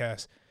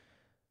podcast.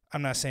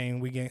 I'm not saying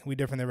we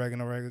different than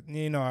regular.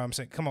 You know what I'm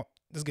saying? Come on.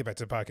 Let's get back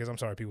to the podcast. I'm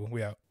sorry, people.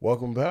 We out.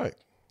 Welcome back.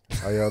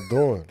 How y'all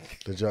doing?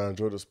 Did y'all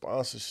enjoy the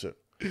sponsorship?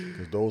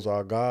 Because those are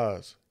our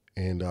guys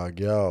and our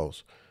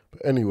gals.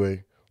 But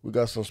anyway, we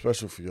got something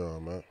special for y'all,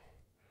 man.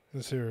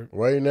 Let's hear it.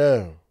 Right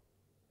now,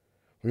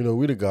 we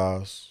the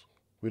guys.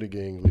 We the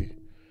gangly.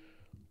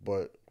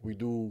 But we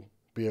do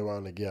be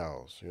around the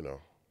gals,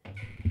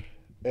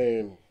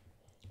 And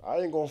I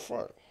ain't gonna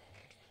front.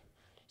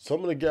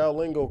 Some of the gal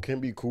lingo can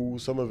be cool.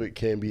 Some of it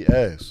can be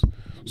ass.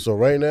 So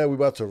right now we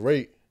about to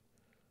rate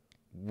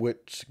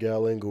which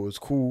gal lingo is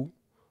cool,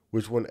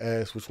 which one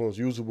ass, which one's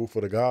usable for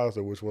the guys,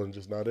 and which one's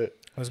just not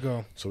it. Let's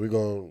go. So we're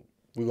gonna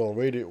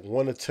rate it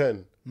 1 to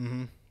 10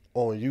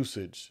 on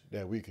usage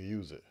that we could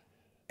use it.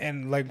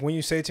 And like when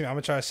you say it to me, I'm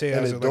gonna try to say it.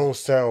 And it don't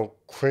sound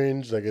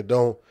cringe. Like it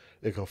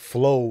can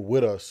flow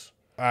with us.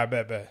 All right,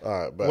 bet. All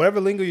right, bet.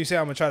 Whatever lingo you say,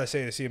 I'm gonna try to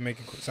say it to see it make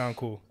it sound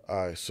cool.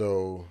 All right,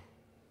 so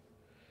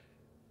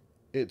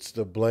it's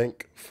the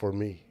blank for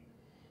me.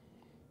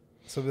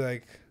 So be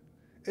like,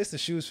 it's the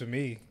shoes for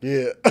me.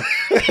 Yeah.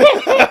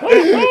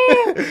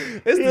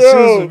 It's the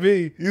shoes for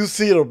me. You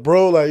see the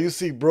bro, like you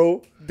see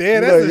bro.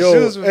 Damn, that's the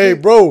shoes for me. Hey,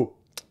 bro,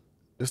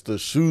 it's the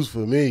shoes for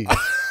me.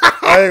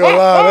 I ain't gonna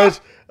lie,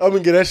 I'm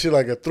gonna get that shit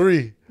like a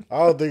 3. I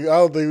don't think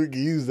we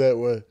can use that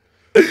one.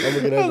 I'm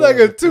gonna get that like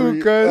a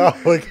 2,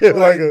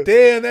 cuz.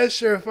 Damn, that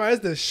shirt fire.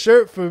 It's the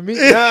shirt for me.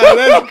 Nah,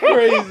 that's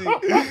crazy.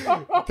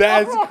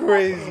 That's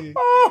crazy.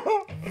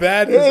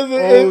 That is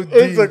OD.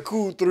 It's a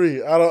cool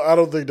 3. I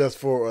don't think that's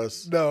for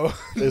us. No,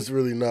 it's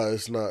really not.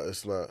 It's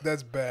not.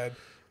 That's bad.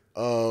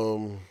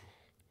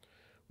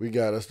 We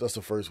got that's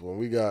the first one.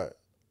 We got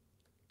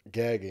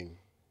gagging.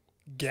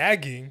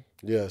 Gagging.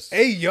 Yes.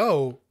 Hey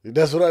yo.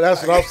 That's what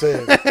I'm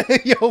saying.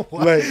 Yo,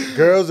 what? Like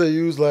girls that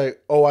use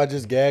like, oh, I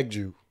just gagged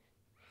you.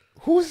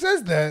 Who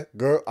says that?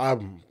 Girl, I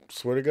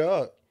swear to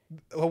God.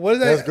 What is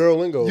that? That's girl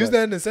lingo. Use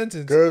that in a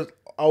sentence. Girls,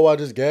 oh, I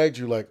just gagged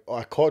you. Like, oh,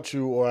 I caught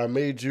you, or I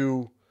made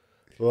you,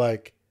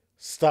 like,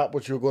 stop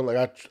what you were going. Like,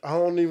 I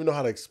don't even know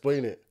how to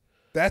explain it.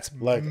 That's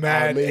like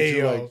mad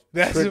AO.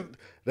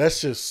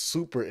 That's just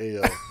super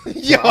AO.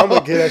 Yo, I'm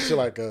gonna get that shit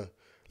like a.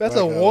 That's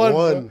like a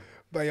 1.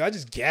 But yo, I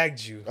just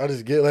gagged you. I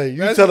just get like you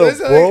tell them,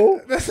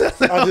 bro. Like,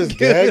 I just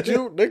gagged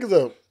you,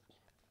 nigga.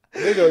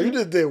 You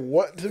just did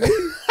what to me?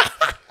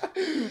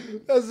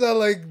 That sound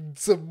like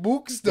some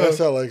mook stuff. That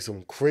sound like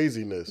some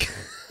craziness.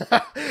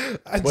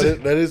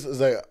 It's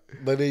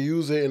like they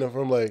use it in a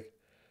from like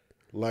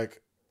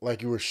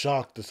you were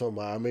shocked or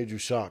something. I made you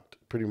shocked,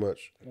 pretty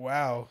much.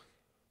 Wow.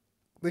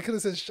 They could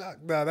have said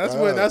shocked. Nah, that's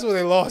where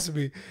they lost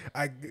me.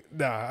 I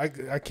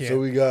can't. So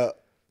we got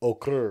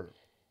occur.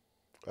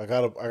 You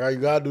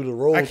gotta do the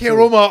roll. I can't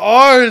roll my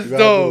R's you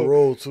though. Do the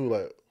roll too,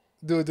 like.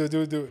 Do it.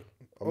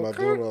 I'm not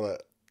doing all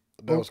that.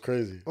 That was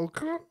crazy.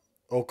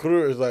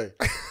 Occur is like.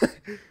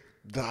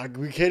 Dog,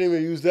 we can't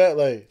even use that.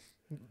 Like,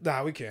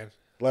 nah, we can.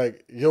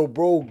 Like, yo,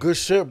 bro, good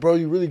shit, bro.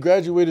 You really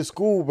graduated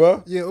school,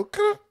 bro. Yeah,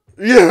 okay.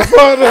 Yeah,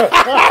 fuck no.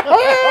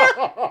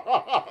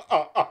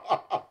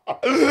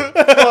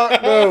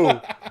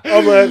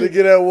 I'm gonna have to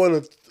get that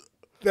one.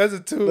 That's a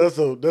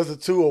 2. That's a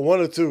 2 or 1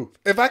 or 2.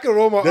 If I can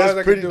roll my eyes,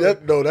 I can do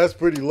it. No, that's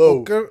pretty low.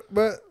 Okay,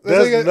 but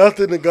that's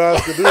nothing the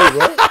guys can do,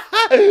 bro.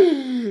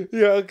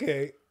 Yeah,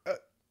 okay.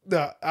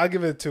 Nah, I'll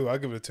give it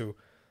a 2.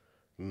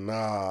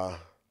 Nah,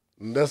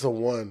 That's a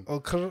 1.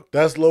 Okay.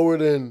 That's lower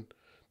than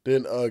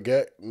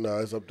gag. Nah,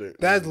 it's up there.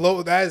 That's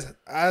low. That's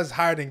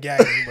higher than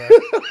gagging, bro.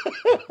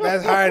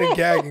 That's higher than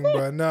gagging,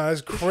 bro. No,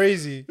 that's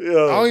crazy. Yeah.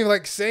 I don't even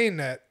like saying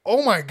that.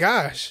 Oh my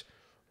gosh.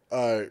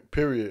 All right.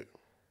 Period.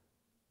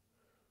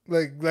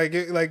 Like,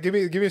 give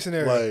me a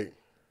scenario.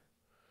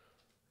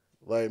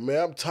 Like,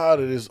 man, I'm tired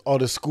of all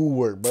this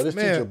schoolwork, bro. This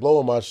Man. teacher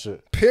blowing my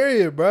shit.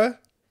 Period, bro.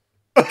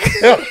 All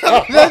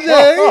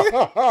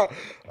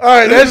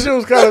right, that shit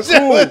was kind of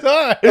cool.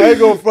 I ain't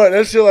gonna front.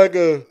 That shit like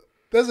a.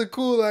 That's a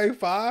cool like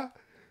 5.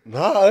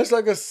 Nah, that's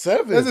like a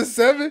 7. That's a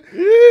 7.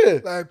 Yeah.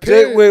 Like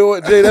Jay, period. wait,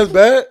 what? Jay, that's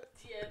bad.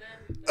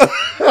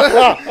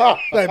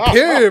 Like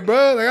period,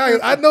 bro. Like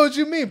I know what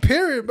you mean.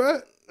 Period,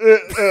 bro.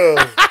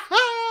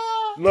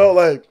 No,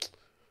 like,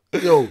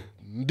 yo,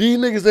 these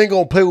niggas ain't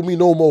gonna play with me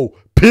no more.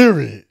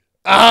 Period.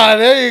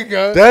 There you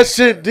go. That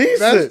shit decent.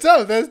 That's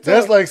tough.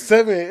 That's like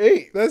 7 and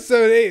 8. That's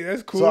 7, 8.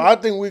 That's cool. So I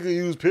think we could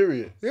use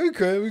period. Yeah,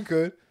 we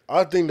could.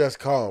 I think that's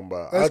calm,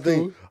 bro. That's I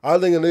think cool. a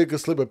nigga could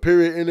slip a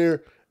period in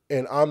there,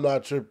 and I'm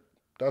not tripping.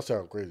 That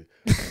sounds crazy.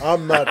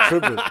 I'm not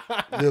tripping. You know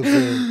what I'm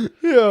saying?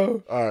 Yeah.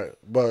 All right,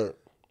 but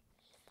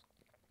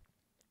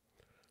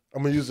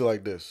I'm gonna use it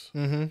like this.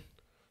 Mm-hmm.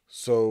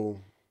 So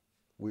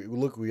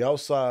we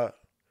outside,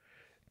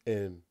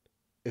 and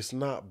it's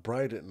not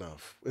bright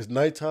enough. It's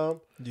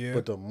nighttime, Yeah.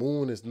 but the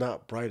moon is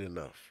not bright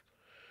enough.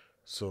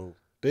 So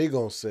they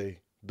gonna say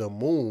the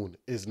moon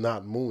is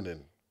not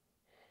mooning.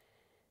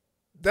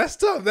 That's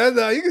tough.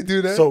 That's you can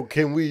do that. So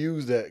can we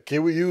use that?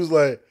 Can we use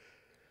like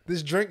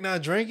this drink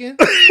not drinking?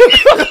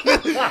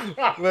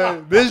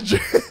 Like, this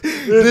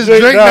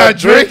drink not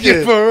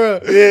drinking for real.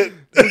 Yeah.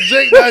 This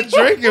drink not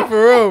drinking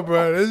for real,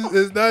 bro.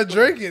 It's not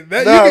drinking.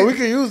 That, we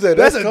can use that.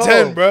 That's That's a calm.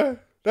 10, bro.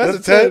 That's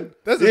a 10.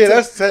 That's a 10.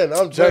 That's 10.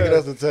 I'm checking.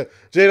 Bro. That's a 10.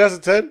 Jay, that's a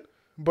 10.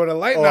 But a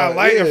light not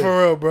lighting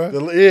for real, bro.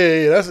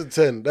 Yeah, that's a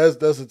 10. That's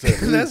a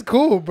 10. That's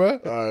cool, bro.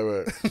 All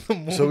right.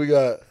 So we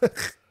got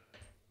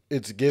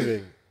it's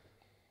giving.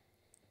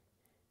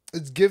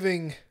 It's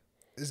giving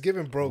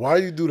broke. Why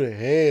you do the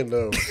hand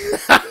though?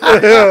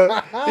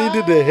 He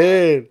did the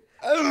hand.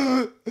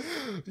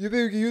 You think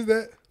we can use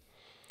that?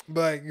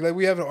 But like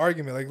we have an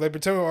argument, like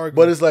pretend we're arguing.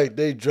 But it's like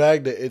they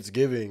dragged the it's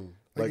giving.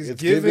 Like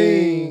it's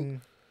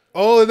giving.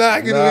 Oh, nah,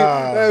 I can do it.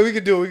 Nah, we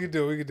can do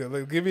it.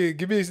 Like give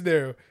me a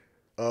scenario.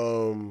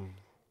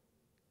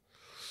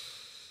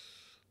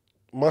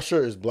 My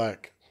shirt is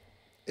black.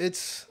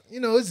 It's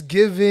it's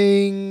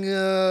giving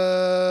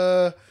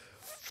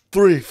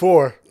 3,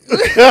 4.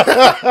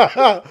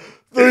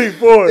 3,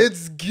 4.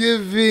 It's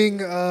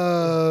giving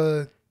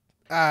alright.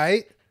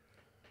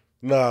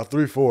 Nah,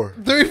 3, 4.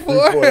 3,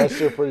 4. That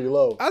shit pretty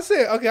low. I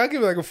say okay, I'll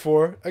give it like a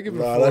 4. I give it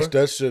a 4.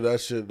 That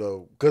shit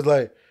though. Cause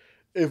like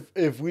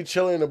if we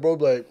chilling and the bro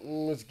be like,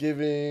 it's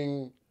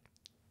giving,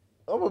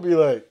 I'm gonna be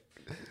like,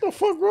 what the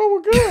fuck wrong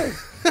with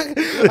guys?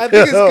 I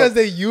think it's because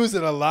they use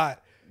it a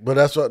lot. But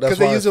that's why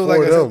they use it for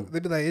like them. they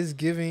be like, it's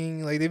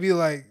giving, like they be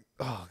like,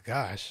 oh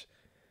gosh.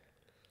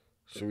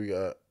 So we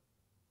got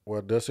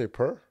what did I say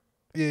per?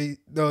 Yeah,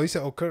 no, he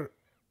said occur.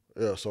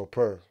 Yeah, so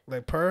per.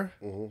 Like per?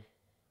 Mm-hmm.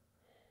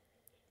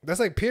 That's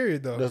like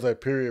period though. That's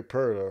like period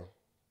per though.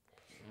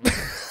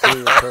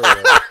 Period per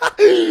though.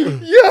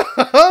 Yeah.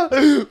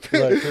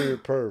 Like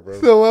period per, bro.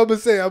 So what I'm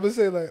gonna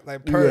say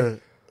like per. Yeah.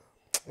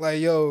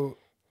 Like yo.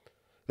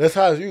 That's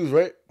how it's used,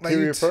 right? Like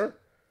Period per?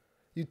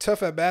 You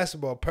tough at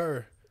basketball,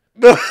 per.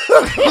 Like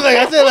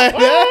I said like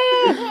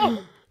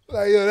that.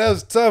 Like yo, that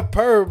was tough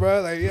per,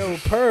 bro. Like yo,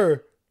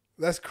 per.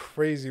 That's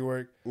crazy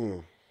work.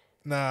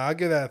 Nah, I'll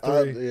give that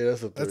a 3. Yeah,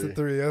 that's a 3. That's a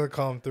 3. That's a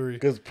calm 3.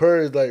 Because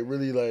per is like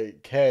really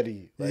like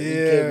catty. Like we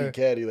can't be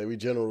catty. Like we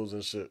generals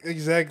and shit.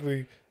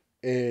 Exactly.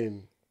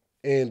 And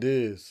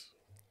is.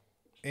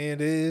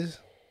 And is.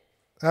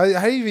 How do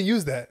you even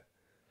use that?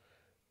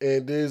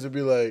 And is would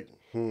be like,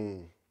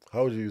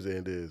 how would you use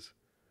and is?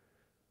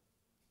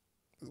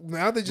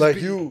 Now they just like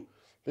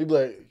they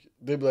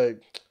be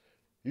like,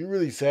 you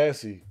really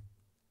sassy.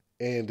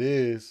 And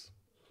is.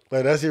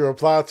 Like that's your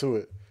reply to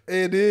it.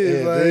 It is.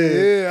 And like,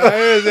 is. yeah, I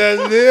heard that.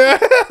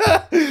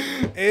 Yeah.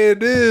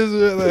 It is.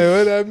 Like,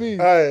 what that mean?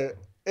 All right.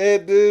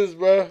 And is,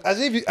 bro. I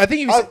think if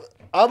you say,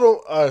 I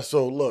don't. All right,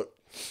 so look.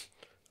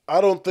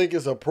 I don't think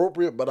it's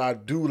appropriate, but I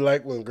do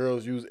like when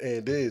girls use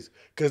and is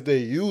because they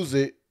use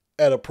it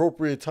at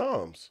appropriate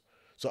times.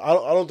 So I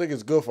don't think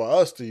it's good for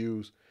us to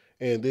use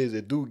and is.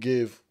 It do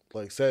give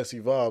like sassy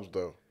vibes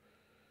though.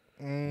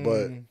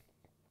 But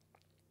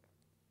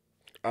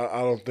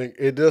I don't think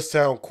it does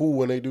sound cool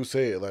when they do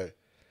say it. Like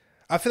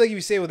I feel like if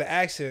you say it with an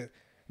accent,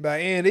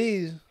 like and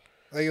is,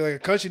 like a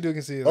country dude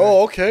can see it. Like,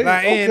 oh, okay.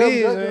 Like okay, and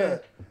is, man.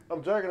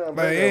 I'm jacking that.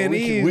 Like and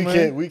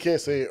is, we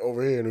can't say it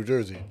over here in New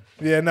Jersey.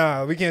 Yeah,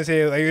 nah, we can't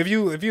say it. Like if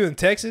you in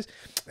Texas,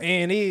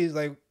 and is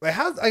like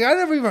how like I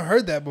never even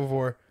heard that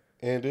before.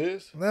 And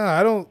is? Nah,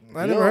 I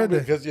never heard that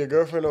because your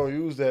girlfriend don't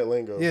use that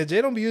lingo. Yeah,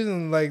 Jay don't be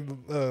using like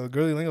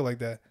girly lingo like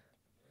that.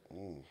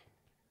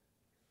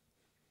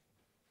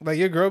 Like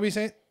your girl be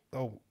saying,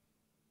 oh.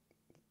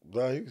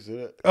 Nah, you can say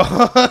that.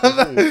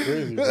 That's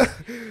crazy, bro.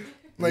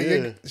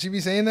 Like she be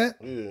saying that?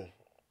 Yeah.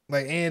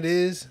 Like and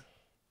is.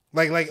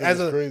 Like as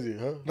a crazy,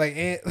 huh? Like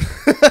and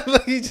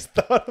like you just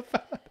thought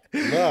about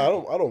it. Nah,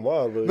 I don't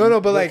mind. But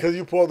No, but like because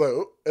you pulled like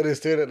and then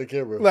stared at the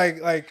camera.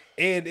 Like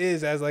and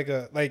is as like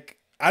a like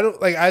I don't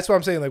like that's what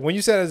I'm saying. Like when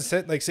you said as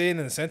a like say it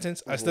in a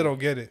sentence, I still don't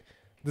get it.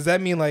 Does that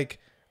mean like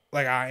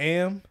I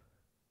am?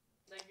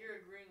 Like you're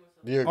agreeing with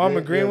something. I'm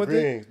agreeing with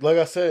it. Like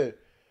I said,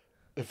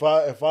 if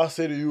I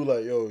say to you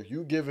like, yo,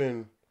 you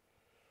giving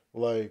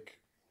like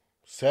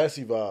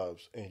sassy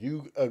vibes, and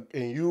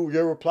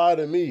your reply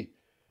to me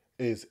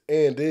is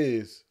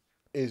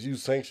you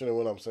sanctioning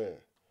what I'm saying.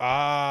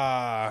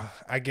 Ah,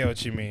 I get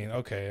what you mean.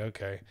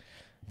 Okay.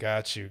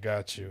 Got you.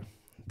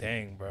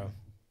 Dang, bro.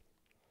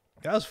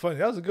 That was funny.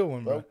 That was a good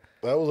one, bro.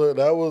 That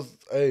was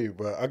hey,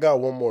 bro. I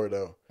got one more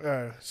though. All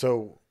right.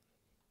 So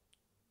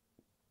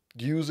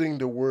using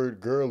the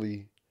word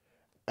girly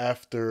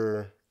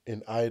after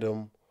an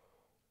item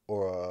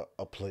or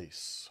a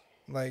place.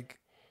 Like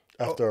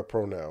after a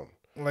pronoun.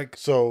 Like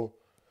so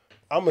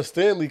I'm a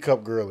Stanley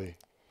Cup girly.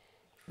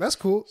 That's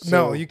cool. So,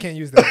 no, you can't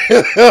use that.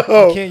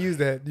 You can't use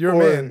that. You're a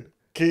man.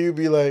 Can you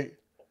be like,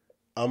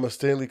 I'm a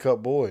Stanley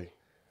Cup boy?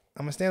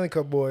 I'm a Stanley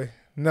Cup boy.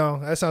 No,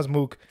 that sounds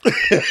mook.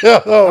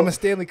 I'm a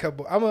Stanley Cup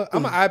boy. I'm an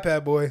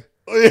iPad boy.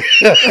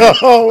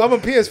 I'm a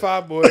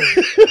PS5 boy.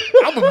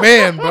 I'm a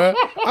man, bro.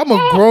 I'm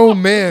a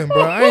grown man,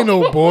 bro. I ain't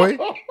no boy.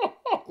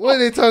 What are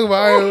they talking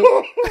about?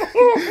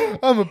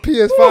 I'm a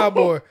PS5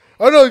 boy.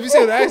 Oh no, if you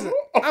say the accent,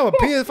 I'm a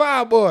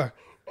PS5 boy.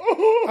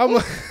 I'm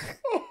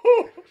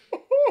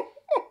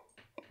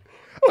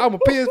a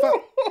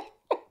PS5.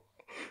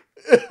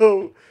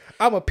 Ew.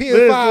 I'm a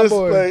PS5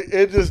 boy. Like,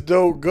 it just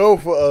don't go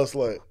for us.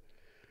 Like,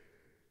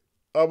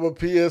 I'm a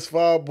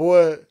PS5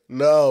 boy.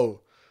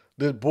 No,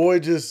 the boy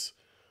just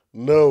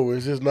no.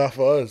 It's just not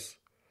for us.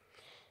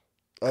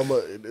 I'm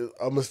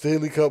a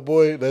Stanley Cup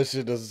boy. That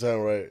shit doesn't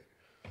sound right.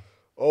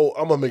 Oh,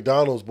 I'm a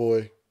McDonald's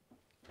boy.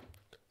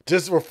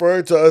 Just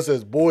referring to us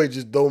as boy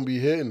just don't be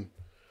hitting.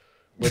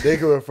 But they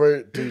can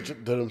refer to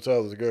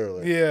themselves as a girl.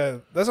 Like, yeah,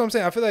 that's what I'm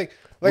saying. I feel like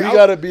we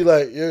gotta be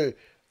like, yeah,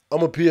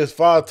 I'm a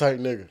PS5 type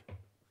nigga.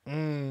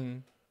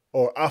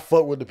 Or I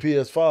fuck with the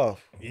PS5.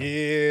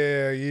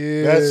 Yeah.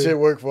 That shit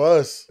work for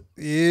us.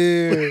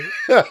 Yeah.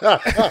 Cause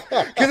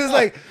it's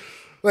like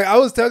I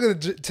was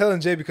telling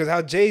Jay because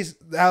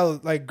how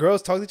like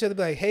girls talk to each other,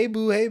 be like, hey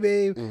boo, hey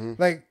babe,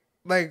 like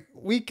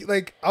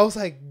I was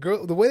like,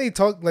 girl, the way they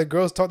talk, like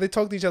girls talk, they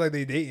talk to each other like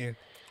they dating.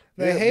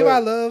 Like, yeah, hey my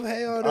love,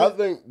 hey all that. I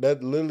think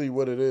that literally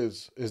what it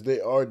is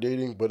they are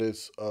dating, but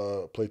it's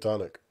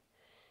platonic.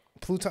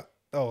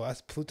 Oh,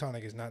 that's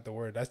plutonic is not the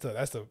word. That's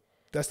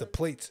the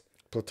plates.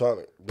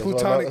 Platonic.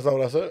 Plutonic. That's not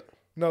what I said.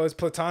 No, it's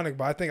platonic,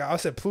 but I think I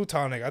said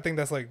plutonic. I think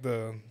that's like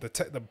the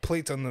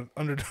plates on the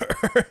under the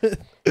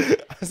earth.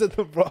 I said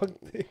the wrong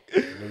thing.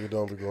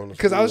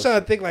 Because I was trying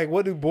to think like,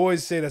 what do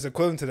boys say that's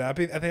equivalent to that? I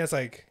think that's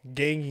like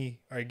gangy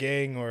or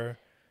gang or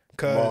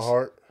cuz. My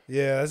heart.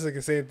 Yeah, that's like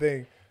the same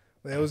thing.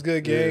 Like, it was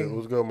good, gang. Yeah, it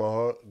was good, my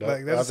heart.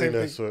 Like that's the same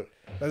thing.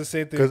 That's the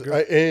same thing.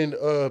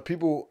 And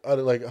people, I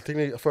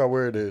forgot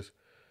where it is,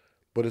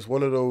 but it's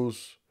one of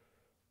those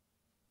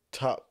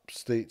top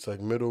states, like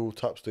middle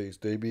top states.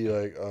 They be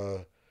like,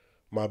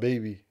 my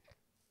baby.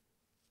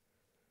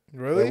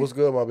 Really? Like, what's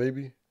good, my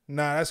baby?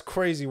 Nah, that's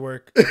crazy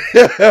work.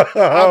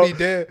 I'll be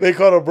dead. They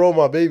call a bro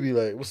my baby.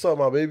 Like, what's up,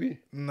 my baby?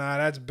 Nah,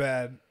 that's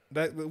bad.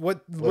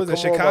 What like, was it,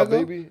 Chicago?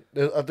 On, my baby?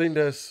 I think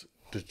that's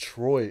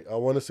Detroit. I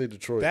want to say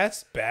Detroit.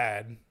 That's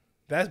bad.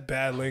 That's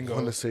bad lingo. I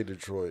want to say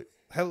Detroit.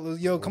 Hello,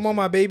 yo, come on,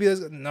 my baby.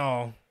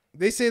 No.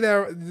 They say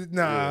that.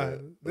 Nah, yeah,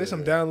 there's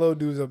some down low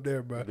dudes up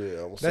there, bro.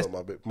 Yeah, what's up,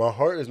 my baby? My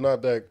heart is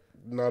not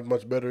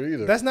much better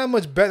either. That's not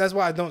much better. That's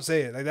why I don't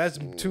say it. Like that's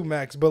too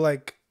max. But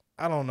like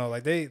I don't know.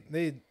 Like they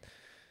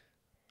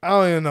I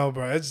don't even know,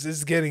 bro.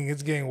 It's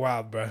getting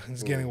wild, bro.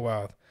 It's getting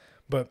wild.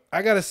 But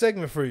I got a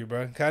segment for you,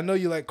 bro. 'Cause I know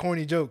you like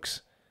corny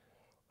jokes.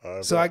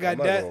 Right, so bro, I got I'm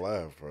not dad. gonna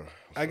laugh, bro.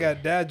 I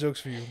got dad jokes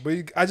for you,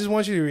 but I just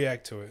want you to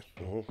react to it.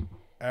 All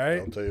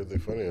right. I'll tell you if they're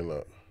funny or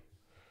not.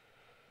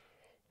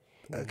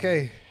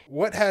 Okay.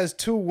 What has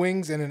 2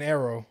 wings and an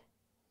arrow?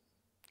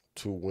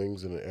 2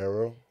 wings and an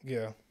arrow?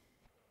 Yeah.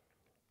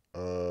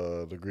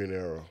 The Green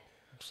Arrow.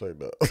 Say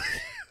that.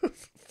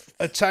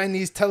 A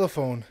Chinese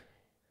telephone.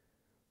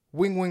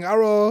 Wing wing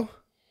arrow.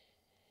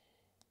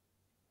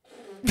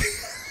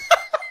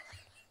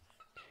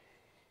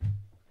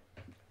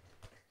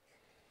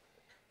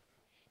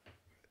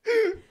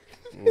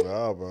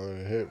 Nah, bro,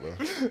 it hit, bro.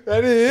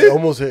 That is. It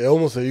almost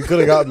hit. You could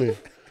have got me.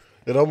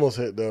 It almost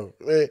hit though.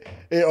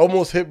 It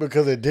almost hit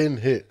because it didn't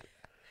hit.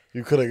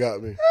 You could have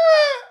got me.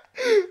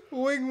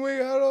 Wing wing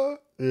arrow.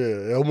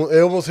 Yeah,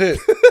 it almost hit.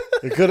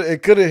 It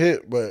could have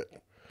hit, but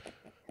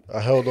I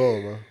held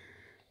on, bro.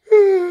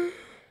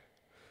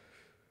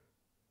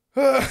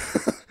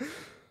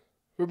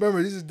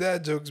 Remember, these are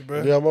dad jokes,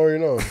 bro. Yeah, I'm already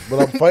know, but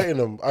I'm fighting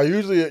them. I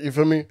usually, you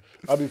feel me?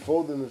 I be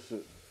folding this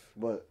shit,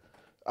 but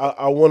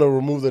I want to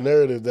remove the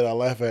narrative that I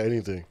laugh at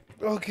anything.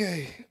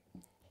 Okay.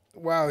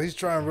 Wow, he's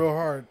trying real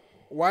hard.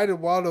 Why did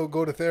Waldo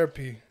go to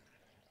therapy?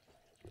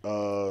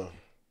 To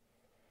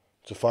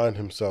find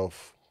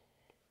himself.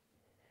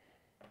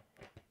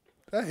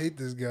 I hate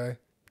this guy.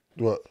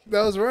 What?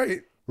 That was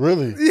right.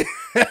 Really?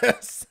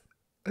 Yes.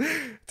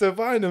 To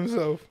find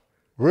himself.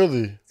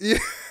 Really? Yeah.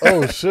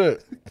 Oh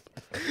shit!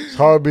 It's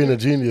hard being a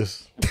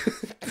genius.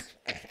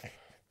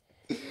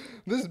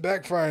 This is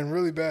backfiring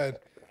really bad.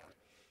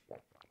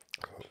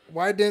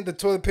 Why didn't the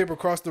toilet paper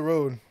cross the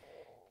road?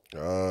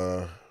 Make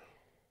him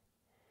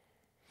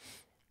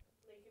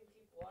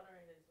keep water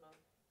in his mouth.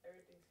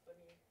 Everything's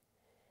funny.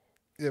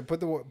 Yeah, put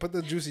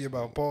the juice in your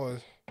mouth.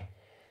 Pause.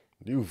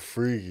 You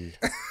freaky.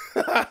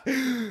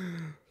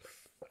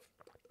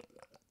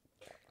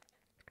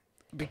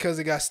 Because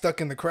it got stuck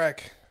in the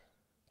crack.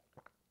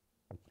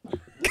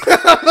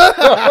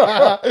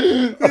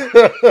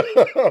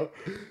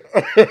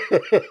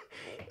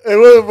 It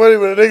wasn't funny,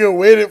 but the nigga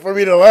waited for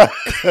me to laugh.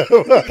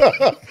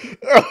 That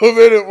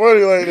made it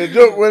funny. Like the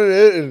joke when it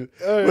hit,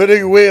 but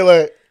nigga waited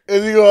like,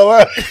 is he gonna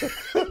laugh?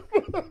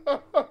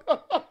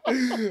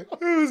 It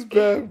was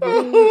bad,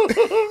 bro.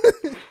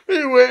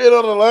 He waited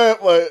on the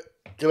laugh like,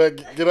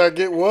 can I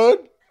get one?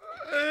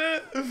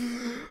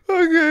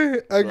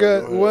 Okay, I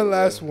got one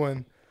last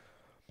one.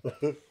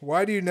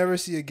 Why do you never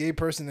see a gay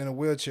person in a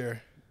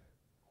wheelchair?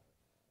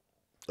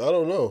 I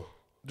don't know.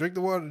 Drink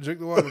the water, bro.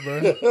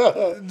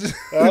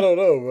 I don't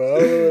know, bro. I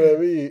don't know what that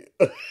means.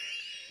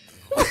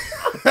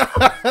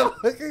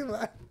 Look at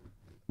that.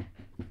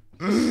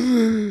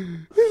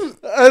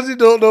 I actually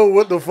don't know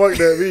what the fuck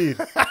that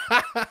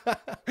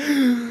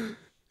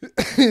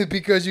means.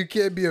 Because you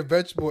can't be a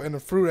vegetable and a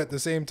fruit at the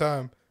same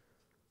time.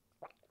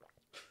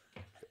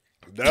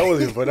 That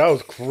wasn't, but that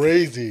was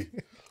crazy.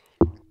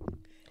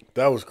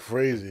 That was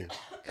crazy.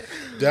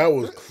 That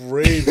was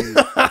crazy.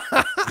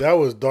 That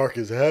was dark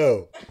as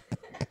hell.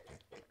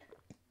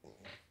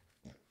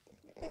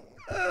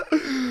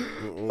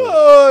 Oh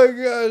my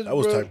gosh, That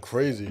was bro. type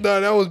crazy. No,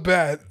 that was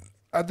bad.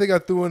 I think I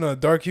threw in a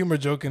dark humor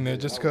joke in there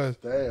just cause.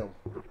 Damn. All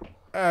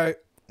right,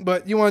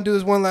 but you want to do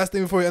this one last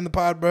thing before you end the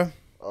pod, bro?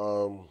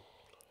 Or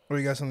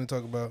you got something to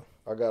talk about?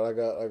 I got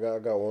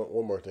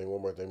one more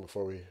thing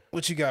before we.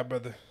 What you got,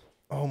 brother?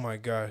 Oh my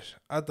gosh,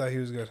 I thought he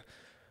was good.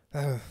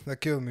 That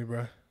killed me,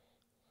 bro.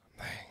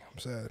 Dang, I'm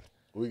sad.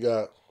 We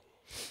got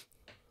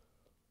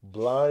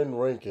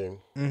blind ranking.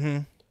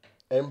 NBA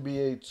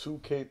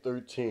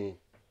 2K13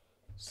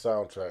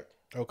 soundtrack.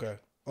 Okay.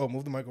 Oh,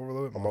 move the mic over a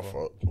little bit. On my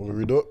fault. Want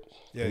me to redo it?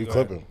 Yeah, we go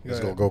clipping. ahead. It's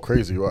Go gonna go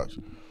crazy. Watch.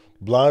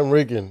 Blind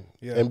ranking.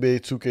 Yeah.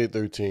 NBA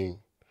 2K13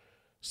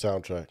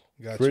 soundtrack.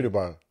 Gotcha. Created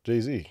by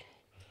Jay-Z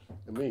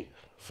and me.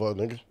 Fuck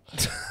nigga.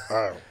 All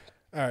right.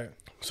 All right.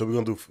 So we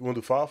gonna do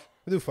 5?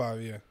 We do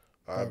 5, yeah.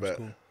 I 5 is bet.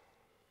 cool.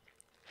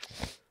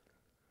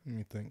 Let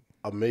me think.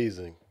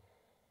 Amazing.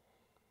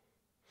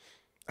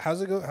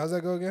 How's it go? How's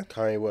that go again?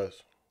 Kanye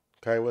West.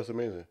 Kanye West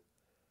amazing.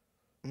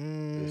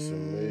 It's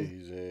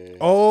amazing.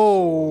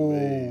 Oh.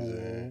 It's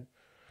amazing.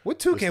 What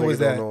 2K This was nigga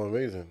that? don't know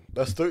amazing.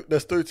 That's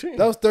 13.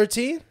 That was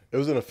 13? It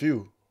was in a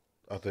few,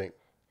 I think.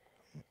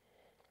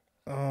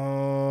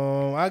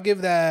 I'll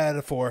give that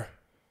a 4.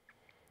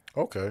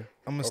 Okay.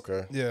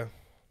 Okay. Yeah.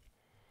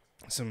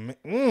 Some.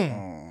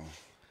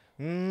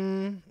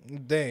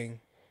 Dang.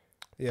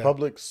 Yeah.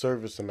 Public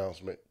service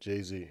announcement.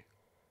 Jay-Z.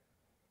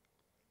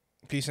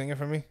 Can you sing it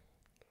for me?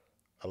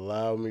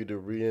 Allow me to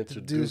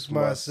reintroduce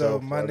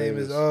myself. My name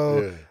is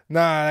Yeah.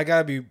 Nah, I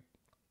gotta be. I'm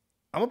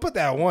gonna put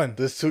that 1.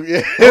 This 2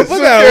 Put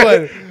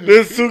that 1.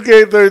 This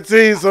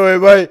 2K13, so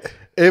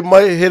it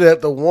might hit at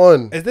the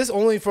 1. Is this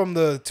only from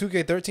the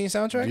 2K13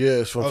 soundtrack? Yeah,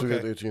 it's from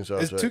 2K13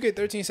 soundtrack. Is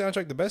 2K13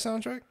 soundtrack the best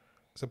soundtrack?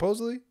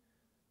 Supposedly?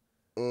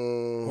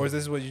 Or is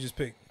this what you just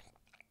picked?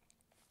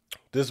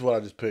 This is what I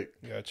just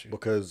picked. Got you.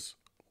 Because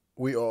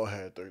we all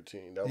had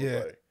 13. That was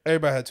like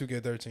everybody had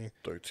 2K13.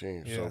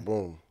 13. Yeah. So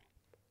boom.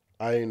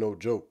 I ain't no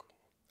joke.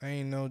 I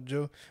ain't no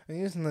joke. I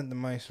used to let the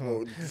mic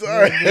smoke.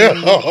 Sorry.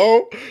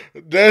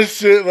 That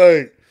shit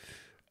like.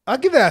 I'll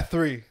give that a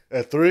 3.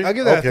 At 3? I'll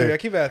give that a 3. I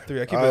keep it at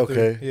 3. I keep it at 3.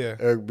 Okay. Yeah.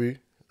 Eric B.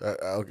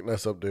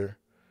 That's up there.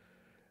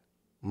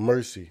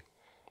 Mercy.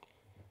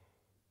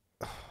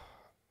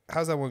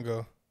 How's that one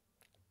go?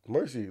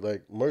 Mercy.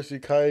 Like Mercy,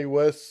 Kanye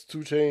West, 2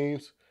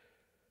 Chainz,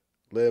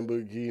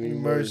 Lamborghini,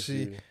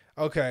 Mercy.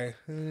 Okay.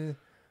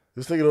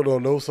 This nigga don't know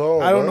no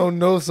songs. I don't know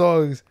no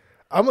songs.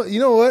 You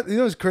know what? You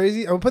know what's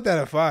crazy? I'm gonna put that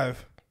at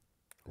 5.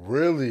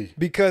 Really?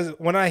 Because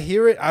when I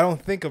hear it, I don't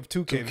think of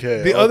 2K.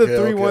 2K. The other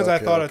 3 ones I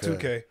thought of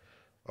 2K.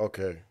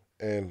 Okay.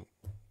 And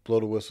blow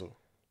the whistle.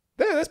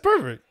 Yeah, that's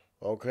perfect.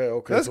 Okay.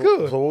 That's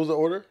good. So what was the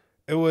order?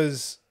 It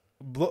was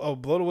blow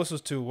the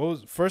whistles 2. What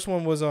was first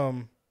one was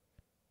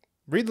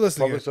read the list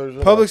again.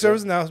 Public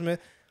service announcement.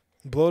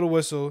 Blow the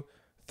whistle.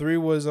 3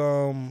 was what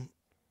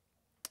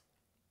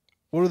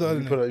are the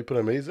other? You put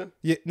amazing?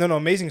 Yeah, no,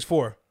 Amazing's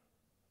 4.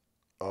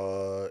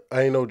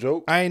 I ain't no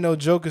joke. I ain't no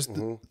joke is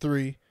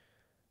 3.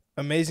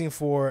 Amazing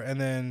 4,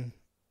 and then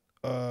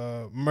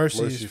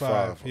Mercy is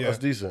 5. Yeah, that's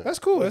decent. That's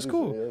cool. That's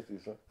decent. cool. Yeah, that's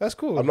decent. That's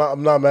cool.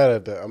 I'm not mad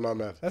at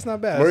that. That's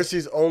not bad.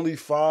 Mercy's only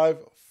 5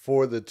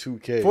 for the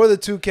 2K. For the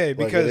 2K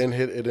because it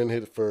didn't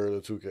hit for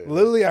the 2K.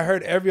 Literally, I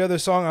heard every other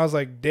song. I was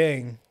like,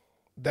 dang,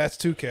 that's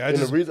 2K.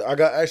 The reason I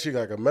got actually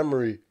like a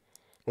memory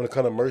when it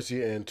comes to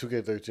Mercy and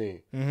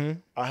 2K13. Mm-hmm.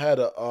 I had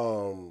a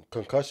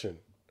concussion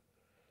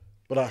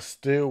but I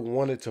still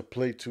wanted to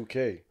play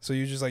 2K. So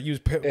you just like use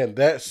And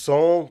that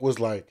song was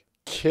like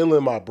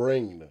killing my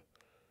brain.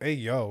 Hey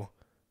yo.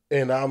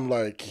 And I'm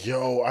like,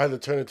 yo, I had to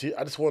turn the TV.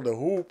 I just wanted to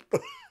hoop.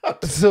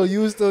 So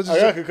you was still just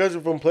I got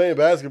concussion from playing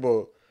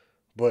basketball,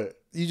 but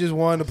you just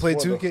wanted to play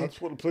 2K? I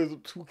just want to play the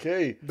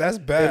 2K. That's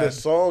bad. And the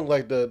song,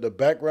 like the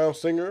background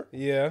singer,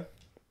 Yeah.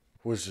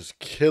 was just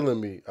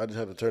killing me. I just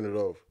had to turn it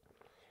off.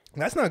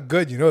 That's not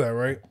good. You know that,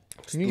 right?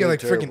 You get like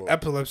terrible. freaking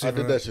epilepsy. I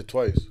did that shit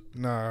twice.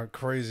 Nah,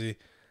 crazy.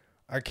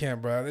 I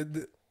can't, bro.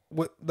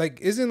 What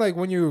like isn't like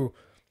when you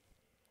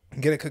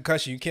get a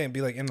concussion, you can't be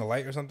like in the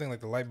light or something?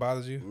 Like the light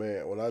bothers you?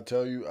 Man, when I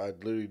tell you, I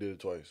literally did it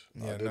twice.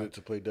 Yeah, I did it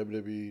to play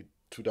WWE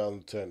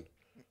 2010.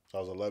 So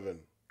I was 11.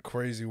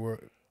 Crazy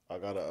work. I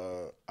got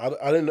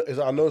I didn't.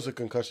 I know it's a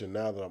concussion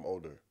now that I'm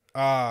older.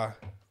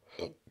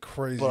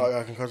 Crazy. But I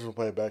got concussion from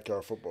playing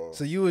backyard football.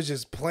 So you was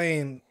just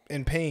playing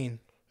in pain.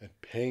 In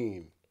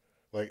pain.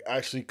 Like,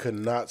 actually could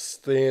not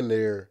stand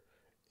there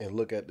and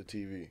look at the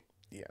TV.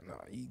 Yeah, no,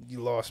 you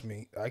lost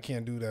me. I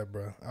can't do that,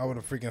 bro. I would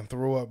have freaking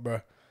threw up,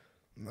 bro.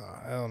 Nah,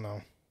 I don't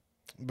know.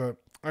 But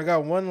I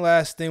got one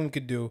last thing we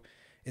could do.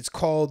 It's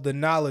called the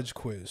knowledge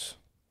quiz.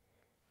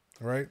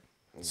 Right?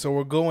 So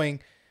we're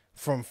going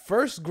from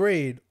first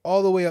grade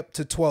all the way up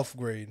to 12th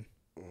grade.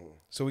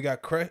 So we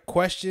got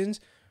questions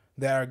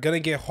that are going to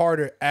get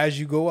harder as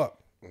you go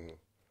up.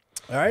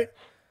 All right?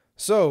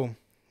 So,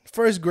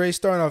 first grade,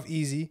 starting off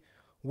easy.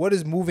 What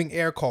is moving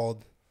air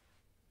called?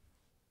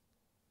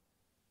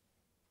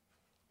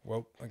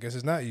 Well, I guess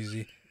it's not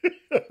easy.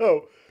 What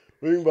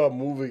do you mean by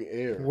moving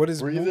air? What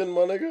is breathing,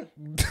 my nigga?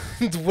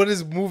 What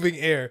is moving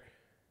air?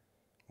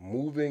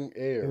 Moving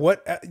air.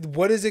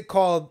 What is it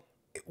called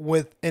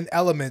in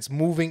elements?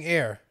 Moving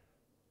air.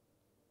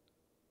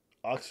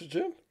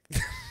 Oxygen?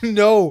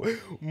 No,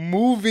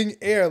 moving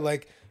air,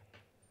 like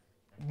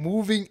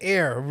moving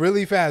air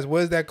really fast.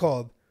 What is that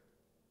called?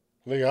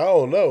 Nigga, I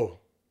don't know.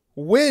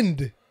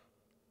 Wind.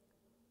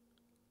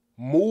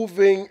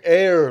 Moving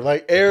air,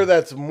 like air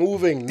that's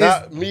moving,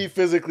 not me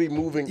physically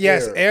moving.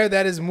 Yes, air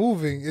that is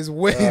moving is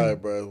wind. All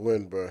right, bro, it's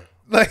wind, bro.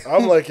 Like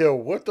I'm like, yo,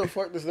 what the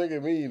fuck does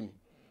nigga mean?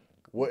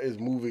 What is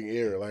moving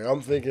air? Like,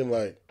 I'm thinking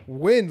like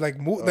wind, like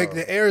like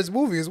the air is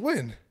moving is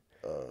wind.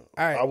 All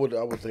right, I would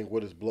think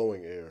what is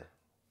blowing air?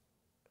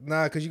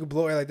 Nah, because you can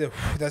blow air like this.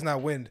 That's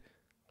not wind.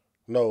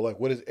 No, like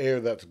what is air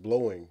that's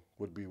blowing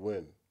would be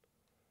wind.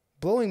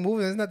 Blowing,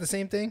 moving, isn't that the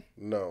same thing?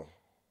 No.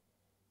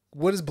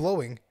 What is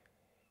blowing?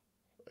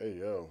 Hey,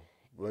 yo,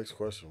 next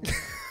question.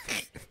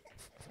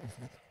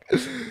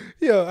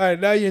 Yo, all right,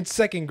 now you're in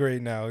second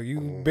grade now. You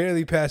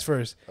barely passed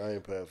first. I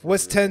ain't passed.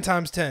 What's 10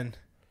 times 10?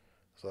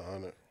 It's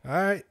 100. All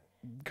right,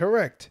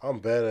 correct. I'm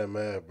bad at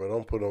math, but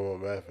don't put on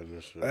my math in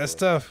this shit. That's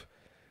bro. tough.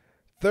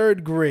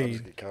 Third I grade.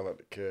 just get count out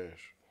the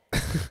cash.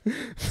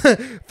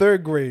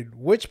 Third grade.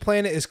 Which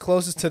planet is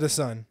closest to the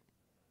sun?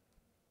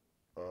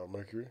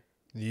 Mercury.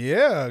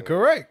 Yeah,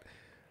 correct.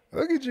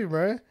 Look at you,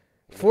 man.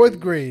 Fourth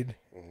grade.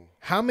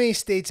 How many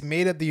states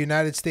made up the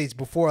United States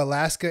before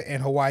Alaska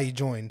and Hawaii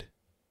joined?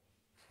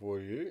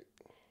 48.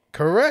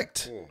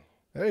 Correct.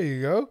 There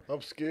you go.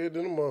 I'm scared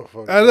in the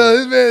motherfucker. I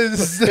know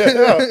this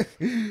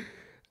man.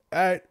 All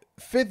right,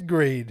 fifth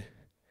grade.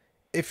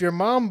 If your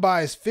mom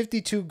buys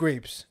 52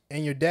 grapes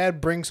and your dad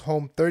brings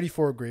home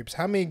 34 grapes,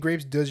 how many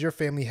grapes does your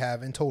family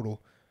have in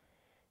total?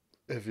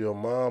 If your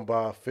mom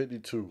buy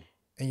 52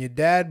 and your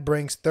dad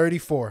brings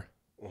 34,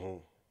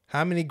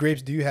 how many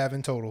grapes do you have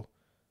in total?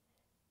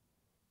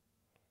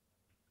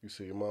 You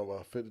see your mom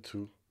buy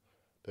 52,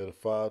 that a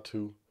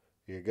 5-2.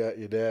 You got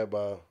your dad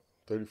by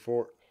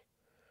 34.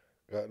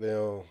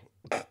 Goddamn.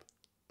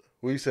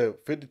 What you said,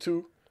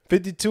 52?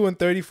 52 and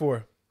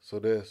 34. So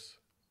that's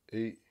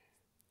 8.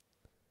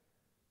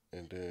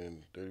 And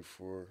then 34,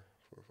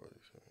 4, 5,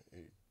 6, 7,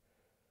 8.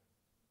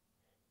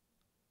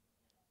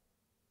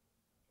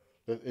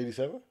 That's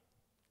 87?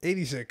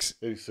 86.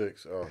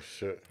 86. Oh,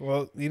 shit.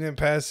 Well, you didn't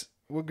pass.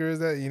 What grade is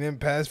that? You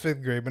didn't pass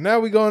fifth grade. But now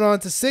we're going on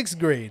to sixth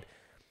grade.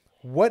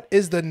 What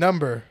is the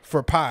number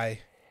for pi?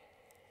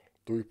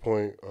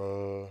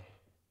 3.14.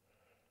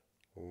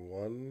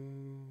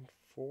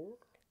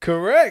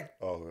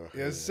 Correct. Oh, okay.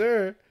 Yes,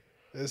 sir.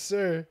 Yes,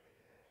 sir.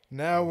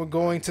 Now we're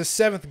going to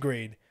seventh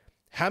grade.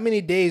 How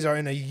many days are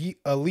in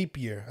a leap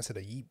year? I said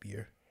a yeep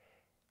year.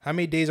 How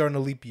many days are in a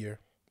leap year?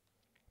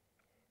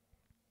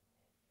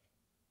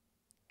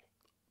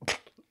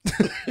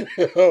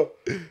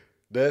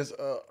 That's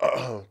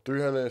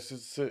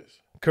 366.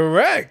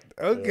 Correct.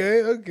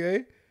 Okay,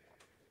 okay.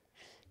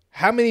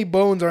 How many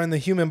bones are in the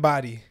human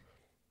body?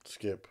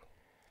 Skip.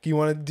 Do you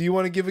want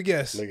to give a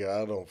guess? Nigga,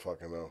 I don't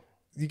fucking know.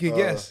 You can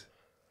guess.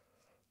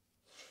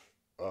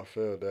 I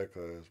failed that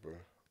class,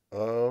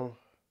 bro.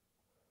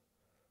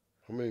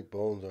 How many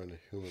bones are in the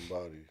human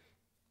body?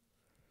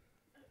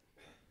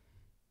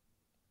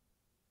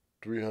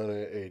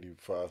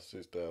 385,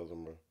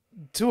 6,000, bro.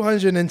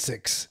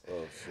 206.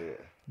 Oh,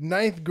 shit.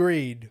 Ninth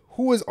grade.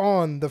 Who is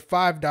on the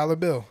 $5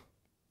 bill?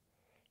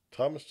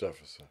 Thomas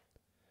Jefferson.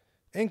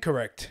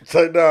 Incorrect. It's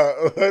like, nah.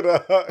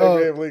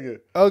 Abraham Lincoln.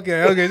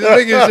 Okay, just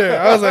making sure.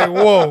 I was like,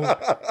 whoa.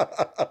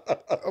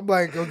 I'm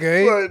like,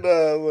 okay. Like,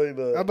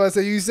 nah. I'm about to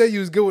say, you said you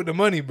was good with the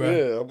money, bro.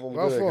 Yeah, I'm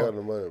good at counting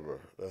the money, bro.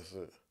 That's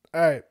it.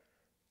 All right.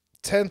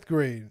 10th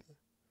grade.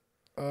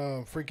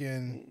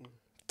 Freaking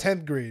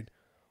 10th grade.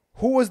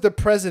 Who was the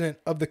president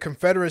of the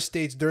Confederate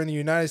States during the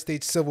United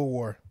States Civil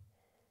War?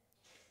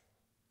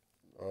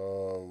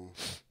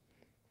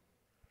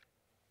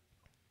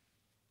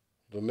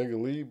 The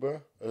nigga Lee,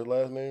 bro. His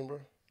last name,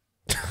 bro.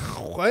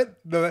 What?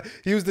 No,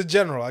 he was the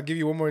general. I'll give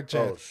you one more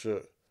chance. Oh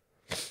shit.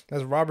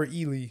 That's Robert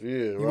E. Lee.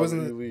 Yeah, Robert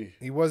E. Lee.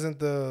 He wasn't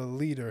the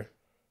leader.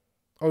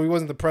 Oh, he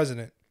wasn't the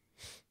president.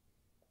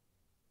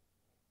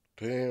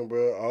 Damn,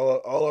 bro.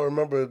 All I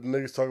remember is the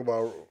niggas talking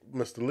about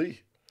Mr.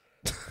 Lee.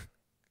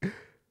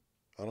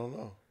 I don't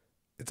know.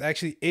 It's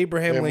actually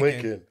Abraham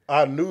Lincoln.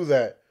 I knew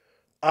that.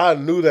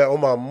 On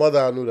my mother,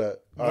 I knew that.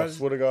 I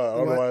swear to God. I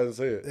don't know why I didn't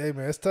say it. Hey,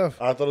 man, it's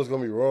tough. I thought it was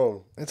going to be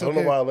wrong. I don't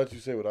know why I let you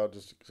say it without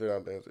just saying I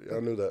didn't say it. I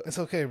knew that. It's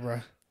okay, bro.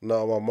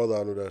 No, my mother,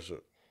 I knew that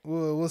shit.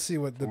 We'll see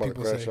what the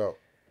people say. Out.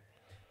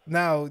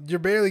 Now, you're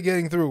barely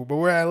getting through, but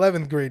we're at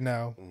 11th grade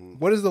now. Mm-hmm.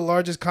 What is the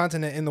largest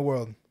continent in the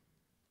world?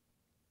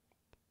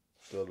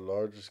 The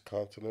largest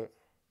continent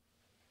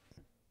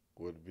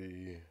would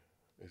be,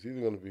 it's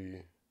either going to be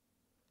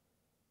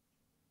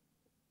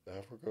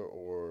Africa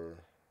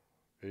or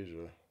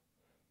Asia,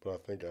 but I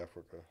think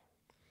Africa.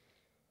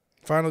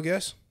 Final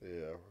guess?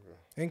 Yeah, Africa.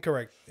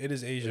 Incorrect. It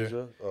is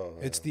Asia. Oh,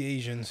 it's the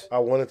Asians. I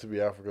wanted to be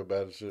Africa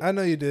bad as shit. I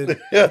know you did.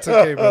 It's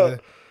okay,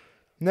 brother.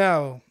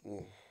 Now,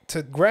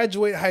 to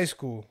graduate high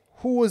school,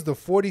 who was the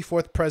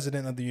 44th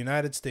president of the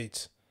United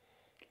States?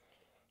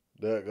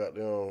 That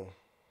goddamn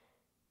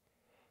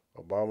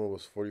Obama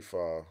was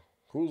 45.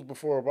 Who was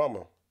before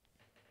Obama?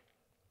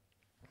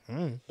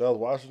 That was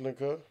Washington,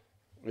 cuz?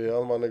 Yeah,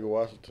 that was my nigga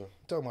Washington.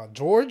 Talking about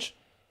George?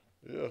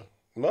 Yeah.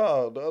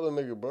 Nah, the other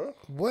nigga, bro.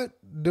 What?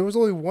 There was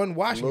only one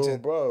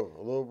Washington.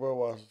 Little bro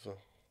Washington.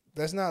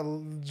 That's not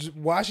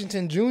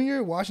Washington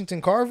Jr.,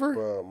 Washington Carver?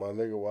 Bro, my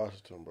nigga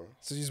Washington, bro.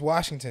 So he's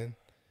Washington.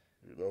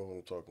 You know who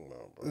I'm talking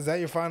about, bro. Is that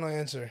your final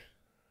answer?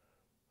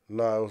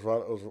 Nah, it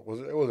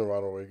wasn't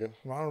Ronald Reagan.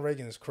 Ronald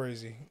Reagan is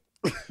crazy.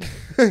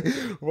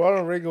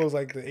 Ronald Reagan was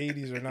like the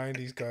 80s or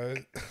 90s,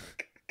 cuz.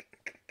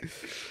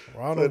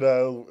 Ronald.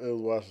 It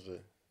was Washington.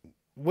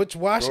 Which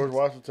Washington?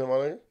 George Washington, my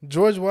nigga.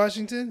 George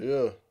Washington?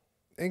 Yeah.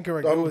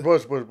 Incorrect. That was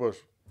Bush.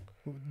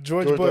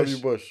 George Bush. W.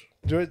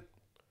 Bush.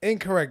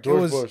 Incorrect. George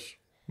it was Bush.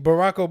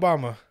 Barack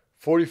Obama.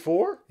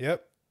 44?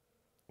 Yep.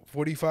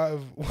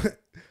 45.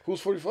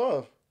 Who's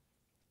 45? I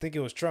think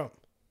it was Trump.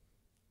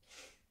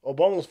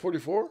 Obama was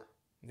 44?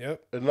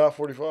 Yep. And not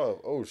 45.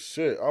 Oh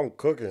shit, I'm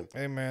cooking.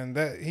 Hey man,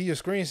 he your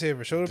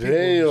screensaver. Show the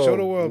Damn. people. Show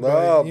the world,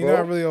 bro. You're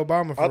not really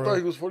Obama for I real. thought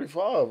he was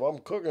 45. I'm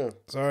cooking.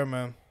 Sorry,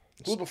 man.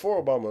 Who's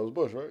before Obama? It was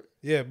Bush, right?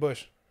 Yeah,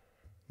 Bush,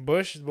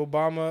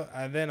 Obama,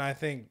 and then I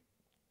think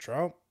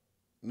Trump.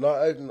 No,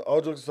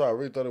 all jokes aside, I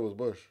really thought it was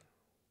Bush.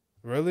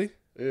 Really?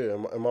 Yeah,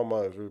 in my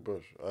mind, it's really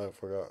Bush. I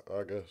forgot,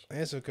 I guess.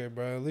 It's okay,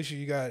 bro. At least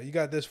you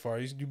got this far.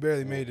 You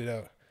barely made it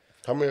out.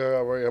 How many I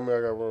got right? How many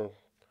I got wrong?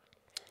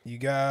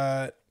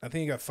 I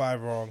think you got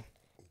 5 wrong.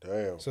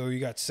 Damn. So you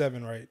got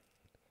 7 right.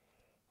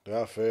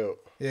 I failed.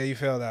 Yeah, you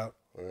failed out.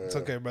 Yeah. It's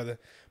okay, brother.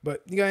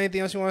 But you got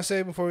anything else you want to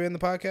say before we end the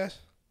podcast?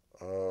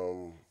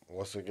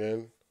 Once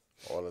again,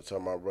 I want to tell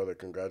my brother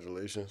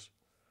congratulations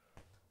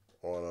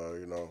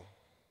on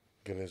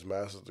getting his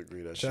master's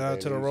degree. That shout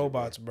out to the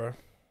robots, bro.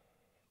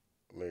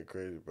 Nigga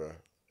crazy, bro.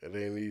 It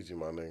ain't easy,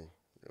 my nigga.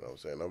 You know what I'm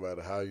saying? No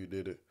matter how you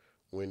did it,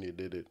 when you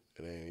did it,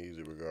 it ain't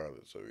easy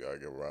regardless. So we gotta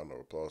give a round of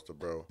applause to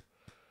bro.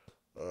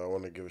 I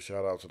want to give a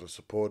shout out to the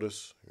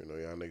supporters. You know,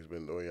 y'all niggas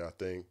been doing y'all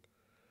thing,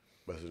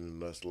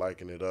 messaging us,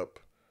 liking it up,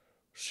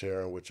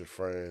 sharing with your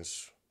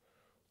friends,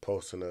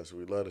 posting us.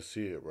 We love to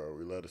see it, bro.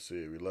 We love to see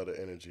it. We love the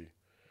energy.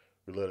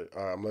 We love it.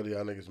 All right, I'm letting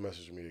y'all niggas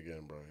message me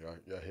again, bro.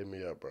 Y'all hit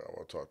me up, bro. I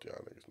want to talk to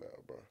y'all niggas now,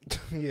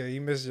 bro. Yeah,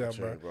 you missed y'all,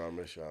 bro. I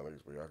miss y'all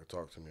niggas, but y'all can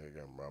talk to me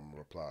again, bro. I'm going to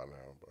reply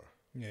now, bro.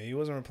 Yeah, he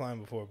wasn't replying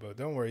before, but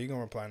don't worry. You're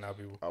going to reply now,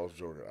 people. I was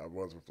joking. I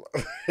was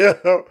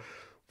replying.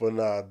 But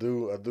nah, I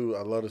do.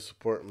 I love the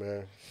support,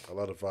 man. I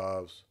love the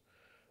vibes.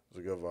 It's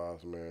a good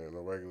vibes, man. And the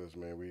regulars,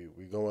 man,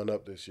 we going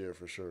up this year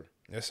for sure.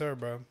 Yes, sir,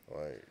 bro.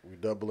 Like, we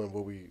doubling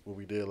what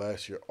we did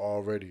last year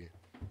already.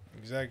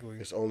 Exactly.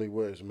 It's only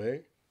it's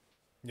May.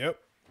 Yep.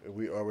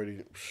 We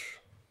already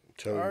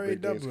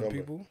doubling,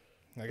 people.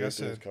 Like I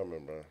said,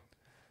 coming, bro.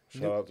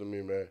 Shout out to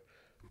me, man.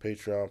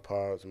 Patreon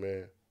pods,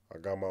 man. I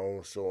got my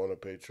own show on the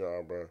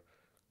Patreon, bro.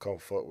 Come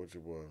fuck with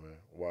your boy, man.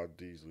 Walt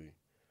Deasley.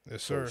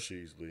 Yes, sir.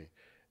 Sheasley.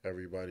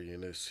 Everybody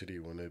in this city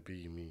wanna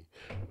be me.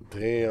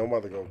 Damn, I'm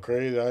about to go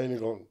crazy. I ain't even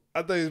gonna.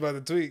 I thought he was about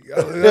to tweak.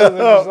 I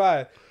was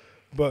slide.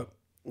 But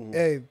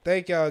hey,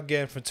 thank y'all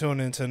again for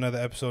tuning into another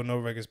episode of No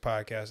Records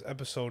Podcast,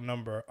 episode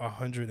number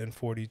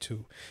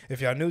 142.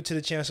 If y'all new to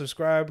the channel,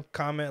 subscribe,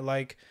 comment,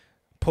 like,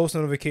 post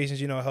notifications.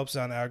 You know, it helps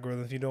out the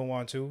algorithm. If you don't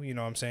want to, you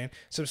know what I'm saying.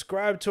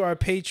 Subscribe to our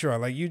Patreon.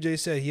 Like Ujay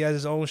said, he has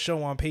his own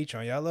show on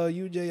Patreon. Y'all love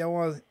Ujay. Y'all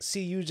want to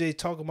see Ujay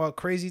talk about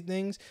crazy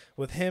things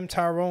with him,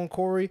 Tyrone,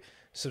 Corey.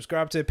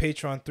 Subscribe to the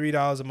Patreon,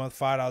 $3 a month,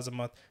 $5 a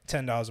month,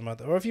 $10 a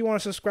month. Or if you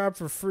want to subscribe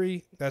for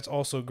free, that's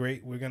also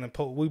great. We're going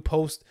to we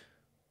post,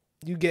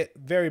 you get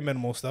very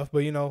minimal stuff, but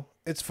you know,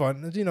 it's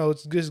fun. You know,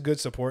 it's just good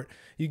support.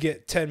 You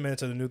get 10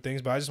 minutes of the new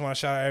things, but I just want to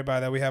shout out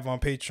everybody that we have on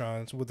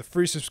Patreon. So with the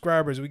free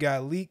subscribers, we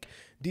got Leak,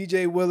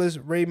 DJ Willis,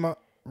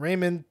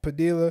 Raymond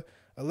Padilla,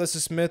 Alyssa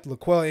Smith,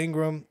 Laquel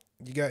Ingram.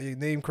 You got your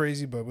name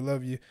crazy, but we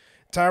love you.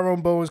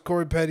 Tyrone Bowens,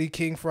 Corey Petty,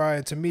 King Fry,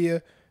 and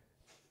Tamia.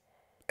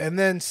 And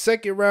then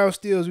second round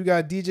steals, we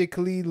got DJ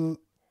Khalid,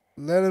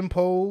 Lennon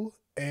Pole,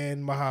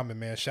 and Muhammad,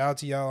 man. Shout out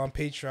to y'all on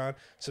Patreon.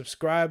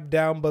 Subscribe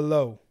down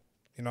below.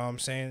 You know what I'm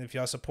saying? If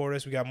y'all support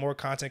us, we got more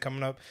content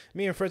coming up.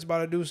 Me and Fred's about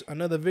to do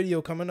another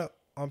video coming up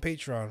on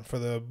Patreon for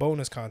the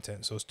bonus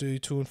content. So stay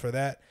tuned for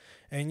that.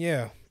 And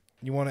yeah,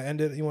 you want to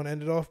end it? You want to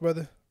end it off,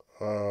 brother?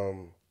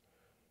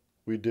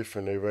 We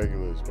different. They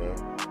regulars, man.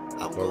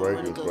 No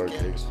regulars,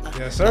 birthdays.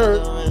 Yes, sir.